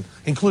evidence,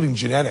 including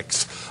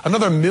genetics,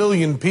 another 1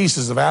 million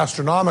pieces of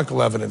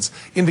astronomical evidence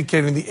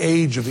indicating the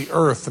age of the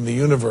Earth and the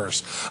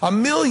universe,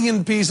 1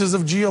 million pieces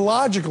of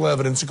geological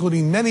evidence,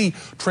 including many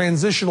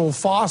transitional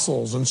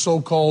fossils and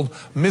so-called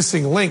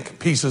missing link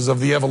pieces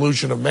of the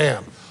evolution of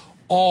man,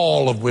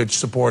 all of which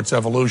supports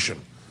evolution.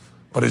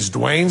 But is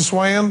Dwayne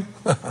swaying?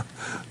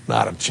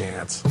 Not a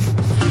chance.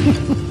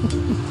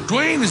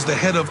 Dwayne is the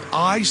head of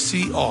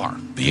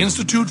ICR, the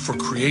Institute for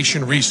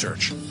Creation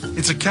Research.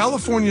 It's a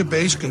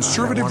California-based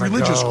conservative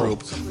religious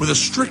group with a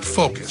strict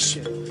focus.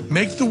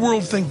 Make the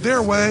world think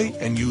their way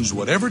and use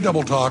whatever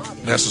double talk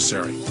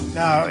necessary.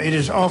 Now, it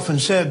is often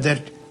said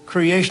that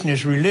creation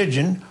is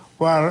religion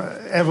while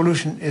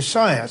evolution is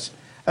science.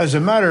 As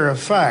a matter of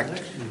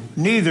fact,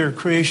 neither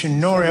creation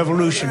nor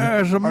evolution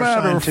are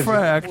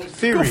scientific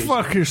theories. Go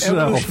fuck yourself.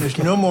 Evolution is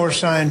no more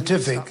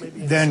scientific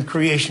than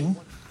creation.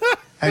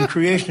 And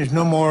creation is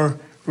no more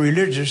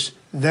religious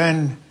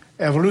than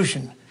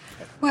evolution.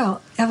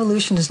 Well,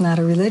 evolution is not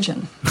a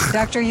religion.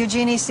 Dr.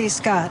 Eugenie C.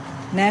 Scott,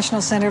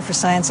 National Center for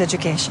Science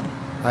Education.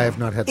 I have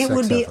not had sex It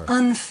would be ever.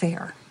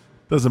 unfair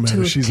Doesn't matter.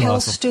 to She's tell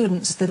awesome.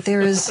 students that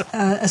there is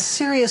a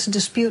serious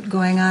dispute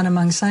going on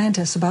among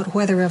scientists about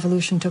whether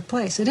evolution took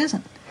place. It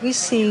isn't. We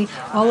see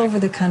all over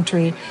the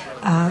country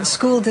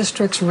school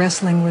districts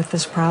wrestling with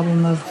this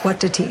problem of what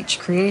to teach.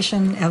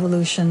 Creation,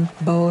 evolution,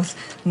 both,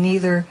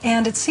 neither.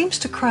 And it seems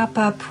to crop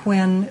up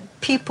when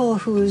people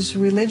whose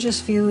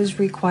religious views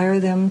require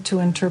them to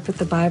interpret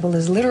the Bible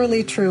as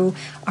literally true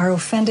are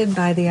offended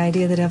by the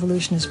idea that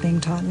evolution is being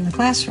taught in the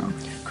classroom.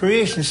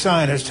 Creation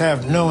scientists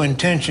have no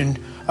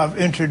intention of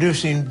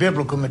introducing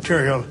biblical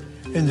material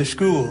in the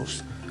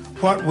schools.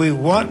 What we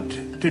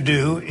want to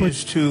do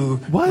is to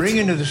bring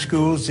into the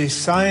schools the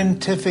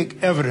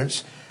scientific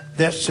evidence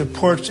that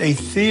supports a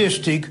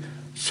theistic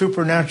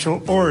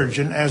supernatural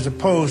origin as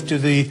opposed to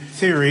the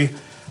theory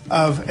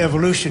of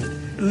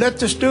evolution. Let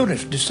the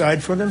students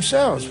decide for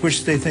themselves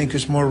which they think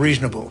is more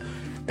reasonable,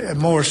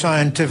 more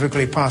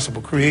scientifically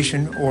possible,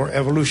 creation or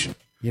evolution.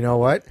 You know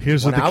what?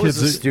 Here's when what the I was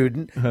kids a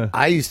student,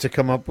 I used to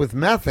come up with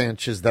math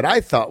answers that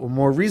I thought were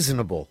more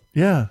reasonable.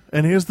 Yeah,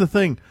 and here's the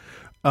thing.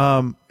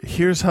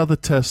 Here's how the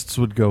tests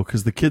would go,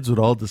 because the kids would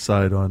all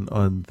decide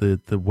on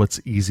the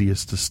what's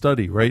easiest to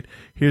study, right?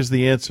 Here's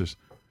the answers.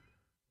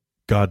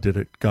 God did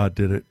it. God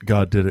did it.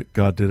 God did it.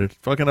 God did it.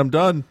 Fucking, I'm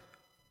done.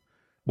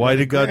 Why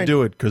did God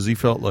do it? Because he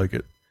felt like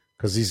it.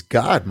 Because he's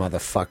God,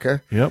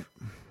 motherfucker. Yep.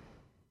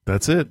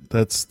 That's it.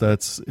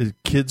 That's it.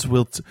 Kids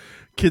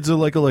Kids are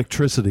like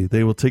electricity.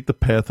 They will take the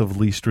path of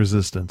least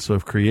resistance. So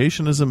if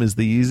creationism is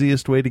the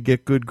easiest way to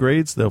get good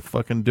grades, they'll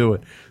fucking do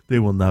it. They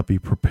will not be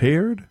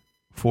prepared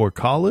for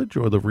college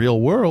or the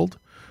real world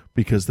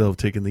because they'll have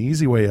taken the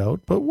easy way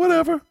out. But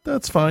whatever,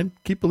 that's fine.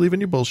 Keep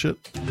believing your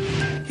bullshit.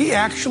 He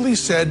actually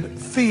said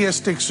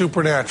theistic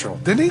supernatural,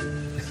 didn't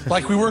he?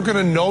 Like we weren't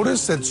going to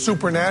notice that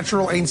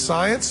supernatural ain't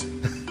science?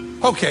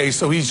 Okay,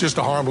 so he's just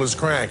a harmless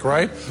crank,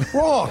 right?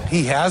 Wrong.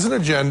 He has an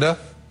agenda,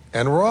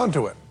 and we're on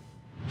to it.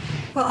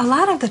 Well, a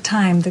lot of the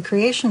time, the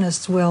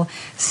creationists will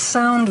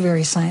sound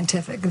very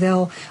scientific.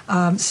 They'll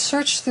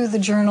search through the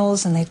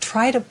journals and they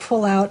try to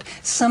pull out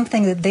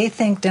something that they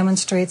think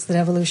demonstrates that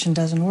evolution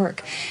doesn't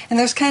work. And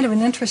there's kind of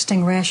an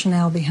interesting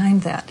rationale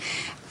behind that.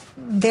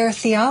 Their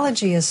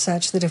theology is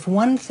such that if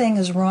one thing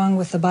is wrong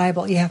with the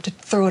Bible, you have to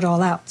throw it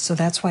all out. So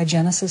that's why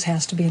Genesis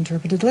has to be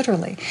interpreted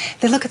literally.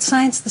 They look at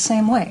science the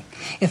same way.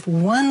 If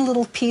one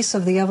little piece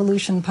of the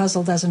evolution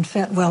puzzle doesn't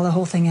fit, well, the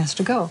whole thing has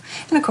to go.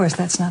 And of course,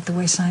 that's not the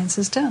way science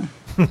is done.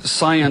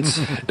 Science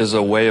is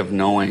a way of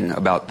knowing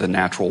about the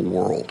natural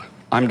world.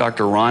 I'm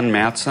Dr. Ron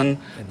Matson,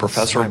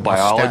 professor of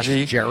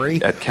biology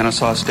at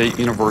Kennesaw State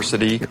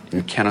University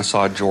in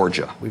Kennesaw,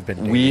 Georgia.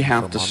 We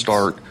have to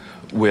start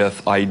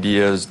with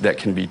ideas that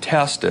can be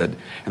tested,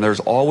 and there's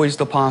always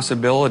the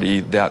possibility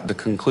that the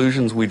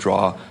conclusions we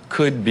draw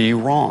could be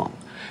wrong,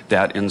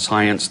 that in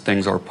science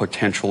things are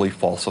potentially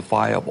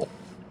falsifiable.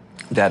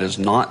 That is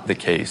not the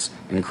case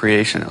in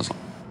creationism.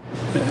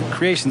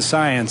 Creation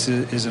science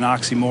is an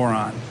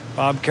oxymoron.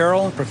 Bob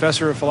Carroll,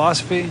 professor of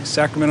philosophy,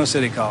 Sacramento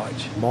City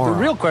College. The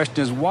real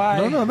question is why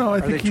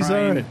I think he's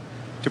trying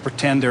to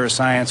pretend they're a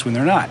science when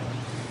they're not?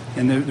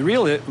 And the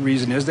real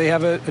reason is they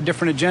have a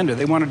different agenda.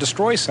 They want to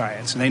destroy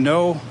science, and they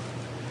know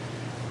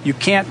you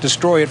can't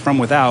destroy it from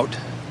without.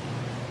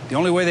 The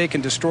only way they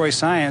can destroy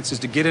science is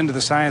to get into the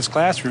science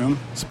classroom.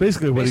 It's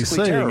basically what he's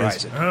saying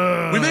is,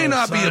 we may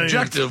not be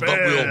objective, but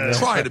we'll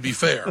try to be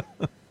fair.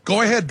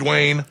 Go ahead,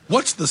 Dwayne.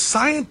 What's the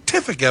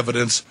scientific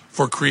evidence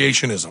for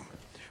creationism?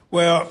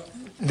 Well,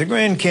 the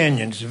Grand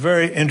Canyon is a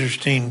very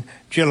interesting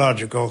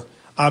geological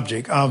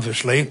object,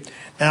 obviously.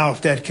 Now,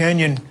 if that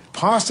canyon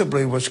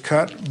possibly was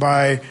cut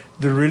by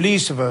the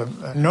release of an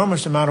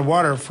enormous amount of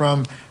water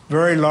from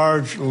very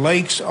large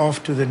lakes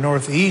off to the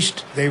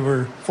northeast, they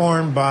were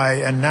formed by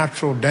a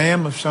natural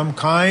dam of some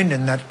kind,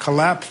 and that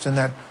collapsed, and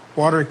that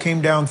water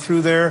came down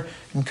through there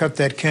and cut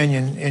that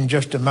canyon in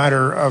just a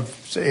matter of,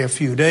 say, a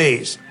few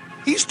days.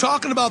 He's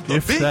talking about the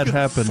if big that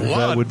happened,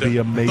 flood, that would be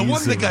amazing. The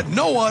one that got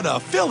Noah to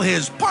fill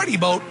his party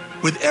boat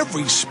with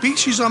every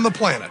species on the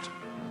planet.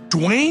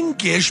 Dwayne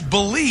Gish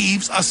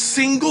believes a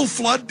single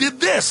flood did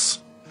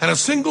this, and a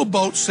single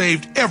boat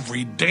saved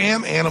every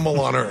damn animal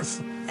on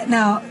Earth.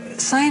 Now,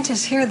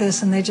 scientists hear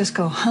this and they just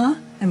go, huh?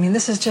 I mean,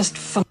 this is just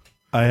fun.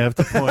 I have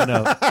to point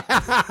out.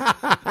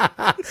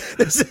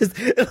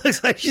 It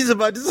looks like she's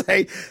about to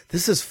say,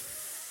 this is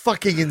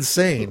fucking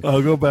insane.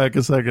 I'll go back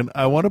a second.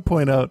 I want to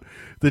point out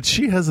that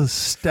she has a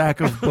stack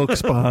of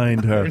books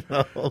behind her.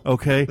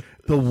 Okay?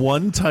 The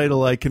one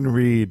title I can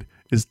read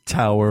is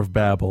Tower of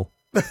Babel.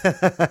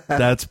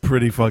 That's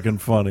pretty fucking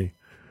funny.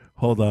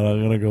 Hold on, I'm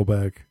going to go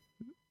back.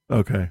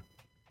 Okay.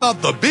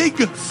 About the big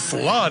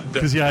flood.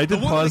 Because, I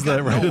did pause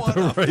that right at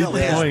the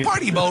right point.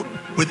 Party boat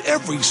with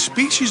every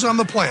species on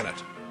the planet.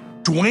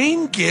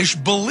 Dwayne Gish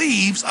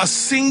believes a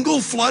single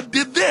flood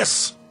did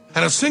this,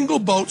 and a single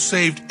boat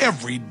saved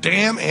every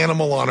damn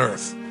animal on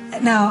Earth.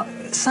 Now,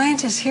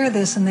 scientists hear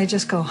this and they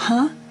just go,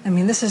 huh? I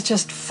mean, this is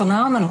just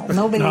phenomenal.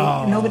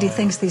 Nobody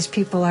thinks these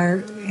people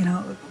are,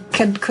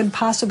 could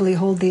possibly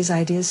hold these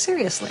ideas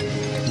seriously.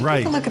 Right.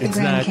 Take a look at the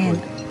Grand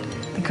Canyon.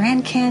 The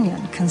Grand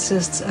Canyon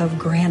consists of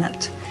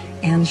granite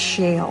and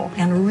shale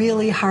and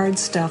really hard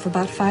stuff,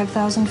 about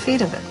 5,000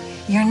 feet of it.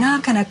 You're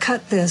not going to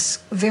cut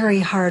this very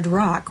hard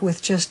rock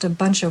with just a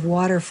bunch of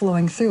water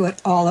flowing through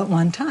it all at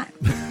one time.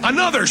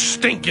 Another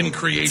stinking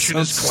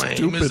creationist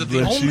claim is that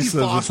the only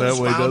fossils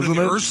found in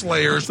the Earth's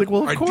layers are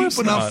deep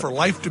enough for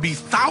life to be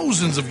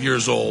thousands of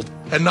years old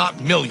and not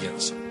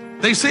millions.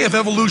 They say if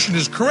evolution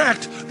is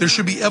correct, there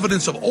should be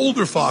evidence of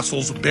older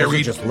fossils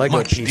buried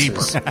much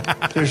deeper.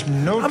 There's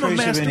no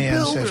trace of any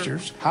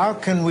ancestors. How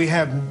can we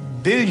have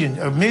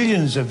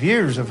millions of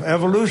years of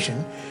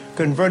evolution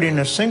converting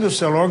a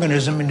single-cell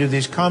organism into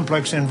these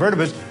complex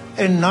invertebrates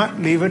and not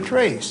leave a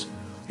trace?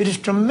 It is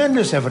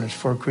tremendous evidence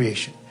for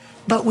creation.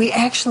 But we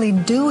actually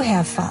do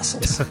have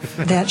fossils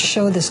that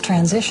show this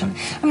transition.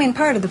 I mean,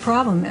 part of the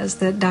problem is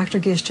that Dr.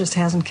 Gish just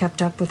hasn't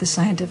kept up with the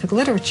scientific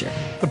literature.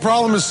 The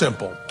problem is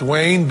simple.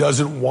 Dwayne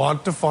doesn't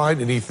want to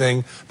find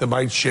anything that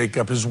might shake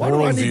up his worldview. Why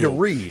do I need to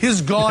read?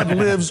 His God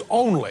lives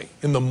only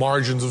in the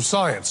margins of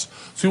science.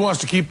 So he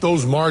wants to keep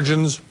those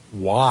margins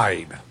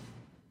wide.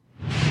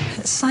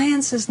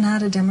 Science is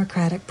not a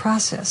democratic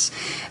process.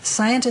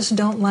 Scientists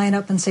don't line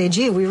up and say,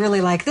 gee, we really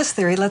like this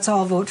theory, let's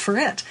all vote for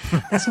it.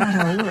 That's not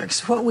how it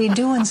works. What we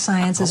do in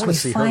science is we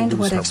find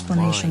what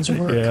explanations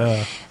work.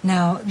 Yeah.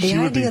 Now, the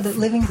idea that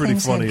living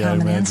things had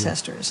common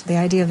ancestors, the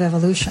idea of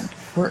evolution,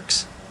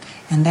 works.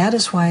 And that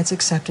is why it's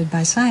accepted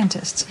by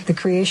scientists. The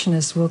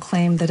creationists will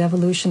claim that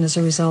evolution is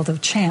a result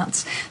of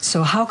chance.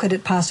 So how could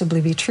it possibly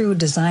be true?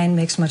 Design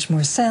makes much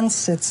more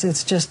sense.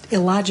 It's just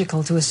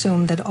illogical to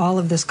assume that all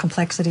of this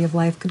complexity of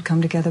life could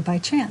come together by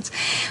chance.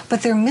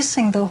 But they're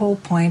missing the whole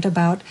point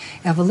about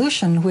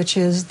evolution, which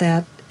is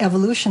that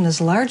evolution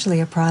is largely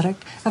a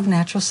product of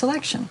natural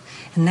selection.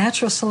 And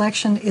natural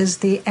selection is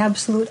the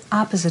absolute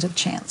opposite of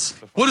chance.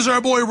 What does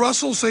our boy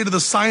Russell say to the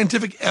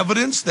scientific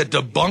evidence that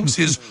debunks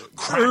his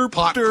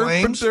crackpot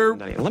claims?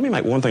 Let me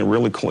make one thing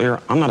really clear.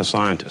 I'm not a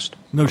scientist.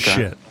 No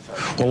shit.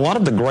 Well, a lot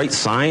of the great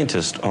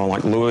scientists,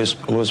 like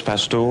Louis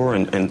Pasteur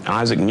and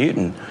Isaac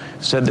Newton,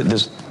 said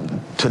that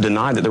to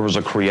deny that there was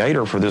a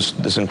creator for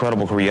this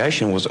incredible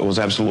creation was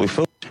absolutely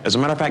foolish. As a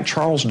matter of fact,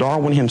 Charles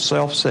Darwin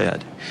himself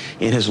said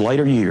in his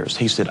later years,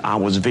 he said, I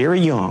was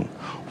very young,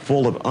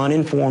 full of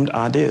uninformed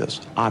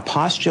ideas. I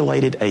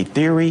postulated a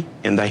theory,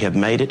 and they have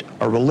made it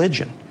a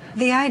religion.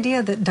 The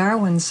idea that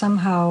Darwin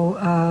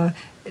somehow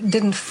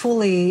didn't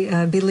fully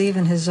believe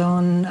in his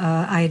own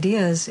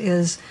ideas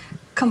is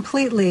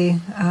completely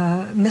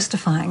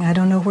mystifying. I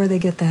don't know where they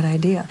get that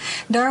idea.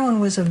 Darwin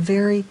was a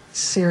very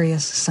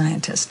serious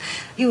scientist.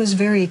 He was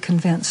very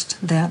convinced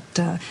that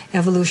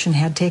evolution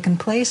had taken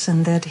place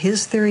and that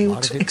his theory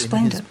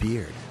explained it.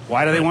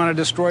 Why do they want to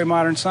destroy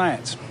modern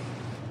science?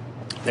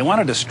 They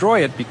want to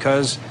destroy it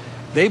because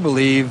they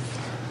believe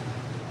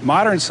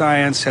modern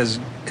science has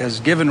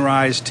given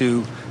rise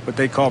to what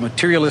they call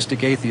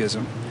materialistic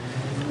atheism,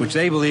 which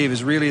they believe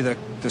is really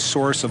the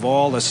source of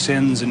all the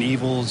sins and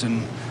evils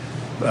and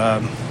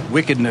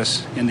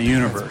wickedness in the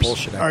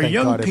universe. Our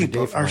young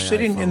people are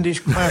sitting in these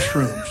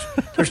classrooms.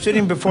 They're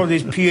sitting before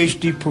these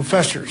PhD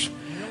professors,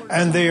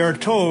 and they are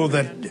told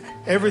that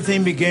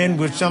everything began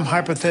with some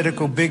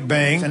hypothetical Big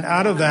Bang, and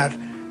out of that,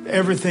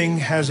 everything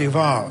has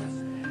evolved.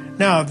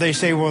 Now, they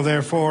say, well,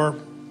 therefore,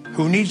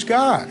 who needs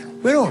God?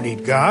 We don't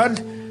need God.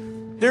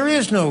 There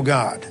is no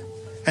God.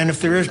 And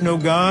if there is no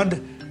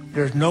God,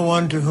 there's no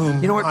one to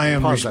whom I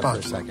am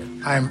responsible.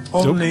 I'm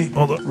only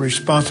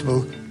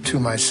responsible to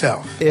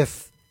myself.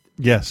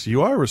 Yes,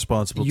 you are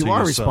responsible to yourself.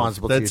 You are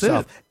responsible to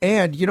yourself. It.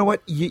 And you know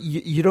what?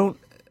 You don't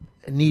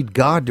need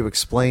God to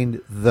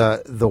explain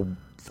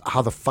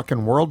how the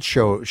fucking world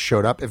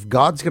showed up. If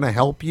God's going to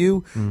help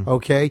you,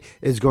 okay,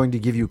 is going to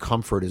give you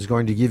comfort, is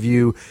going to give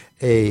you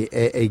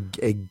a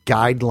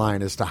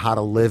guideline as to how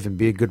to live and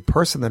be a good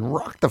person, then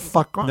rock the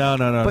fuck on. No.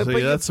 But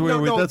that's where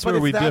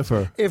we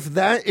differ. If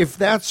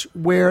that's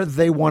where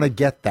they want to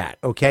get that,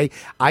 okay,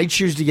 I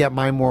choose to get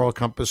my moral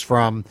compass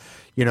from,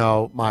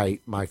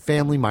 my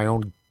family, my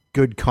own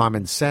good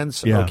common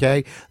sense,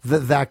 okay,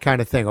 that kind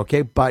of thing,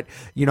 okay. But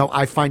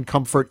I find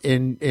comfort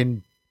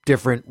in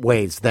different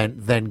ways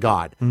than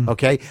God,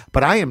 okay.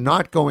 But I am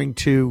not going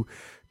to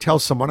tell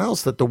someone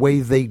else that the way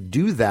they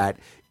do that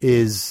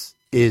is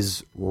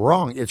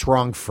wrong. It's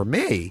wrong for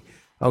me,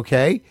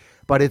 okay.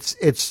 But it's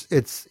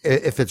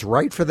if it's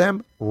right for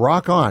them,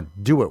 rock on,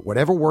 do it,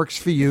 whatever works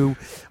for you,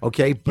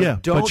 okay.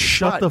 But but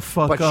shut the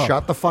fuck up.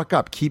 Shut the fuck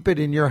up. Keep it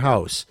in your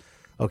house.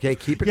 Okay,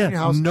 keep it in your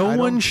house. No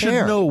one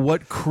should know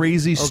what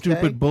crazy,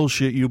 stupid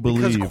bullshit you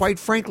believe. Because quite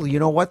frankly, you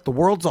know what? The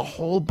world's a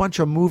whole bunch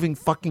of moving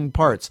fucking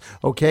parts,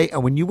 okay?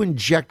 And when you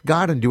inject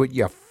God into it,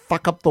 you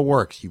fuck up the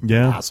works, you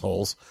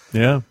assholes.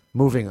 Yeah.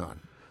 Moving on.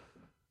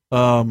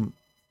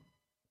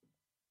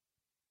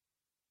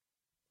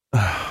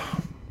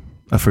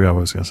 I forgot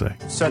what I was going to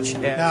say.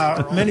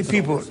 Now, many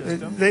people,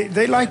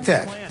 they like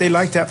that. They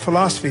like that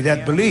philosophy,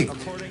 that belief.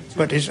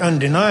 But it's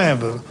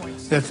undeniable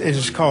that it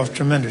has caused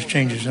tremendous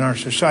changes in our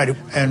society,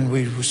 and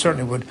we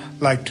certainly would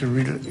like to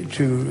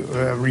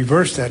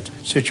reverse that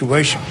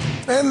situation.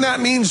 And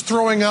that means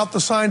throwing out the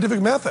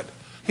scientific method.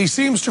 He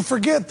seems to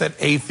forget that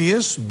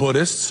atheists,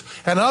 Buddhists,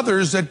 and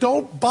others that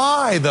don't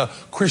buy the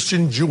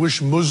Christian,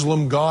 Jewish,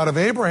 Muslim God of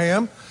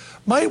Abraham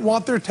might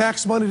want their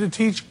tax money to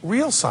teach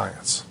real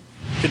science.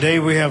 Today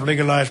we have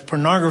legalized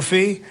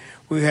pornography,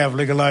 we have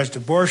legalized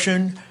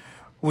abortion,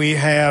 we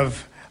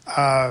have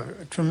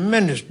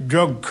tremendous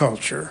drug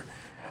culture.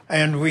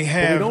 And we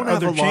have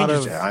other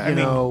changes. I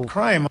mean,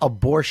 crime,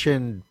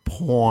 abortion,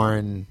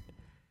 porn.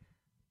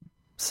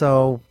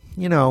 So,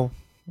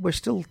 we're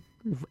still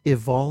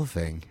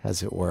evolving,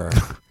 as it were.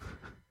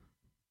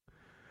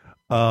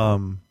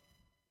 You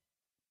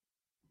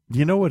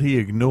know what he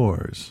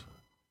ignores?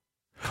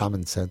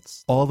 Common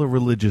sense. All the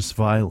religious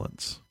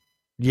violence.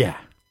 Yeah.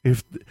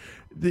 If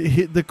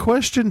the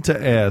question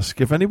to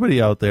ask, if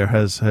anybody out there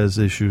has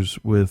issues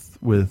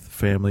with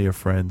family or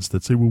friends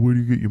that say, well, where do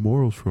you get your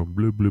morals from,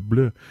 blah blah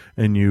blah,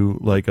 and you,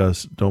 like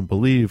us, don't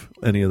believe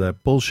any of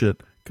that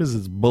bullshit because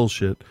it's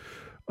bullshit,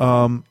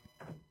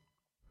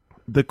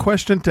 the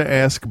question to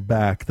ask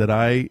back that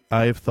I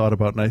have thought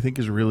about, and I think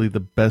is really the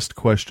best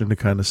question to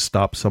kind of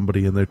stop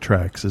somebody in their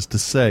tracks, is to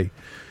say,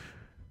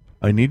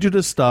 I need you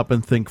to stop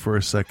and think for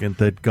a second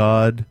that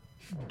God,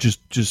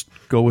 just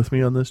go with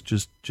me on this,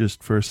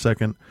 just for a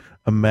second.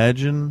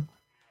 Imagine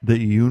that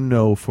you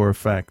know for a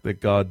fact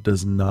that God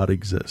does not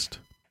exist.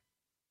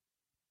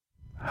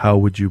 How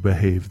would you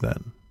behave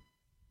then?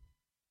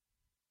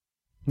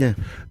 Yeah.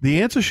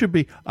 The answer should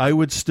be, I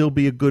would still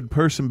be a good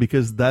person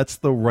because that's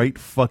the right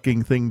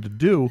fucking thing to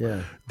do.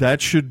 Yeah.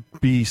 That should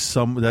be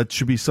some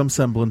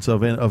semblance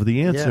of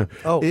the answer.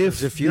 Yeah. Oh, if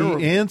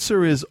the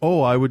answer is,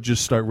 I would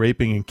just start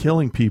raping and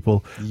killing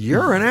people,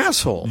 you're an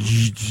asshole.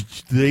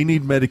 They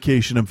need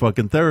medication and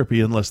fucking therapy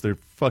unless they're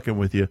fucking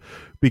with you.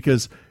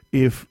 Because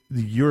if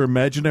your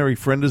imaginary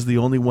friend is the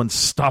only one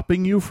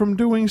stopping you from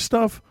doing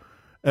stuff,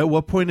 at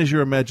what point is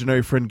your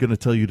imaginary friend going to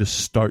tell you to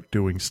start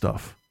doing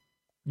stuff?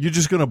 You're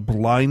just going to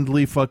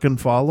blindly fucking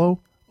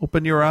follow?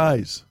 Open your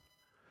eyes.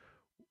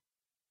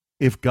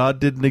 If God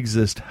didn't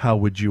exist, how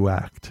would you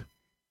act?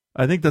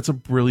 I think that's a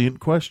brilliant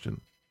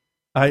question.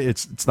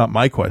 It's not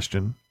my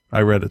question.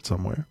 I read it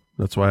somewhere.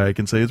 That's why I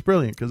can say it's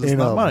brilliant, because it's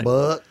not mine.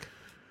 Book.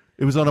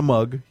 It was on a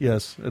mug,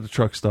 yes, at a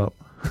truck stop.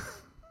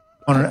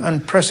 On an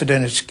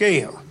unprecedented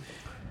scale.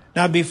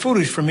 Now, it'd be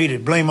foolish for me to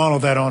blame all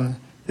of that on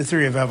the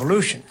theory of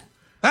evolution.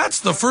 That's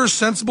the first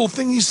sensible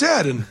thing he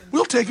said, and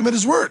we'll take him at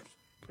his word.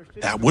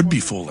 That would be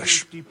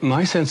foolish.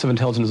 My sense of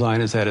intelligent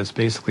design is that it's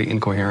basically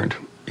incoherent,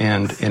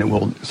 and it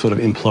will sort of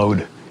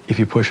implode if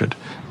you push it.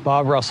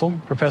 Bob Russell,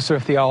 professor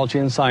of theology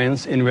and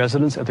science in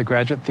residence at the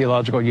Graduate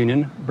Theological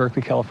Union,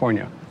 Berkeley,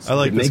 California. I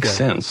like this guy. It makes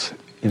sense.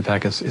 In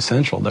fact, it's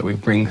essential that we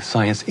bring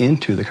science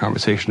into the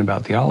conversation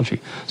about theology.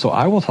 So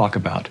I will talk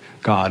about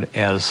God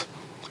as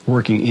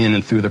working in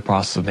and through the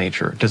process of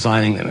nature,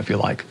 designing them, if you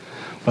like.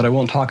 But I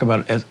won't talk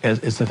about it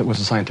as if it was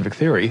a scientific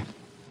theory.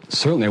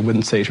 Certainly, I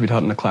wouldn't say it should be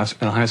taught in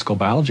a high school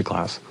biology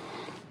class.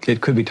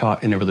 It could be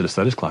taught in a religious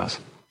studies class.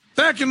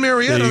 Back in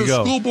Marietta, the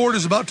school board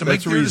is about to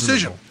make their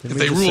decision. If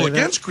they rule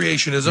against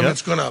creationism,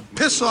 it's going to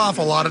piss off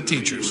a lot of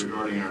teachers.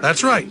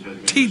 That's right,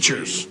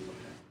 teachers.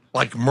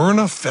 Like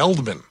Myrna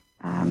Feldman.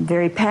 I'm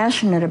very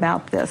passionate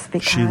about this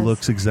because she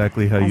looks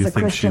exactly how you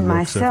think she looks,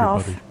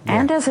 myself, everybody.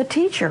 And as a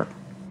teacher,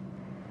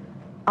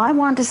 I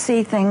want to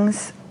see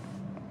things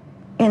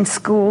in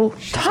school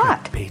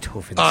taught.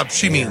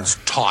 She means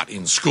taught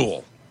in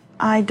school.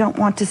 I don't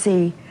want to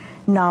see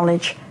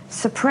knowledge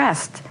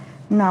suppressed,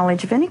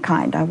 knowledge of any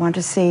kind. I want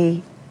to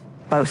see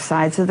both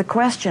sides of the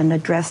question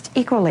addressed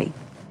equally.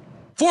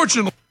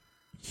 Fortunately,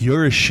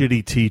 you're a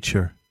shitty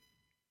teacher.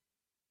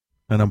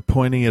 And I'm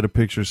pointing at a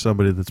picture of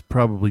somebody that's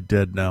probably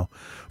dead now.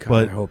 God,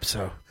 but I hope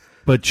so.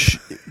 But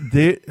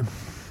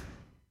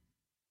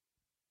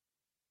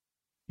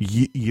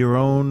your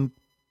own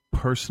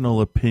personal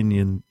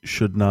opinion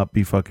should not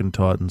be fucking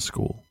taught in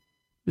school.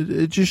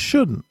 It just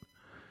shouldn't.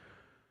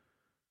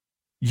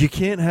 You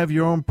can't have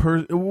your own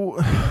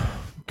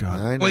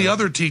God. Only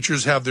other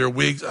teachers have their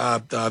wigs,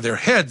 their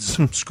heads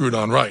screwed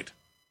on right.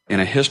 In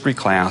a history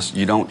class,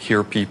 you don't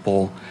hear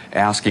people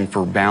asking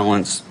for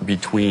balance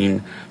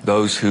between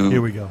those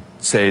who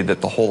say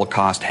that the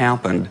Holocaust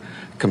happened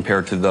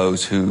compared to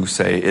those who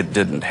say it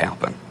didn't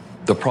happen.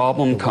 The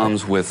problem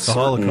comes with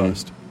certain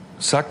Holocaust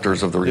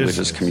sectors of the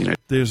religious community.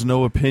 There's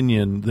no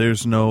opinion.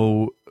 There's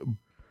no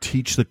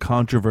teach the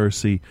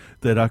controversy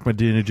that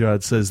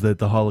Ahmadinejad says that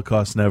the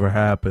Holocaust never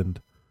happened.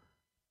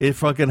 It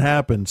fucking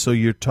happened, so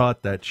you're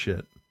taught that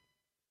shit.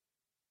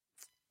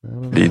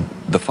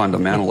 The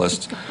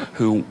fundamentalists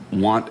who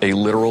want a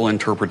literal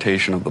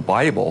interpretation of the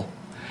Bible,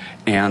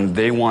 and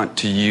they want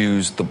to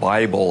use the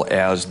Bible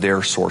as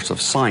their source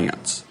of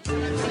science.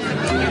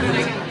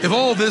 If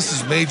all this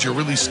has made you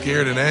really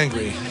scared and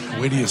angry,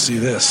 wait till you see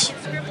this.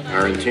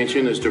 Our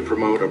intention is to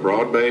promote a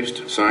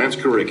broad-based science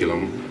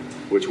curriculum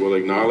which will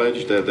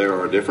acknowledge that there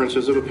are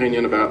differences of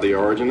opinion about the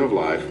origin of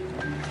life,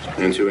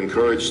 and to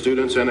encourage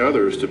students and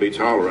others to be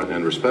tolerant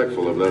and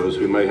respectful of those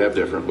who may have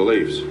different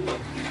beliefs.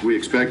 We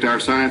expect our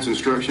science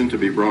instruction to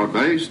be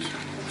broad-based,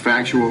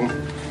 factual,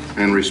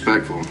 and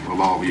respectful of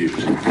all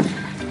views.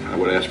 I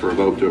would ask for a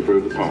vote to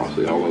approve the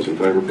policy. All those in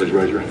favor, please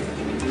raise your hand.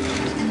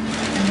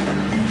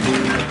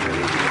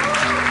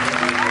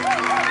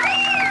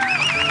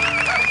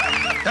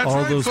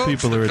 All those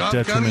people are a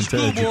detriment to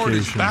education. Board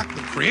is back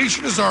the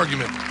creationist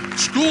argument.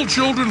 School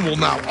children will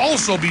now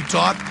also be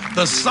taught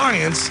the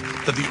science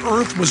that the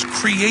earth was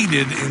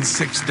created in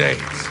 6 days.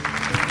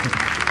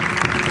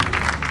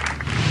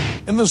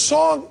 In the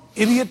song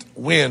Idiot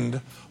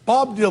Wind,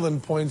 Bob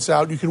Dylan points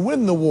out you can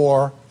win the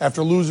war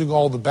after losing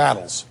all the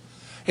battles.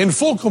 In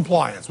full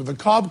compliance with the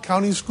Cobb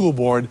County School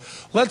Board,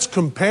 let's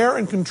compare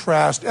and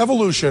contrast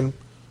evolution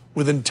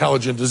with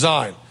intelligent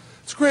design.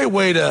 It's a great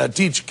way to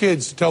teach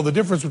kids to tell the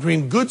difference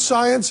between good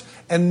science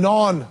and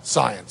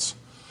non-science.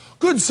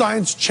 Good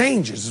science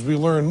changes as we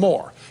learn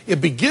more.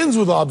 It begins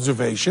with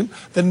observation,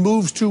 then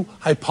moves to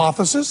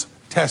hypothesis,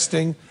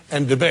 testing,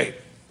 and debate.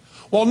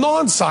 While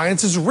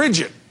non-science is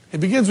rigid. It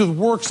begins with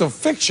works of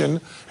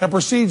fiction and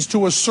proceeds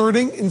to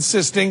asserting,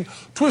 insisting,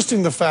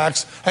 twisting the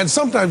facts, and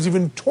sometimes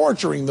even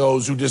torturing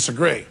those who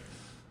disagree.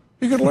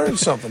 You could learn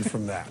something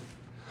from that.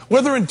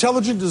 Whether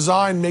intelligent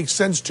design makes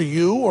sense to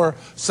you or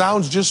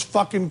sounds just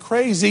fucking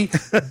crazy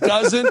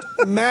doesn't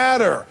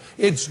matter.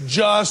 It's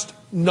just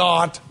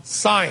not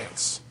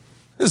science.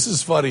 This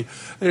is funny.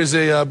 There's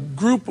a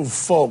group of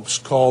folks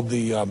called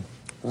the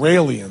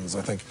Raelians,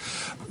 I think,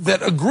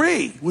 that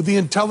agree with the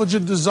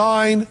intelligent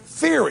design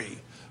theory,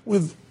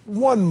 with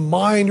one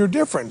minor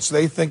difference.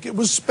 They think it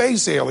was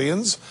space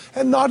aliens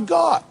and not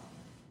God.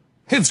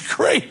 It's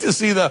great to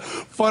see the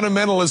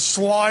fundamentalists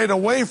slide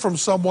away from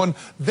someone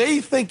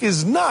they think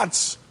is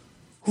nuts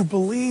who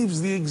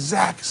believes the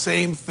exact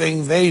same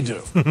thing they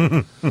do.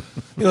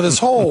 This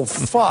whole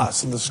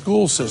fuss in the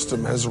school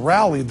system has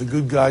rallied the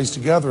good guys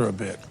together a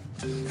bit,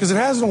 because it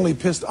hasn't only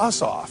pissed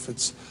us off,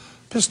 it's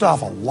pissed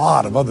off a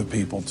lot of other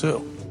people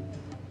too.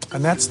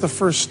 And that's the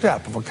first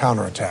step of a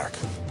counterattack,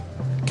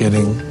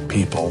 getting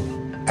people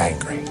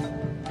angry.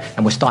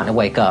 And we're starting to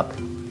wake up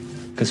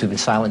because we've been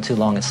silent too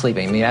long and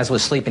sleeping. I mean, as we're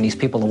sleeping, these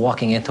people are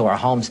walking into our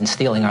homes and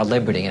stealing our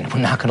liberty, and we're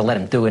not going to let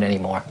them do it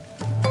anymore.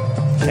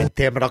 God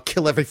damn it, I'll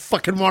kill every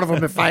fucking one of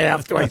them if I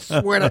have to.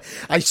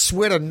 I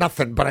swear to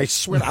nothing, but I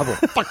swear I will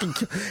fucking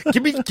kill.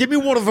 Give me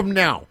one of them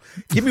now.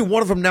 Give me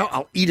one of them now.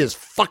 I'll eat his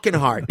fucking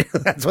heart.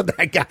 That's what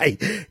that guy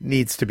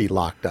needs to be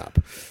locked up.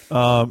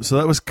 So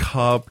that was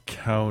Cobb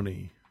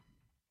County.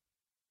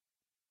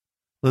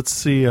 Let's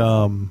see.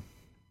 Oh,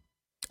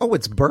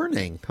 it's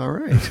burning. All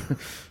right.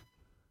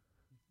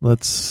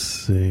 Let's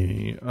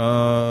see.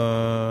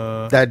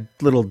 That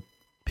little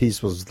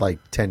piece was like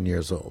 10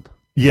 years old.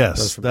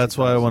 Yes, that's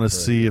why I want to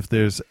see if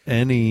there's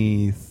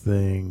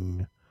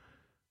anything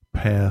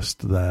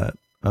past that.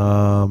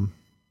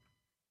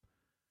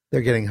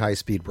 They're getting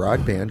high-speed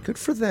broadband. Good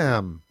for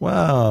them.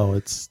 Wow,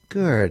 it's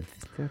good.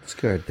 That's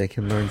good. They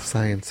can learn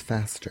science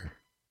faster.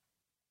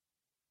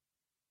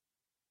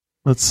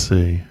 Let's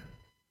see.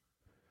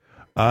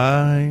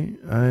 No,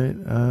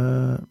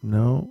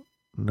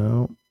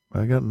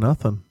 I got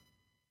nothing.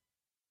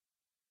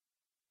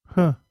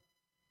 Huh.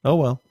 Oh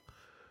well.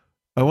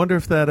 I wonder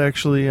if that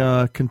actually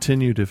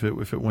continued, if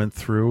it went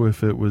through,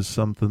 if it was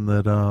something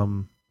that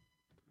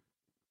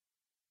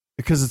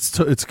because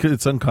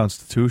it's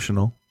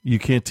unconstitutional. You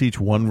can't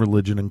teach one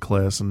religion in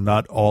class and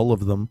not all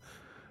of them.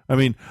 I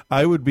mean,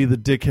 I would be the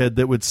dickhead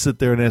that would sit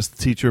there and ask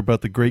the teacher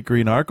about the Great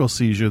Green Arkle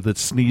Seizure that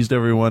sneezed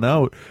everyone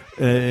out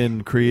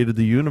and created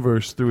the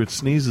universe through its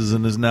sneezes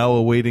and is now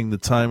awaiting the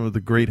time of the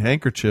Great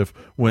Handkerchief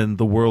when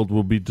the world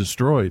will be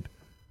destroyed.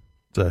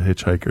 It's a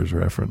Hitchhiker's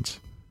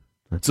reference.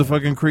 It's a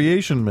fucking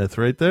creation myth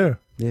right there.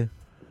 Yeah.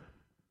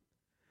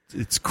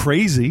 It's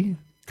crazy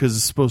because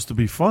it's supposed to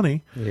be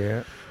funny.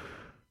 Yeah.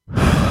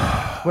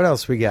 What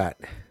else we got?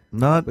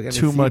 Not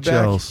too much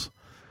else.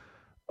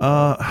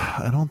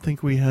 I don't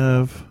think we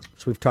have.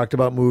 So we've talked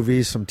about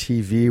movies, some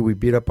TV. We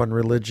beat up on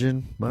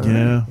religion. All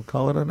yeah. Right, we'll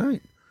call it a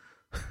night.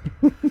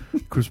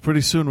 Because pretty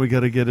soon we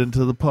got to get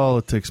into the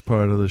politics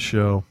part of the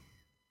show.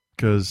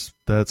 Because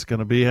that's going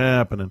to be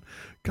happening.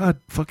 God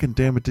fucking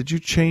damn it. Did you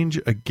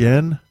change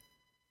again?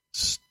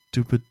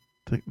 Stupid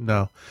thing.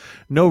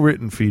 No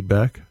written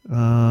feedback.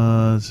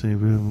 Let's see.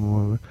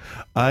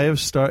 I have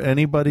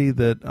anybody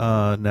that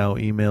now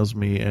emails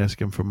me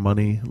asking for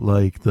money,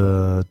 like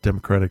the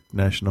Democratic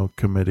National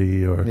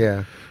Committee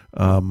or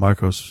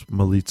Marcos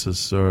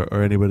Malitsas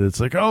or anybody. It's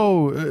like,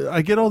 oh,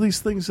 I get all these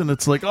things, and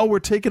it's like, oh, we're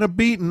taking a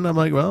beating. I'm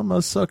like, well, it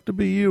must suck to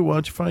be you. Why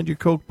don't you find your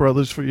Koch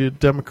brothers for your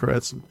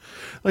Democrats? And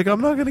like, I'm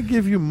not going to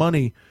give you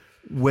money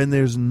when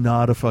there's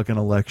not a fucking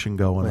election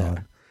going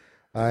on.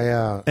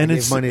 I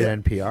gave money to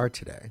NPR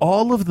today.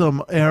 All of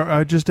them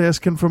are just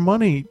asking for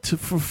money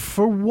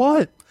for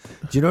what?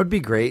 Do you know it'd be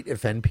great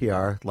if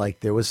NPR, like,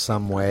 there was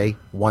some way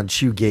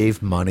once you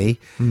gave money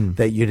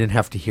that you didn't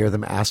have to hear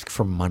them ask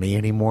for money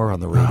anymore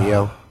on the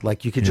radio?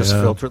 Like, you could just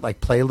filter it,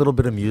 like play a little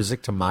bit of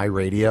music to my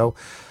radio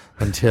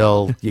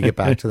until you get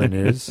back to the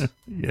news.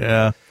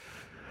 Yeah.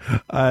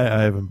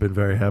 I haven't been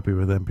very happy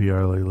with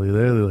NPR lately.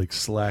 They're like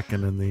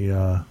slacking in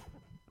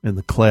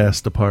the class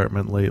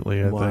department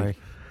lately, I think.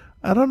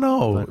 I don't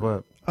know. Like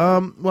what?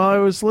 Well, I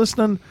was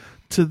listening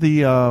to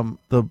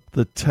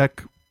the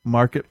tech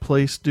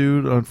marketplace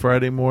dude on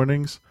Friday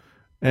mornings,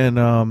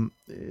 and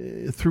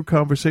through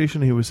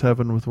conversation he was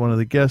having with one of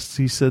the guests,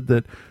 he said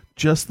that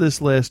just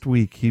this last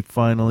week he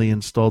finally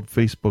installed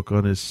Facebook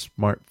on his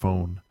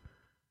smartphone.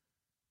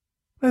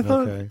 I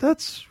thought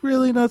that's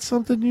really not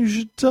something you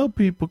should tell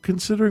people,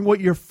 considering what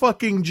your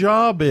fucking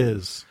job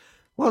is.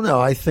 Well,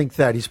 no, I think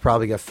that he's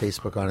probably got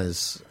Facebook on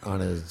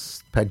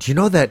his pad. Do you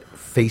know that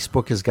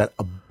Facebook has got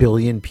 1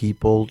 billion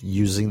people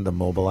using the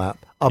mobile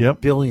app? A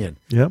billion.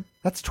 Yep.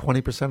 That's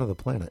 20% of the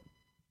planet.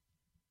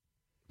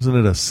 Isn't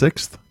it a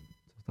sixth?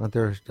 Are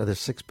there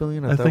 6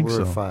 billion? I thought think we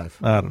were so. 5.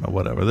 I don't know.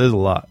 Whatever. There's a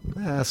lot.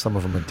 Some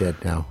of them are dead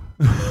now.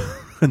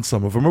 And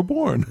some of them are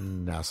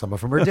born. Now some of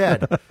them are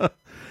dead.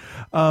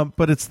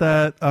 But it's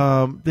that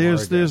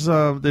there's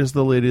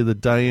the lady, the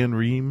Diane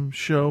Rehm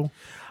show.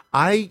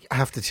 I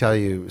have to tell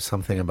you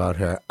something about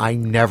her. I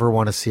never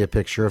want to see a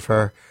picture of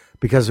her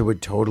because it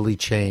would totally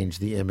change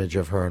the image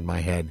of her in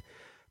my head.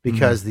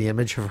 Because the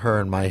image of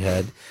her in my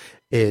head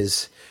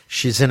is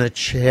she's in a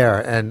chair,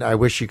 and I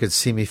wish you could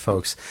see me,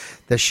 folks,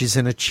 that she's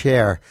in a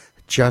chair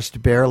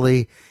just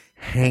barely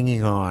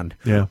hanging on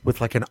Yeah.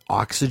 with like an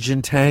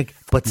oxygen tank,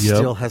 but Yep.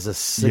 still has a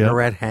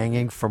cigarette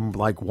hanging from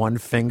like one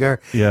finger.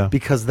 Yeah.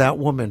 Because that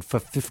woman, for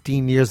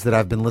 15 years that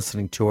I've been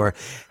listening to her,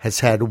 has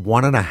had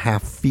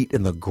 1.5 feet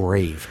in the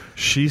grave.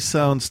 She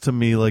sounds to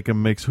me like a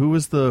mix. Who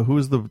was the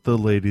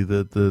lady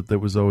that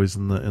was always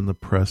in the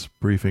press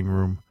briefing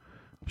room?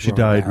 She Ron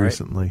died Barrett.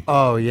 recently.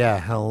 Oh yeah,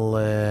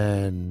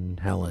 Helen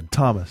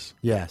Thomas.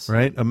 Yes.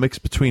 Right? A mix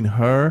between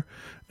her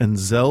and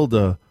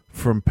Zelda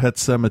from Pet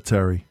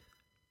Cemetery.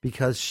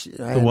 Because she,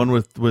 The one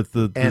with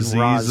the and disease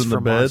Roz in the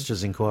from bed.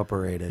 Monsters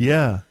Incorporated.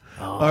 Yeah.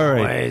 All right.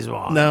 Always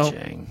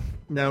watching.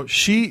 Now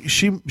she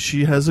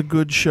has a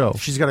good show.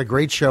 She's got a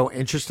great show,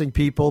 interesting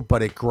people,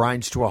 but it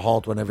grinds to a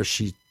halt whenever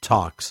she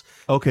talks.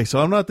 Okay, so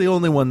I'm not the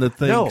only one that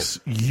thinks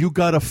you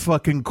gotta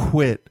fucking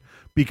quit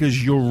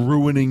because you're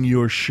ruining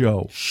your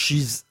show.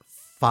 She's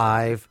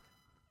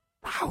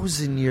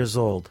 5,000 years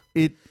old.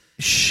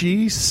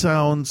 She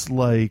sounds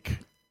like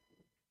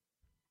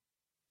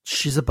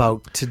she's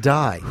about to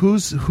die.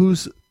 Who's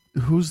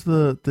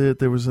the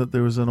there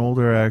was an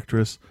older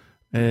actress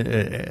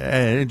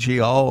and she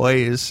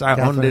always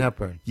sounded Katharine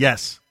Hepburn.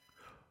 Yes.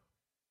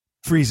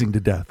 Freezing to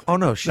death. Oh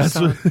no, she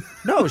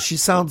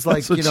sounds like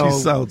That's what you know. she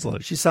sounds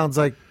like. She sounds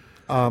like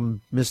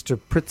Mr.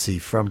 Pritzi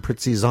from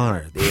Pritzi's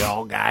Honor, the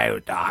old guy who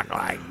talked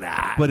like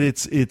that. But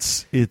it's.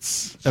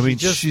 I mean,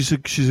 she's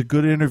a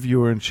good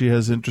interviewer and she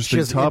has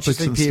interesting topics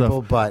interesting and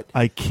people, stuff. but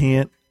I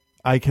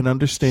can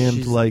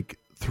understand like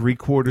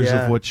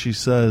 3/4 of what she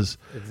says.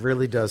 It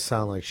really does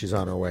sound like she's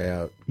on her way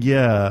out.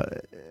 Yeah,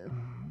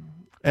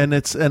 and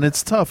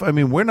it's tough. I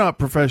mean, we're not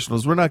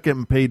professionals. We're not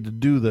getting paid to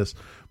do this.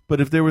 But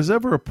if there was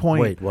ever a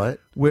point, Wait, what?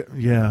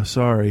 Yeah,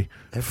 sorry.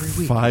 Every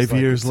week, 5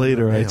 years it's in the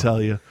later, I mail.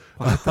 tell you.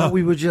 I thought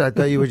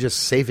you were just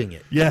saving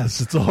it. Yes,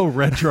 it's all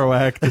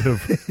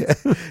retroactive.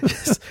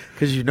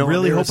 Because you know,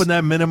 really I'm hoping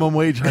that minimum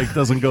wage hike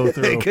doesn't go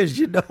through. Because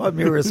you know I'm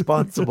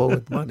irresponsible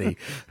with money.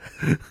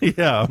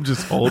 Yeah, I'm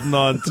just holding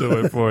on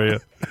to it for you.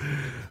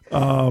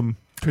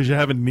 Because you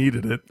haven't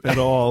needed it at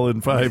all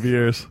in 5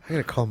 years. I'm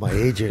going to call my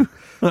agent.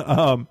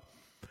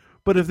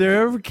 But if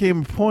there ever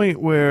came a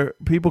point where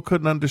people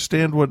couldn't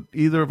understand what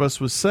either of us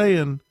was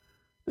saying,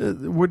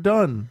 we're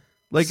done.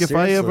 Like if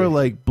I ever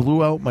like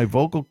blew out my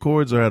vocal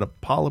cords or had a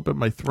polyp in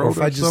my throat, Or if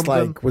I just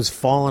something. like was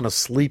falling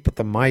asleep at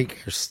the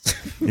mic.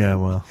 Yeah,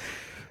 well,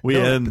 we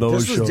end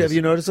those shows. Have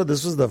you noticed that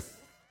this was the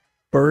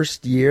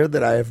first year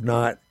that I have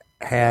not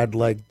had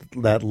like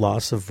that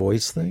loss of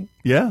voice thing?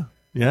 Yeah.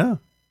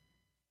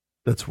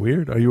 That's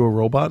weird. Are you a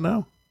robot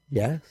now?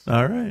 Yes.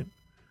 All right.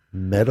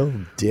 Metal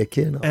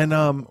dickin'. And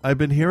I've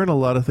been hearing a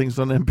lot of things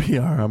on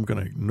NPR. I'm going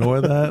to ignore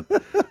that.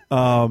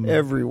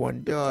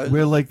 Everyone does.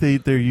 Where like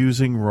they're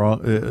using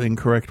wrong,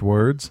 incorrect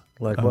words.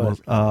 Like what?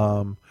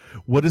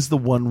 What is the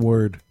one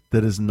word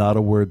that is not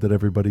a word that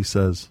everybody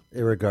says?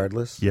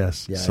 Irregardless?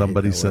 Yes. Yeah, I hate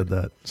somebody that said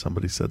word. that.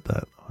 Somebody said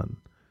that on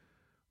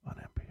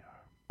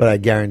But I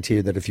guarantee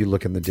you that if you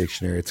look in the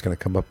dictionary, it's going to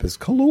come up as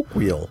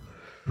colloquial.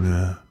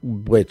 Yeah.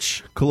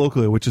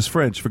 Colloquial, which is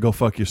French for go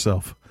fuck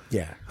yourself.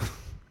 Yeah.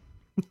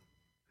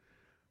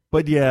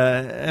 But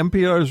yeah,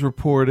 NPR is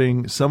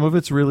reporting. Some of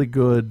it's really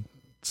good.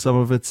 Some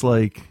of it's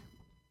like,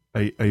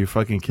 are you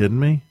fucking kidding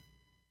me?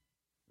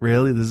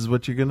 Really? This is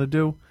what you're going to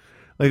do?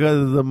 Like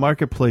the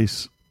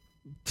Marketplace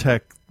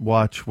Tech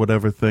Watch,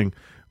 whatever thing.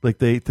 Like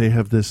they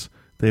have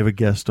a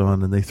guest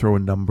on and they throw a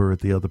number at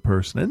the other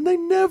person and they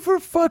never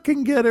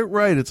fucking get it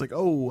right. It's like,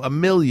 oh, 1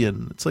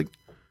 million. It's like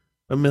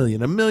a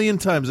million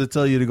times I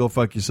tell you to go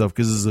fuck yourself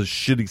because this is a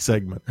shitty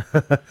segment.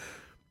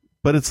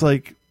 But it's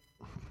like,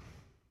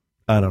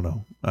 I don't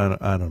know.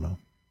 I don't know.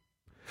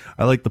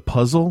 I like the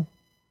puzzle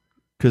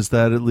because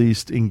that at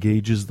least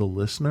engages the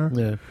listener.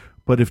 Yeah.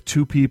 But if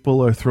two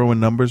people are throwing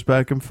numbers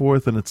back and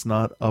forth and it's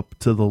not up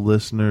to the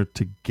listener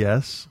to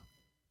guess,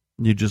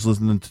 you're just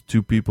listening to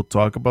two people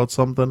talk about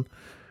something,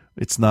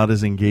 it's not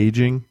as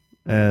engaging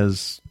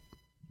as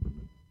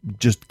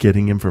just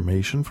getting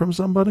information from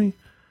somebody.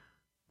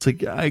 It's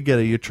like, I get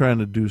it. You're trying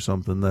to do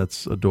something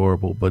that's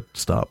adorable, but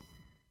stop.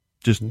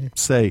 Just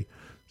say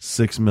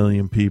 6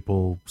 million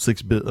people,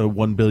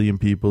 1 billion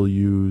people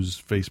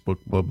use Facebook,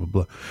 blah, blah,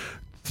 blah.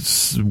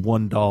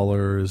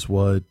 $1 is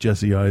what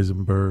Jesse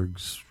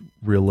Eisenberg's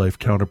real life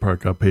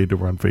counterpart got paid to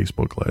run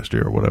Facebook last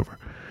year or whatever.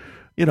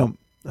 You know,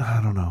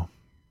 I don't know.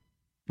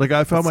 Like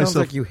I found myself.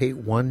 Sounds like you hate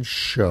one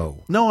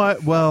show. No,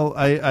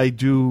 I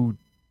do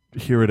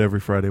hear it every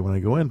Friday when I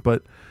go in,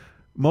 but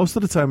most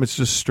of the time it's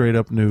just straight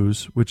up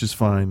news, which is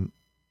fine.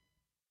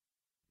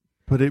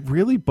 But it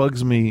really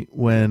bugs me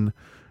when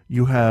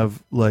you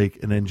have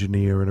like an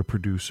engineer and a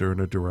producer and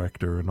a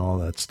director and all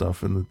that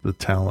stuff and the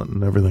talent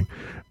and everything,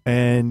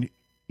 and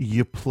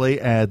you play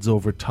ads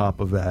over top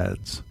of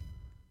ads.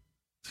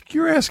 It's like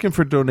you're asking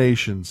for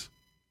donations,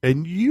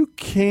 and you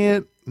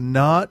can't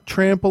not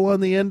trample on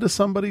the end of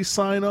somebody's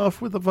sign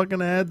off with a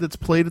fucking ad that's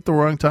played at the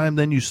wrong time,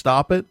 then you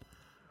stop it.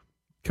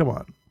 Come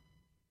on.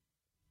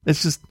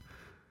 It's just,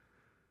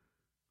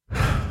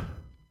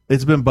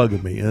 it's been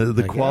bugging me.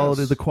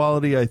 The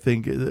quality, I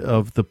think,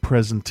 of the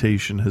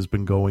presentation has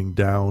been going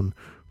down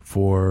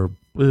for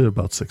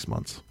about 6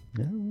 months.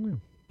 Yeah,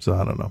 So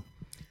I don't know.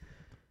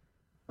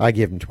 I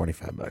give him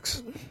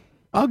 $25.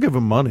 I'll give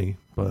him money,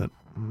 but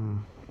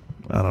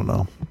I don't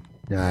know.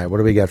 All right, what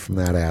do we got from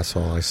that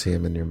asshole? I see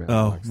him in your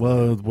mailbox. Oh,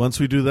 well, once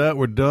we do that,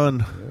 we're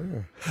done.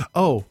 Yeah.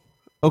 Oh,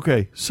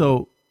 okay.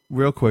 So,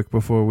 real quick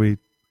before we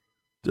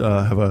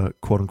have a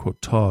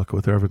quote-unquote talk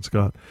with Reverend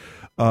Scott.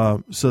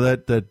 So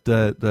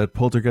that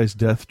poltergeist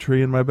death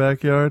tree in my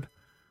backyard,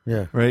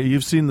 yeah, right?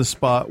 You've seen the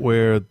spot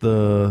where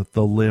the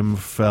limb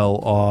fell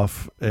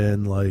off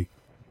and like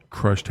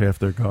crushed half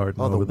their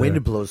garden. Oh, the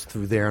wind blows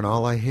through there, and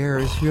all I hear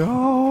is "You're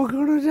all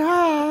gonna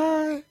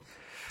die."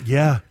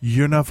 Yeah,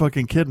 you're not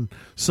fucking kidding.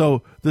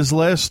 So this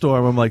last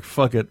storm, I'm like,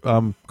 fuck it,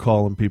 I'm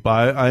calling people.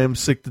 I am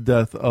sick to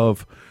death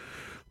of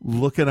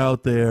looking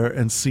out there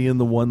and seeing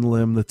the one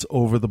limb that's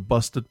over the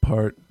busted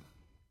part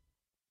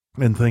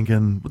and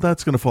thinking, well,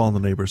 that's going to fall in the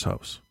neighbor's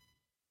house.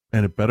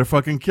 And it better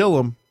fucking kill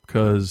him,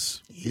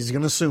 because he's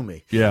going to sue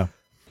me. Yeah.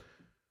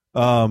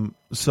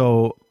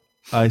 So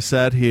I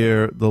sat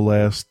here the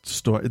last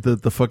storm,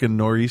 the fucking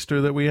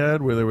nor'easter that we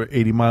had, where there were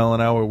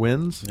 80-mile-an-hour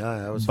winds. Yeah,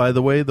 that was By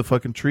the way, the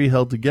fucking tree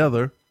held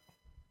together.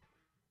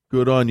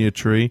 Good on you,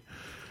 tree.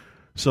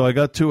 So I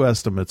got two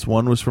estimates.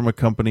 One was from a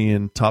company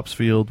in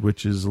Topsfield,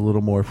 which is a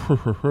little more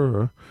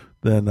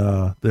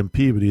than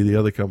Peabody. The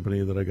other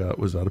company that I got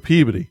was out of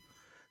Peabody.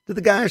 Did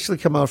the guy actually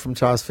come out from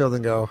Topsfield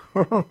and go,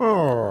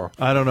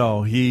 I don't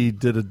know. They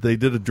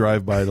did a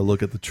drive-by to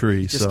look at the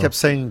tree. Just kept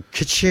saying,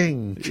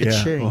 ka-ching,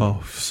 ka-ching. Yeah.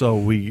 Oh, so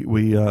we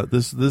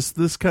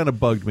this kind of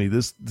bugged me.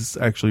 This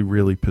actually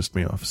really pissed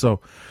me off.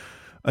 So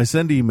I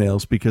send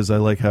emails because I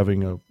like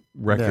having a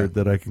record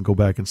that I can go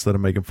back instead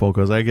of making phone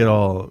calls. I get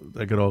all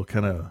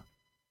kind of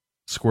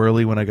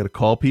squirrely when I got to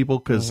call people,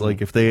 because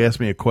like if they ask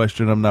me a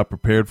question I'm not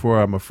prepared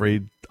for, I'm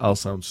afraid I'll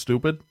sound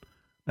stupid,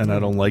 and I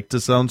don't like to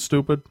sound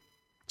stupid.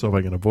 So if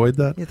I can avoid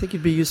that, I think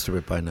you'd be used to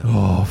it by now.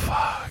 Oh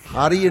fuck!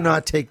 How do you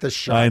not take the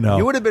shot? I know.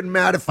 You would have been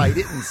mad if I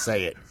didn't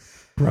say it.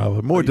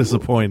 Probably more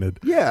disappointed.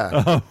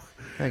 Yeah.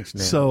 Thanks,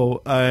 Nick.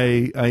 So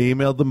I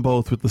emailed them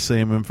both with the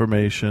same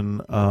information,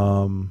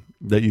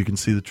 that you can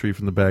see the tree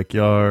from the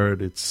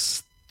backyard.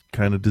 It's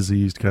kind of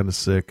diseased, kind of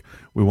sick.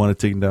 We want it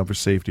taken down for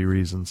safety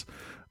reasons.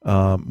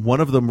 One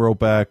of them wrote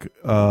back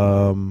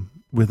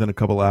within a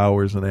couple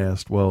hours and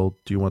asked, well,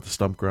 do you want the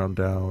stump ground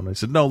down? I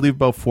said, no, leave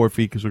about 4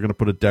 feet, because we're going to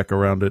put a deck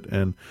around it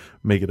and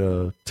make it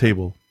a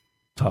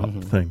tabletop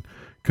thing,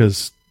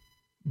 because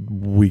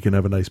we can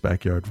have a nice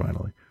backyard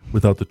finally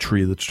without the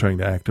tree that's trying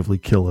to actively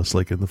kill us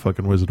like in the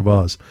fucking Wizard of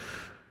Oz.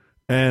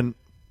 And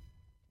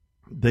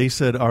they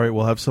said, all right,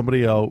 we'll have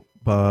somebody out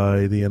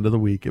by the end of the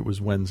week. It was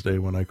Wednesday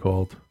when I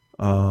called.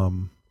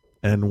 And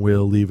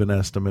we'll leave an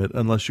estimate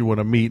unless you want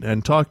to meet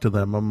and talk to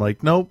them. I'm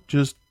like, nope,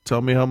 just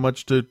tell me how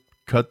much to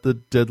cut the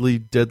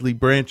deadly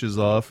branches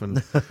off,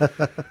 and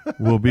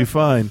we'll be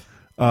fine.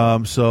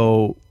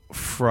 So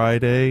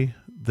Friday,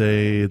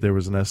 there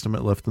was an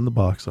estimate left in the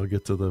box. I'll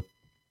get to the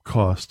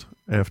cost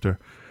after.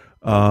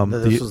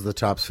 This was the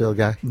Topsfield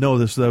guy? No,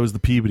 that was the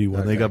Peabody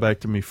one. Okay. They got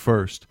back to me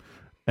first.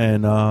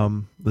 And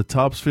the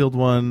Topsfield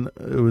one,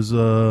 it was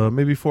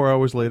maybe 4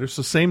 hours later.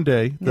 So same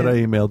day that I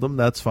emailed them.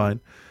 That's fine.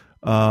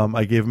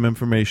 I gave them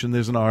information.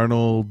 There's an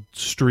Arnold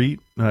Street.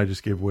 I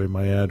just gave away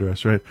my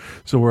address, right?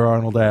 So we're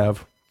Arnold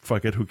Ave.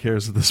 Fuck it, who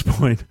cares at this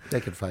point? They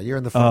can find you're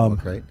in the phone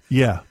book, right?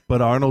 Yeah,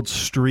 but Arnold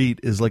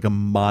Street is like a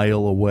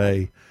mile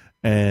away,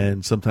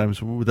 and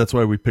sometimes that's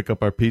why we pick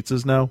up our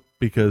pizzas now,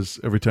 because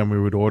every time we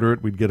would order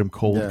it, we'd get them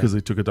cold because they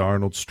took it to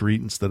Arnold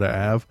Street instead of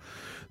Ave.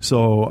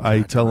 So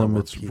I tell them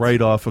it's right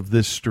off of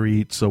this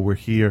street, so we're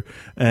here.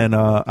 And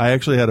I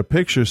actually had a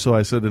picture, so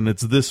I said, and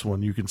it's this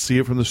one. You can see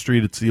it from the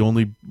street. It's the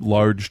only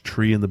large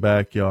tree in the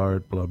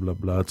backyard, blah, blah,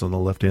 blah. It's on the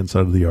left-hand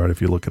side of the yard if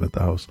you're looking at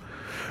the house.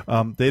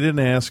 They didn't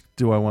ask,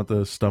 do I want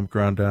the stump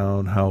ground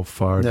down, how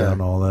far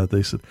down, all that.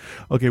 They said,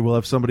 okay, we'll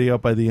have somebody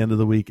out by the end of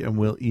the week, and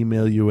we'll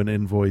email you an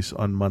invoice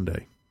on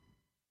Monday.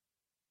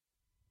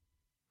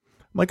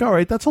 I'm like, all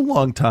right, that's a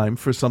long time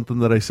for something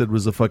that I said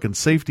was a fucking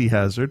safety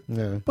hazard,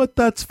 but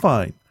that's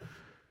fine.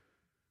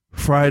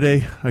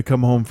 Friday, I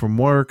come home from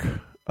work.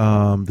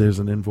 There's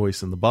an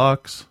invoice in the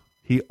box.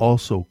 He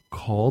also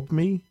called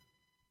me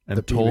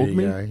and told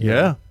me,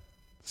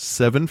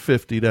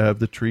 $750 to have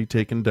the tree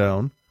taken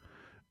down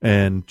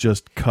and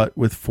just cut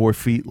with 4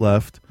 feet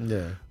left.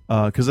 Yeah.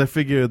 Because I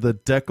figure the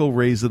deck will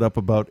raise it up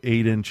about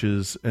 8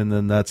 inches, and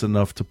then that's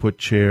enough to put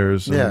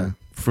chairs. And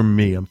for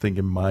me, I'm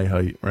thinking my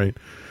height, right?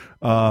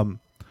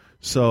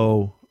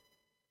 So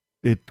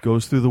it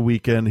goes through the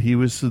weekend. He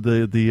was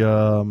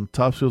the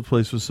Topsfield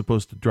place was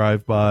supposed to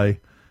drive by,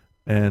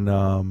 and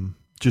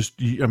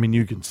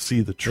you can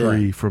see the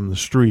tree from the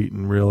street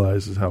and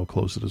realizes how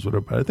close it is.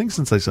 Whatever. But I think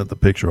since I sent the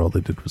picture, all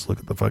they did was look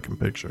at the fucking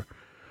picture.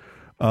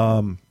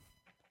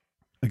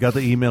 I got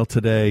the email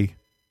today.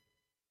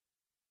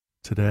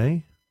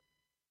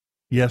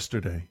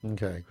 Yesterday.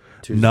 Okay.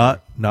 Tuesday.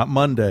 Not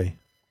Monday.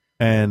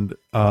 And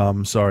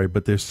sorry,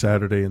 but there's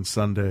Saturday and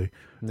Sunday.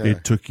 No.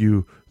 It took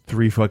you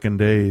 3 fucking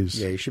days.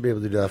 Yeah, you should be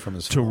able to do that from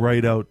his phone. To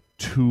write out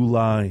 2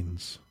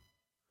 lines.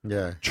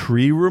 Yeah.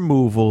 Tree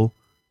removal,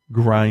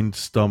 grind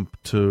stump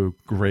to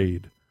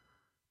grade.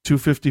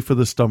 $250 for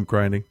the stump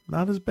grinding.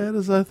 Not as bad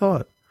as I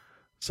thought.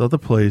 This other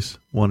place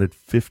wanted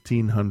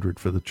 $1,500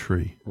 for the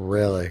tree.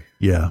 Really?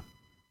 Yeah.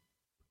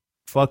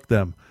 Fuck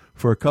them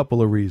for a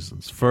couple of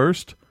reasons.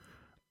 First,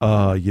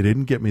 you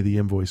didn't get me the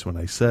invoice when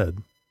I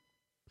said.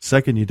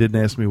 Second, you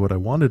didn't ask me what I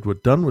wanted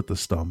done with the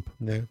stump,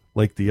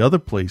 like the other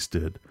place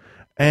did.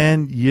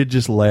 And you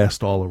just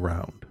last all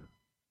around.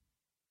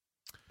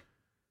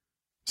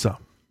 So,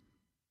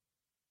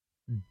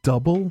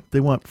 double? They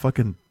want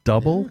fucking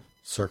double? Yeah.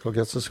 Circle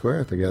gets a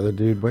square. The other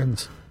dude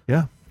wins.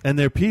 Yeah. And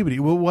they're Peabody.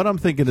 Well, what I'm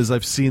thinking is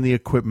I've seen the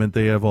equipment.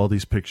 They have all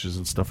these pictures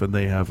and stuff, and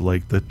they have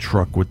like the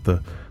truck with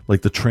the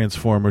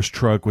Transformers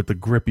truck with the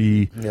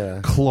grippy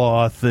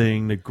claw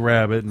thing to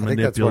grab it and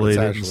manipulate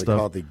it and stuff.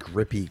 Called the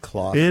grippy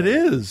claw. It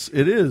is.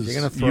 It is. You're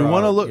gonna throw you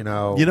want to look? You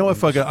know what?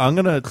 Fuck it. I'm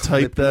gonna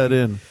type that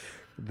in.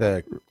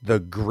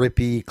 The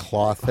grippy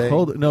claw thing.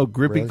 Hold it. No,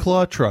 grippy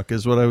claw truck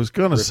is what I was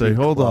gonna say.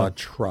 Hold on.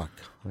 Truck.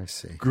 I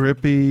see.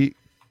 Grippy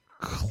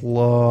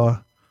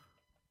claw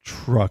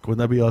truck. Wouldn't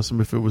that be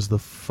awesome if it was the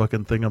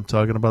fucking thing I'm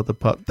talking about? The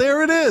pup.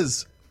 There it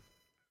is.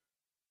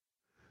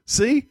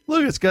 See?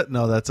 Look, it's got...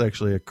 No, that's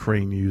actually a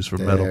crane used for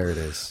metal. There it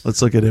is.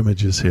 Let's look at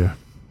images here.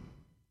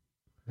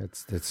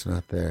 It's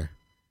not there.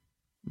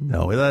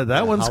 No,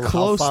 that one's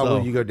close, how far though.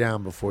 will you go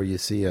down before you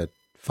see a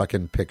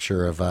fucking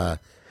picture of...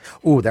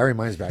 Oh, that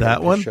reminds me. I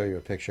that one? Show you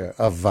a picture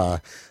of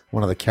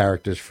one of the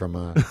characters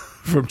from...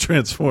 from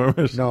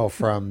Transformers? No,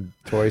 from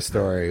Toy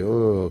Story.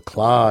 Ooh,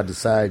 Claw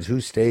decides who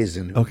stays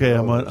in. Okay,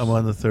 I'm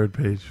on the third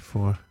page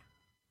for...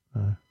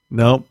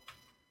 nope.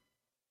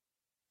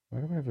 Why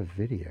do I have a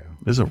video?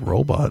 There's a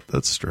robot.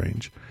 That's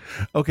strange.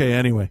 Okay,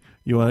 anyway.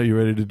 You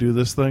ready to do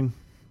this thing?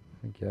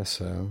 I guess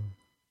so.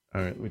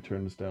 All right, let me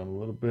turn this down a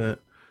little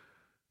bit.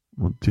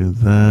 We'll do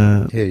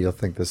that. Here, you'll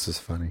think this is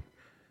funny.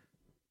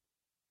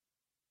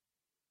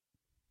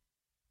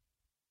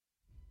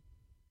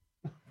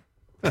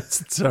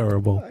 That's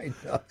terrible. I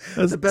know.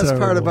 That's the best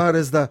terrible. part about it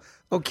is the,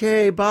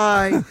 okay,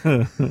 bye.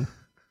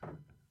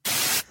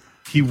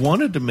 He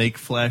wanted to make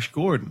Flash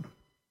Gordon.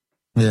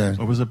 Yeah.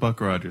 Or was it Buck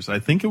Rogers? I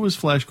think it was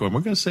Flash Gordon.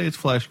 We're going to say it's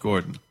Flash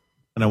Gordon.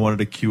 And I wanted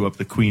to cue up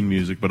the Queen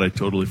music, but I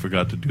totally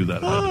forgot to do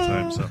that at the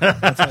time. So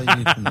that's all you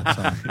need from that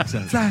song.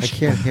 Exactly. Flash. I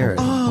can't hear it.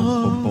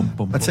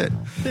 That's it.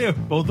 There,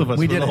 both of us.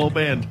 We did did the it. whole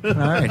band. All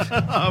right.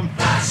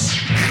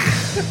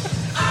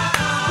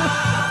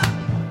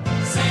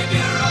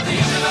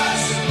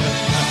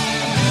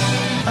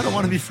 I don't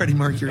want to be Freddie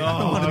Mercury.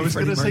 I was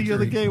going to say you're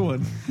the gay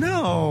one.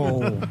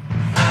 No.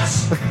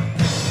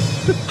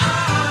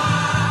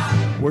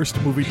 Worst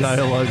movie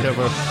dialogue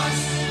ever.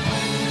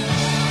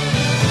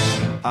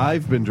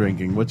 I've been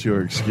drinking. What's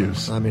your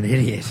excuse? I'm an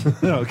idiot.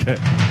 Okay.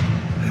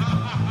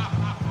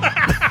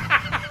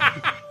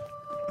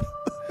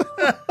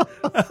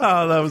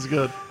 Oh, that was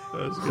good.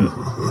 That was good.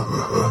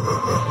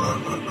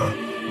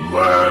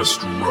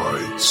 Last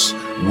Rites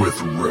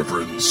with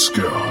Reverend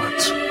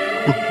Scott.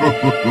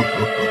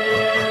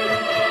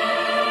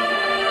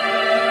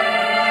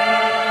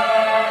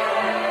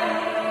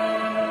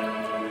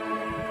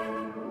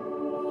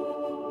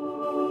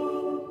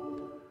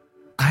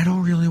 I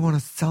don't really want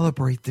to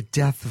celebrate the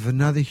death of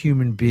another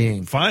human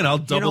being. Fine, I'll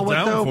double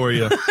down for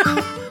you.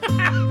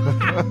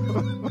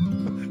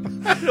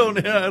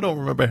 I don't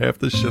remember half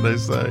the shit I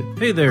say.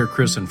 Hey there,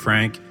 Chris and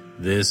Frank.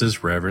 This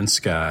is Reverend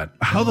Scott.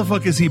 How the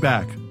fuck is he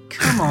back?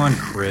 Come on,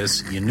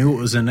 Chris. You knew it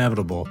was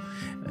inevitable.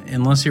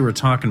 Unless you were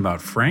talking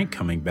about Frank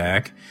coming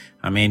back.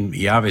 I mean,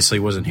 he obviously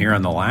wasn't here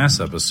on the last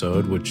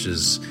episode, which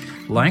is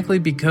likely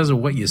because of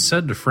what you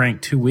said to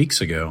Frank 2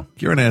 weeks ago.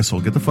 You're an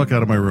asshole. Get the fuck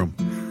out of my room.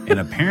 And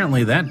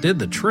apparently that did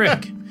the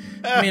trick.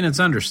 I mean, it's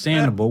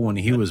understandable when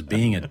he was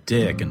being a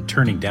dick and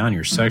turning down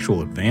your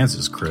sexual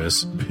advances,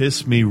 Chris.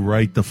 Piss me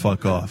right the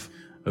fuck off.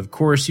 Of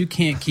course, you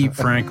can't keep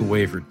Frank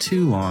away for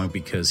too long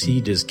because he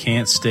just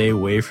can't stay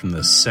away from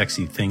the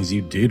sexy things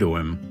you do to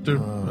him.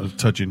 I was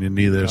touching your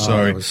knee there,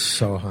 sorry. It was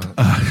so hot.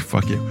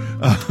 Fuck you.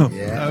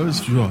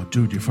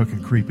 Dude, you're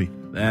fucking creepy.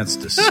 That's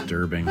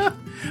disturbing.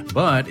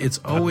 But it's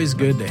always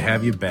good to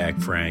have you back,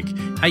 Frank.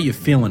 How you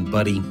feeling,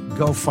 buddy?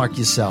 Go fuck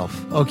yourself,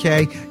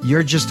 okay?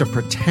 You're just a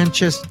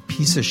pretentious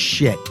piece of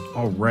shit.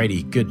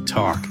 Alrighty, good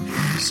talk.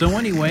 So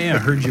anyway, I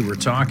heard you were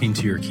talking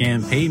to your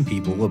campaign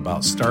people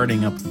about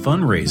starting up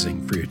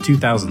fundraising for your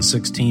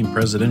 2016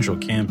 presidential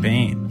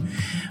campaign.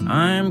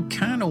 I'm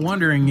kind of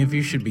wondering if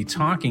you should be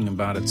talking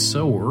about it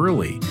so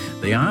early.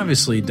 They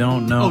obviously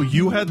don't know. Oh,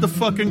 you had the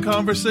fucking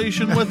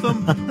conversation with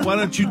them? Why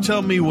don't you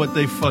tell me what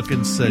they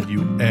fucking said,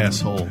 you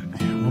asshole?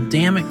 Well,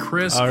 damn it,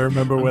 Chris. I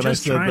remember when I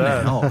said that. I'm just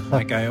trying to help,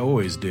 like I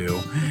always do.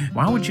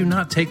 Why would you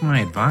not take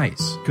my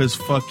advice? Because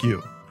fuck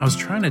you. I was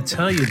trying to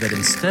tell you that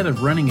instead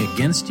of running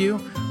against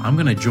you, I'm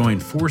going to join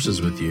forces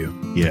with you.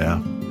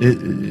 Yeah,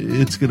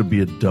 it's going to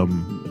be a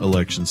dumb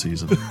election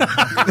season.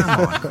 Come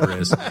on,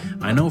 Chris.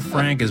 I know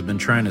Frank has been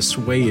trying to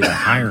sway you to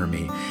hire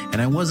me,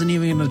 and I wasn't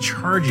even going to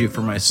charge you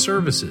for my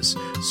services,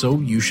 so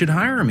you should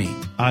hire me.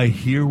 I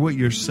hear what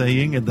you're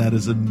saying, and that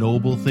is a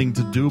noble thing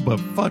to do, but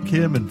fuck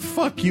him and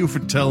fuck you for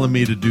telling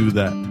me to do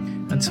that.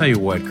 Now, tell you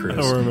what,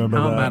 Chris. I remember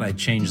How that. about I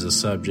change the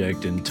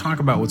subject and talk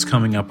about what's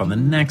coming up on the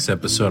next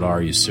episode of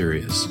Are You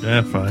Serious?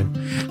 Yeah, fine.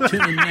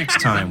 Tune in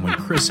next time when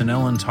Chris and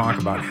Ellen talk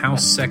about how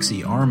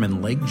sexy arm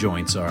and leg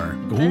joints are.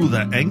 Ooh,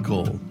 the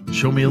ankle.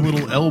 Show me a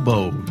little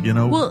elbow, you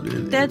know. Well,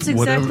 that's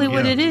exactly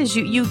what it is.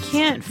 You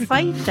can't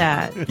fight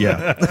that.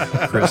 Yeah.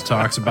 Chris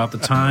talks about the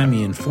time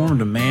he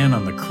informed a man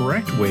on the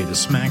correct way to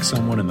smack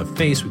someone in the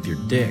face with your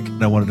dick.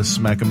 And I wanted to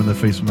smack him in the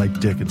face with my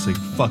dick and say,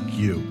 fuck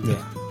you.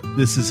 Yeah.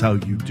 This is how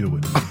you do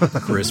it.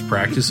 Chris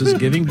practices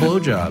giving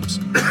blowjobs.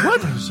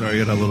 What? Sorry,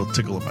 I got a little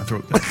tickle in my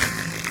throat there.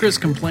 Chris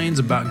complains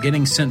about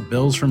getting sent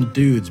bills from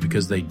dudes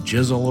because they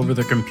jizz all over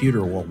their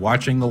computer while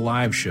watching the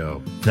live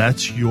show.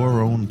 That's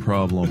your own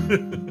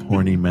problem,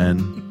 horny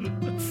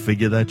men.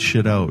 Figure that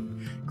shit out.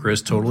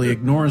 Chris totally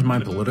ignores my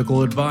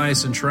political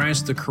advice and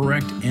tries to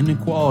correct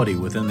inequality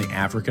within the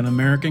African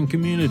American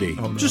community.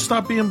 Just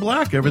stop being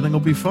black. Everything will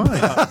be fine.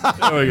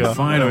 There we go.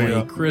 Finally, There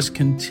we go. Chris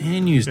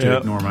continues to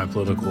ignore my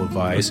political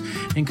advice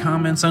and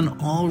comments on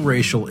all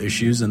racial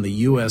issues in the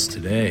U.S.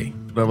 today.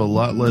 I'd have a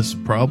lot less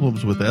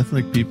problems with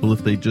ethnic people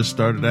if they just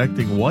started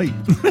acting white.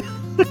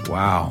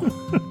 Wow.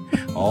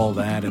 All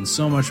that and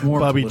so much more.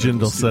 Bobby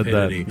political Jindal said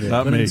that, stupidity.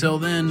 not But me. until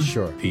then,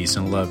 peace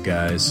and love,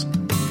 guys.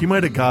 He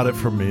might have got it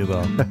from me,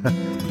 though.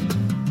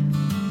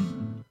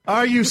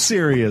 Are you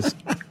serious?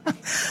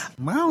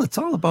 Well, it's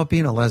all about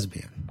being a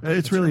lesbian.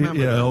 It's really,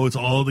 it's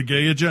all the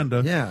gay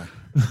agenda. Yeah.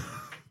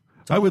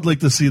 I would like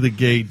to see the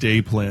gay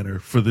day planner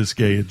for this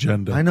gay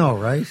agenda. I know,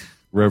 right?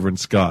 Reverend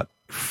Scott.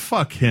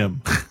 Fuck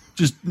him.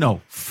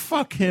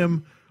 Fuck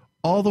him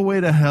all the way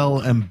to hell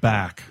and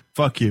back.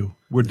 Fuck you.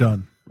 We're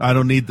done. I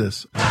don't need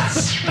this.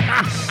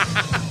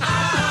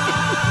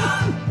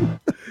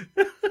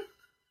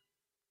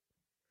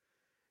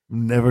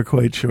 Never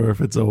quite sure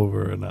if it's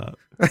over or not.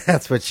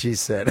 That's what she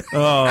said.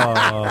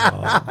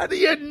 Oh.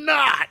 You're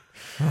not.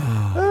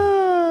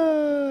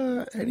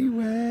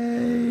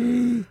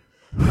 Anyway.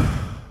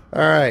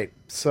 All right.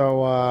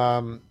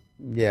 So,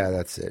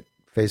 that's it.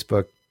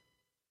 Facebook.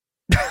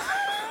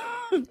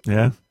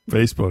 Yeah,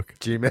 Facebook.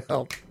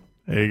 Gmail.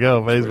 There you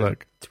go,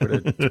 Facebook.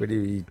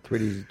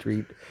 Twitter,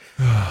 tweet.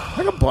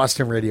 How come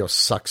Boston radio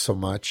sucks so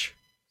much?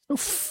 No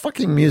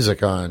fucking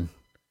music on.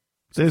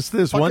 There's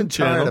tired one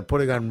channel. of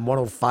putting on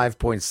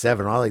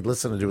 105.7. All I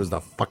listen to is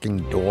the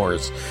fucking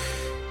Doors.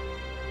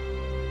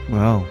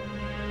 Well,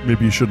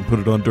 maybe you shouldn't put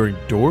it on during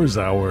Doors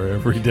hour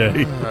every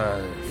day.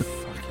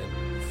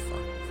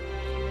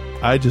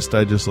 I just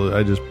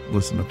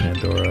listen to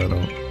Pandora. I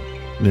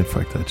don't.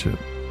 Fuck that shit.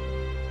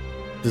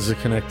 Does it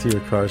connect to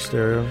your car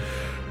stereo?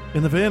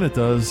 In the van, it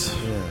does.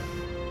 Yeah.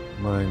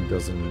 Mine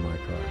doesn't in my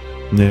car.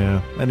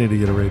 Yeah, I need to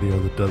get a radio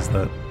that does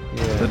that.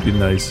 Yeah. That'd be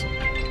nice.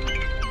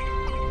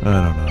 I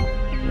don't know.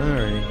 All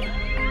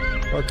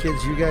right. Well,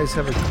 kids, you guys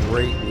have a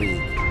great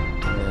week.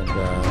 And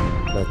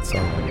that's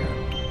all I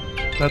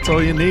got. That's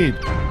all you need.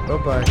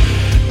 Bye-bye.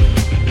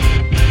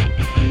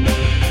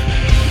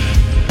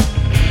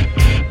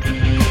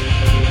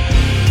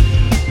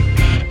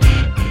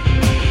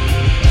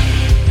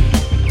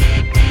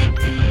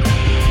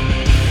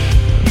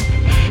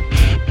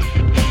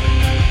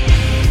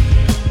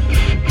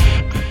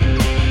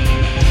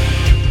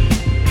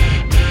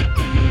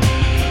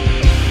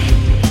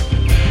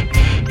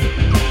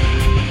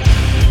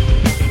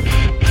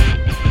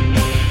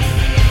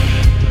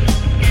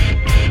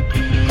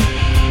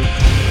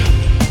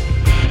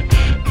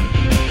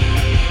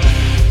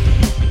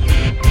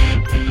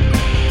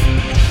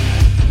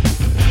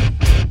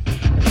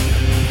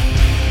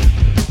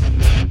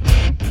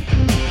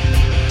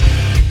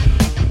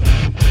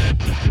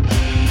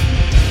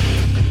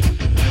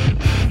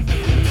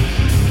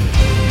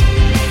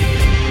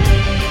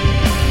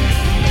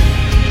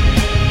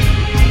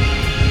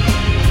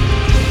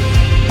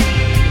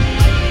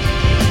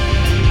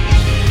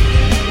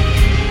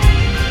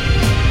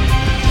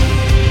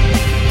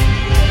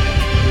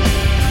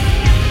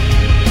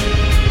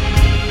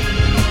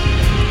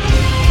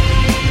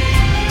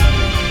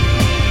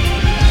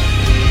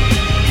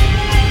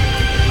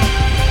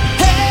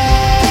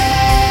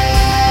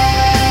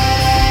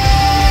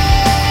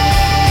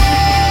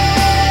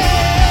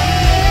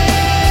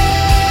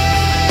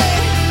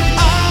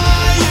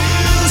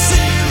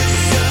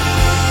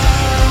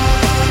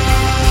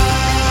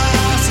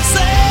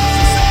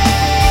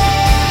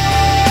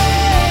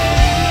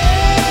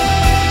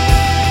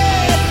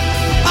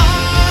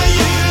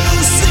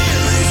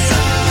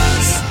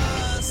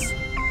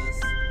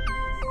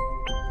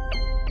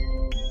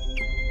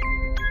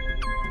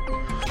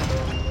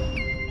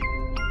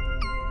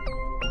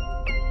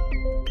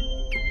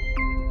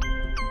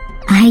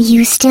 Are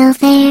you still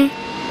there?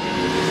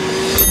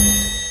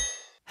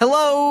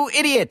 Hello,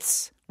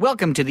 idiots!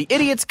 Welcome to the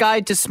Idiot's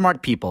Guide to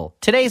Smart People.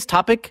 Today's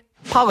topic,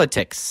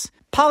 politics.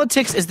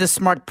 Politics is the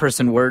smart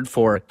person word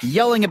for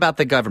yelling about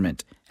the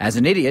government. As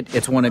an idiot,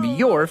 it's one of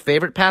your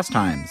favorite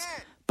pastimes.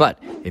 But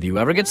if you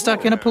ever get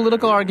stuck in a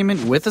political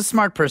argument with a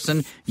smart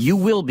person, you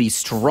will be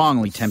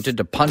strongly tempted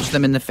to punch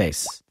them in the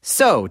face.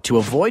 So, to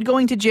avoid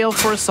going to jail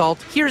for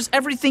assault, here's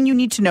everything you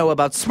need to know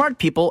about smart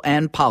people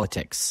and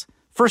politics.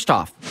 First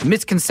off,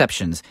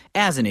 misconceptions.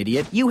 As an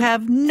idiot, you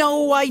have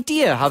no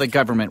idea how the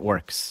government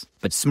works.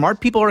 But smart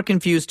people are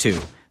confused too.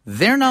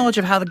 Their knowledge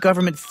of how the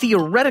government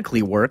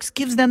theoretically works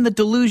gives them the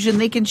delusion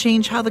they can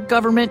change how the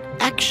government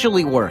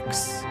actually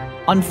works.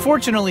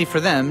 Unfortunately for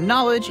them,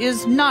 knowledge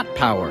is not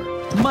power.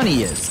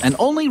 Money is, and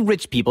only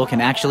rich people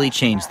can actually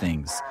change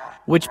things.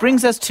 Which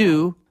brings us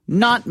to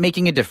not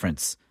making a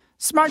difference.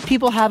 Smart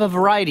people have a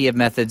variety of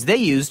methods they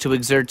use to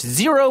exert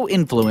zero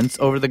influence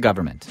over the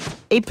government.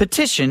 A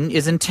petition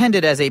is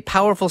intended as a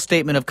powerful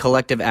statement of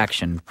collective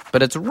action,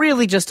 but it's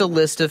really just a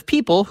list of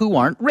people who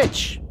aren't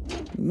rich.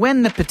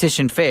 When the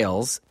petition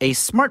fails, a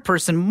smart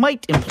person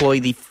might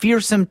employ the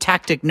fearsome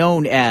tactic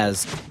known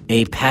as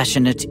a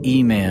passionate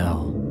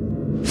email.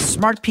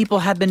 Smart people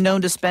have been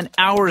known to spend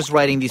hours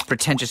writing these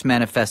pretentious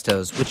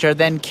manifestos, which are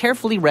then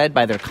carefully read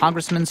by their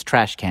congressman's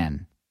trash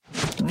can.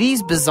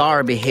 These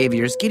bizarre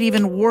behaviors get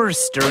even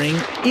worse during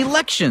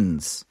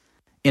elections.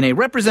 In a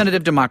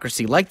representative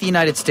democracy like the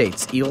United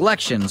States,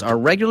 elections are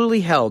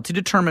regularly held to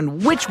determine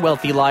which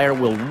wealthy liar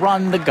will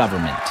run the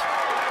government.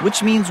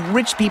 Which means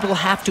rich people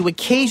have to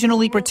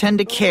occasionally pretend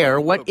to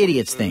care what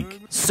idiots think.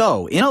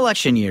 So, in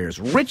election years,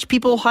 rich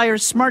people hire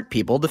smart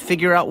people to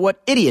figure out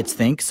what idiots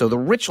think so the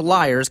rich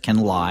liars can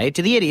lie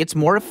to the idiots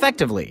more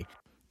effectively.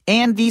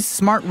 And these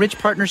smart-rich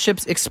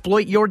partnerships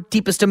exploit your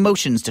deepest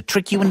emotions to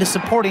trick you into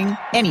supporting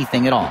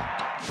anything at all.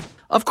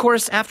 Of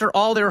course, after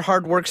all their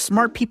hard work,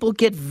 smart people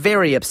get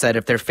very upset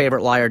if their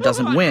favorite liar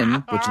doesn't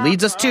win, which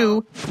leads us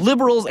to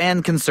liberals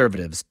and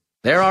conservatives.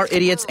 There are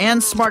idiots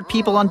and smart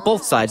people on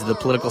both sides of the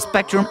political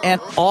spectrum, and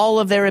all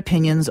of their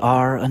opinions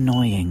are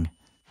annoying.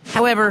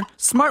 However,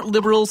 smart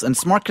liberals and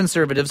smart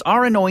conservatives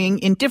are annoying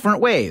in different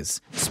ways.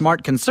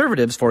 Smart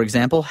conservatives, for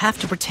example, have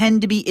to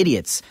pretend to be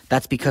idiots.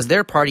 That's because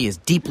their party is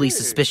deeply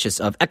suspicious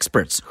of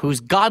experts,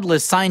 whose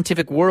godless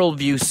scientific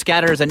worldview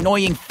scatters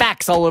annoying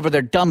facts all over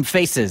their dumb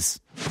faces.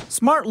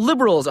 Smart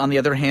liberals, on the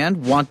other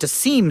hand, want to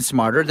seem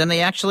smarter than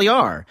they actually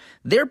are.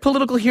 Their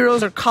political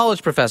heroes are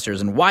college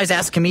professors and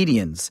wise-ass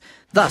comedians.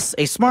 Thus,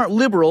 a smart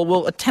liberal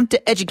will attempt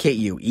to educate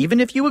you, even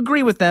if you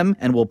agree with them,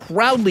 and will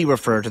proudly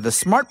refer to the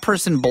smart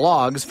person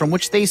blogs from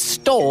which they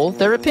stole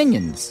their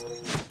opinions.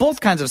 Both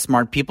kinds of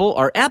smart people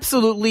are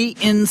absolutely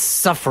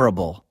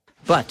insufferable.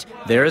 But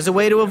there is a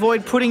way to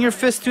avoid putting your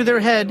fist through their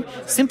head.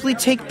 Simply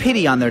take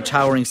pity on their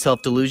towering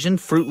self-delusion,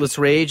 fruitless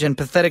rage, and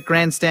pathetic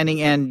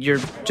grandstanding, and you're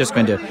just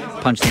going to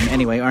punch them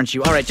anyway, aren't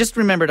you? All right, just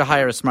remember to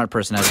hire a smart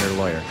person as your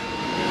lawyer.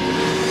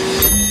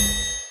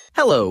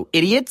 Hello,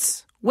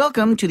 idiots.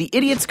 Welcome to the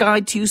Idiot's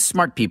Guide to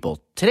Smart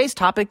People. Today's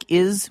topic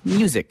is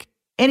music.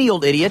 Any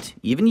old idiot,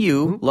 even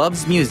you,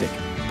 loves music.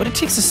 But it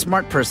takes a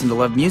smart person to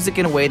love music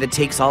in a way that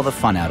takes all the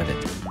fun out of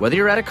it. Whether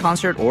you're at a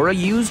concert or a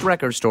used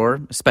record store,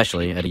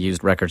 especially at a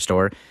used record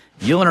store,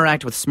 you'll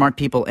interact with smart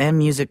people and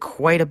music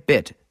quite a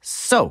bit.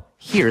 So,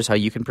 here's how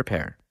you can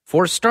prepare.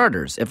 For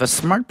starters, if a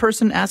smart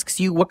person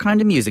asks you what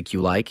kind of music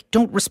you like,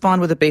 don't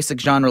respond with a basic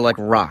genre like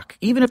rock,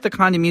 even if the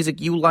kind of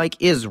music you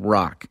like is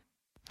rock.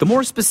 The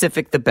more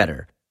specific, the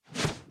better.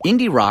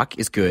 Indie rock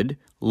is good.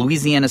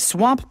 Louisiana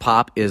swamp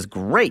pop is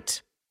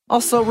great.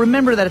 Also,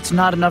 remember that it's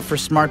not enough for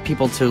smart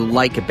people to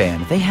like a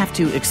band. They have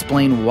to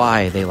explain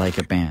why they like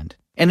a band.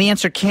 And the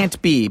answer can't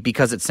be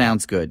because it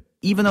sounds good,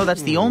 even though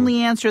that's the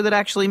only answer that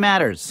actually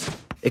matters.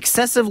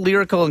 Excessive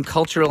lyrical and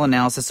cultural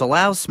analysis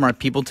allows smart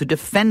people to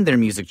defend their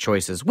music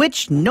choices,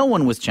 which no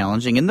one was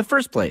challenging in the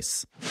first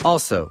place.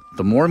 Also,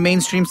 the more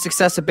mainstream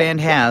success a band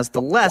has,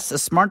 the less a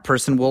smart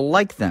person will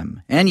like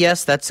them. And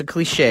yes, that's a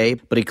cliche,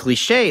 but a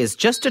cliche is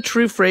just a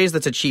true phrase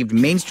that's achieved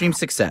mainstream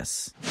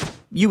success.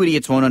 You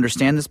idiots won't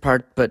understand this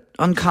part, but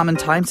uncommon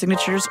time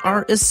signatures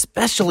are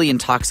especially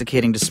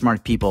intoxicating to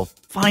smart people,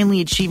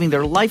 finally achieving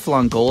their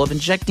lifelong goal of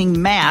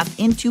injecting math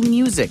into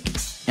music.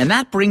 And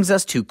that brings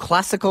us to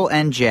classical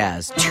and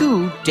jazz,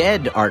 two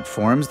dead art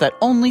forms that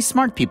only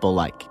smart people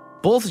like.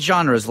 Both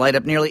genres light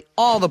up nearly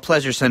all the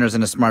pleasure centers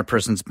in a smart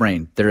person's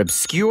brain. They're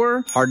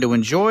obscure, hard to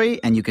enjoy,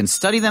 and you can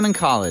study them in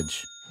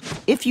college.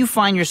 If you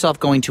find yourself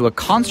going to a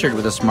concert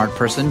with a smart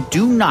person,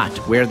 do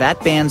not wear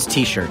that band's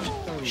t-shirt.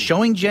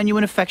 Showing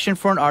genuine affection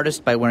for an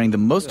artist by wearing the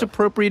most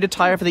appropriate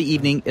attire for the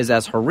evening is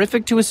as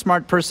horrific to a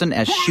smart person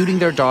as shooting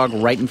their dog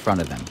right in front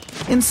of them.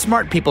 In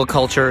smart people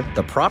culture,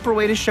 the proper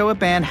way to show a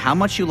band how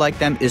much you like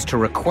them is to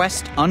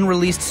request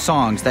unreleased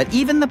songs that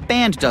even the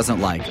band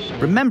doesn't like.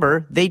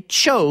 Remember, they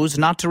chose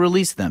not to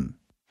release them.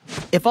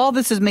 If all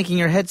this is making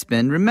your head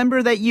spin,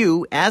 remember that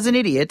you, as an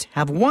idiot,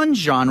 have one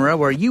genre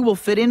where you will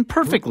fit in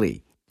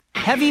perfectly.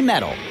 Heavy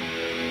metal.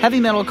 Heavy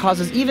metal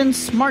causes even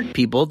smart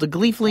people to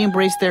gleefully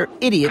embrace their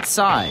idiot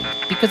side,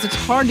 because it's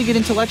hard to get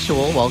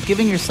intellectual while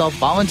giving yourself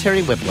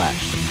voluntary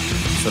whiplash.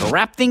 So to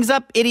wrap things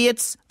up,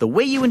 idiots, the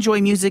way you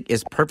enjoy music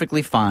is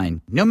perfectly fine,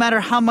 no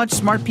matter how much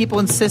smart people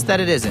insist that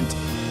it isn't.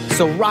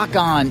 So rock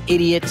on,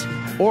 idiot,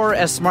 or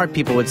as smart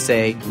people would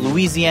say,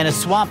 Louisiana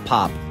swamp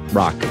pop,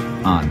 rock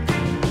on.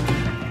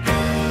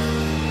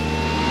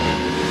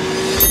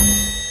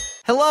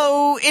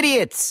 Hello,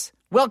 idiots!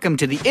 Welcome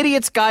to the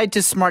Idiot's Guide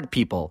to Smart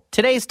People.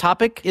 Today's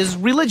topic is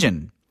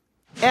religion.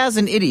 As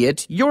an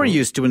idiot, you're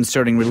used to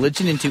inserting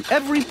religion into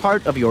every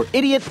part of your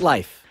idiot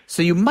life.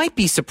 So you might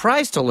be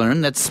surprised to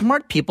learn that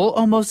smart people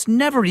almost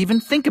never even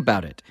think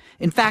about it.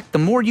 In fact, the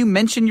more you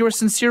mention your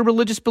sincere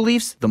religious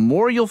beliefs, the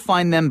more you'll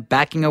find them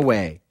backing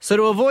away. So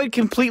to avoid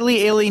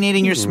completely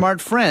alienating your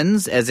smart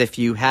friends, as if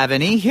you have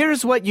any,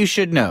 here's what you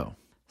should know.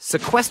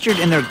 Sequestered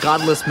in their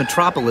godless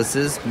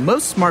metropolises,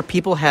 most smart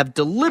people have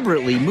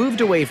deliberately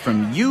moved away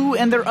from you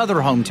and their other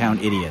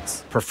hometown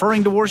idiots,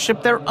 preferring to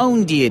worship their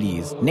own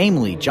deities,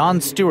 namely Jon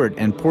Stewart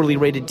and poorly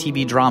rated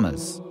TV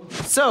dramas.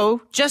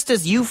 So, just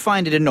as you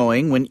find it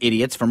annoying when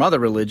idiots from other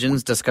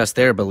religions discuss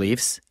their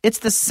beliefs, it's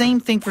the same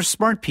thing for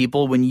smart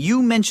people when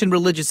you mention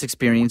religious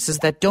experiences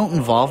that don't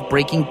involve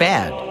Breaking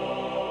Bad.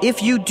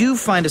 If you do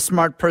find a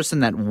smart person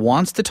that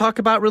wants to talk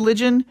about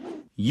religion,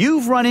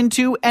 you've run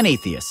into an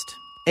atheist.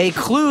 A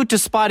clue to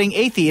spotting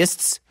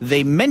atheists,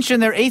 they mention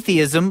their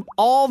atheism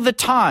all the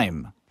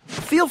time.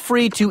 Feel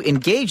free to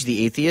engage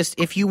the atheist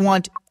if you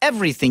want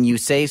everything you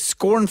say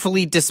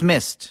scornfully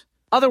dismissed.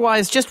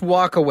 Otherwise, just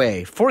walk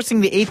away,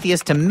 forcing the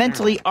atheist to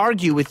mentally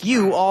argue with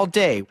you all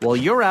day while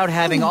you're out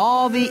having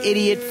all the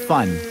idiot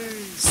fun.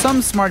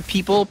 Some smart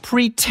people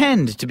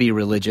pretend to be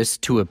religious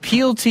to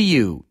appeal to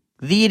you,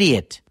 the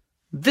idiot.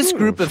 This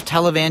group of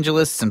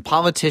televangelists and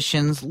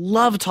politicians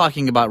love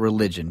talking about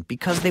religion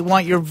because they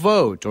want your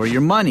vote or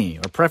your money,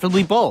 or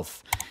preferably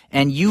both.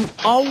 And you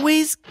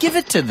always give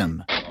it to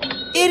them.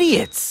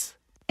 Idiots!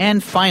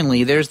 And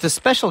finally, there's the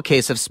special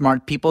case of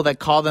smart people that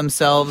call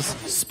themselves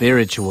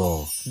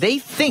spiritual. They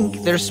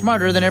think they're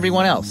smarter than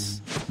everyone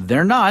else.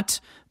 They're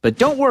not, but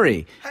don't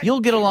worry, you'll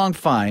get along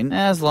fine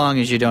as long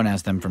as you don't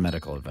ask them for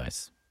medical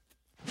advice.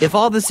 If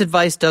all this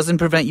advice doesn't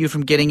prevent you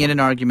from getting in an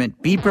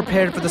argument, be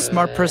prepared for the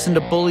smart person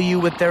to bully you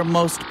with their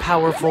most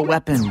powerful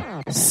weapon,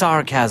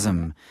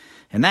 sarcasm.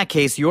 In that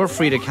case, you're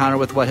free to counter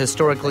with what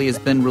historically has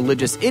been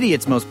religious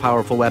idiots' most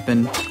powerful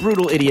weapon,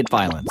 brutal idiot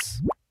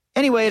violence.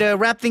 Anyway, to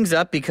wrap things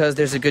up, because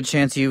there's a good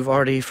chance you've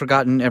already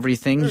forgotten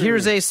everything,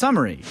 here's a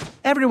summary.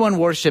 Everyone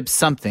worships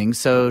something,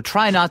 so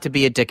try not to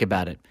be a dick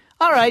about it.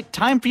 All right,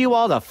 time for you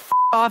all to f***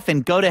 off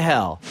and go to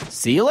hell.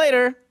 See you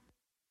later.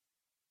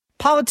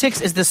 Politics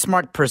is the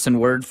smart person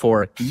word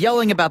for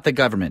yelling about the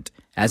government.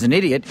 As an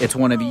idiot, it's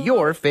one of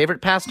your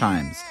favorite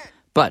pastimes.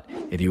 But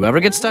if you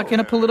ever get stuck in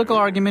a political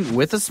argument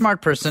with a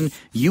smart person,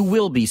 you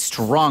will be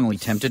strongly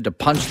tempted to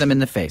punch them in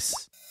the face.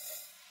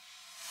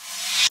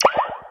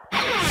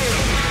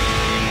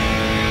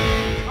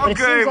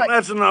 Okay,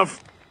 that's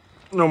enough.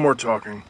 No more talking.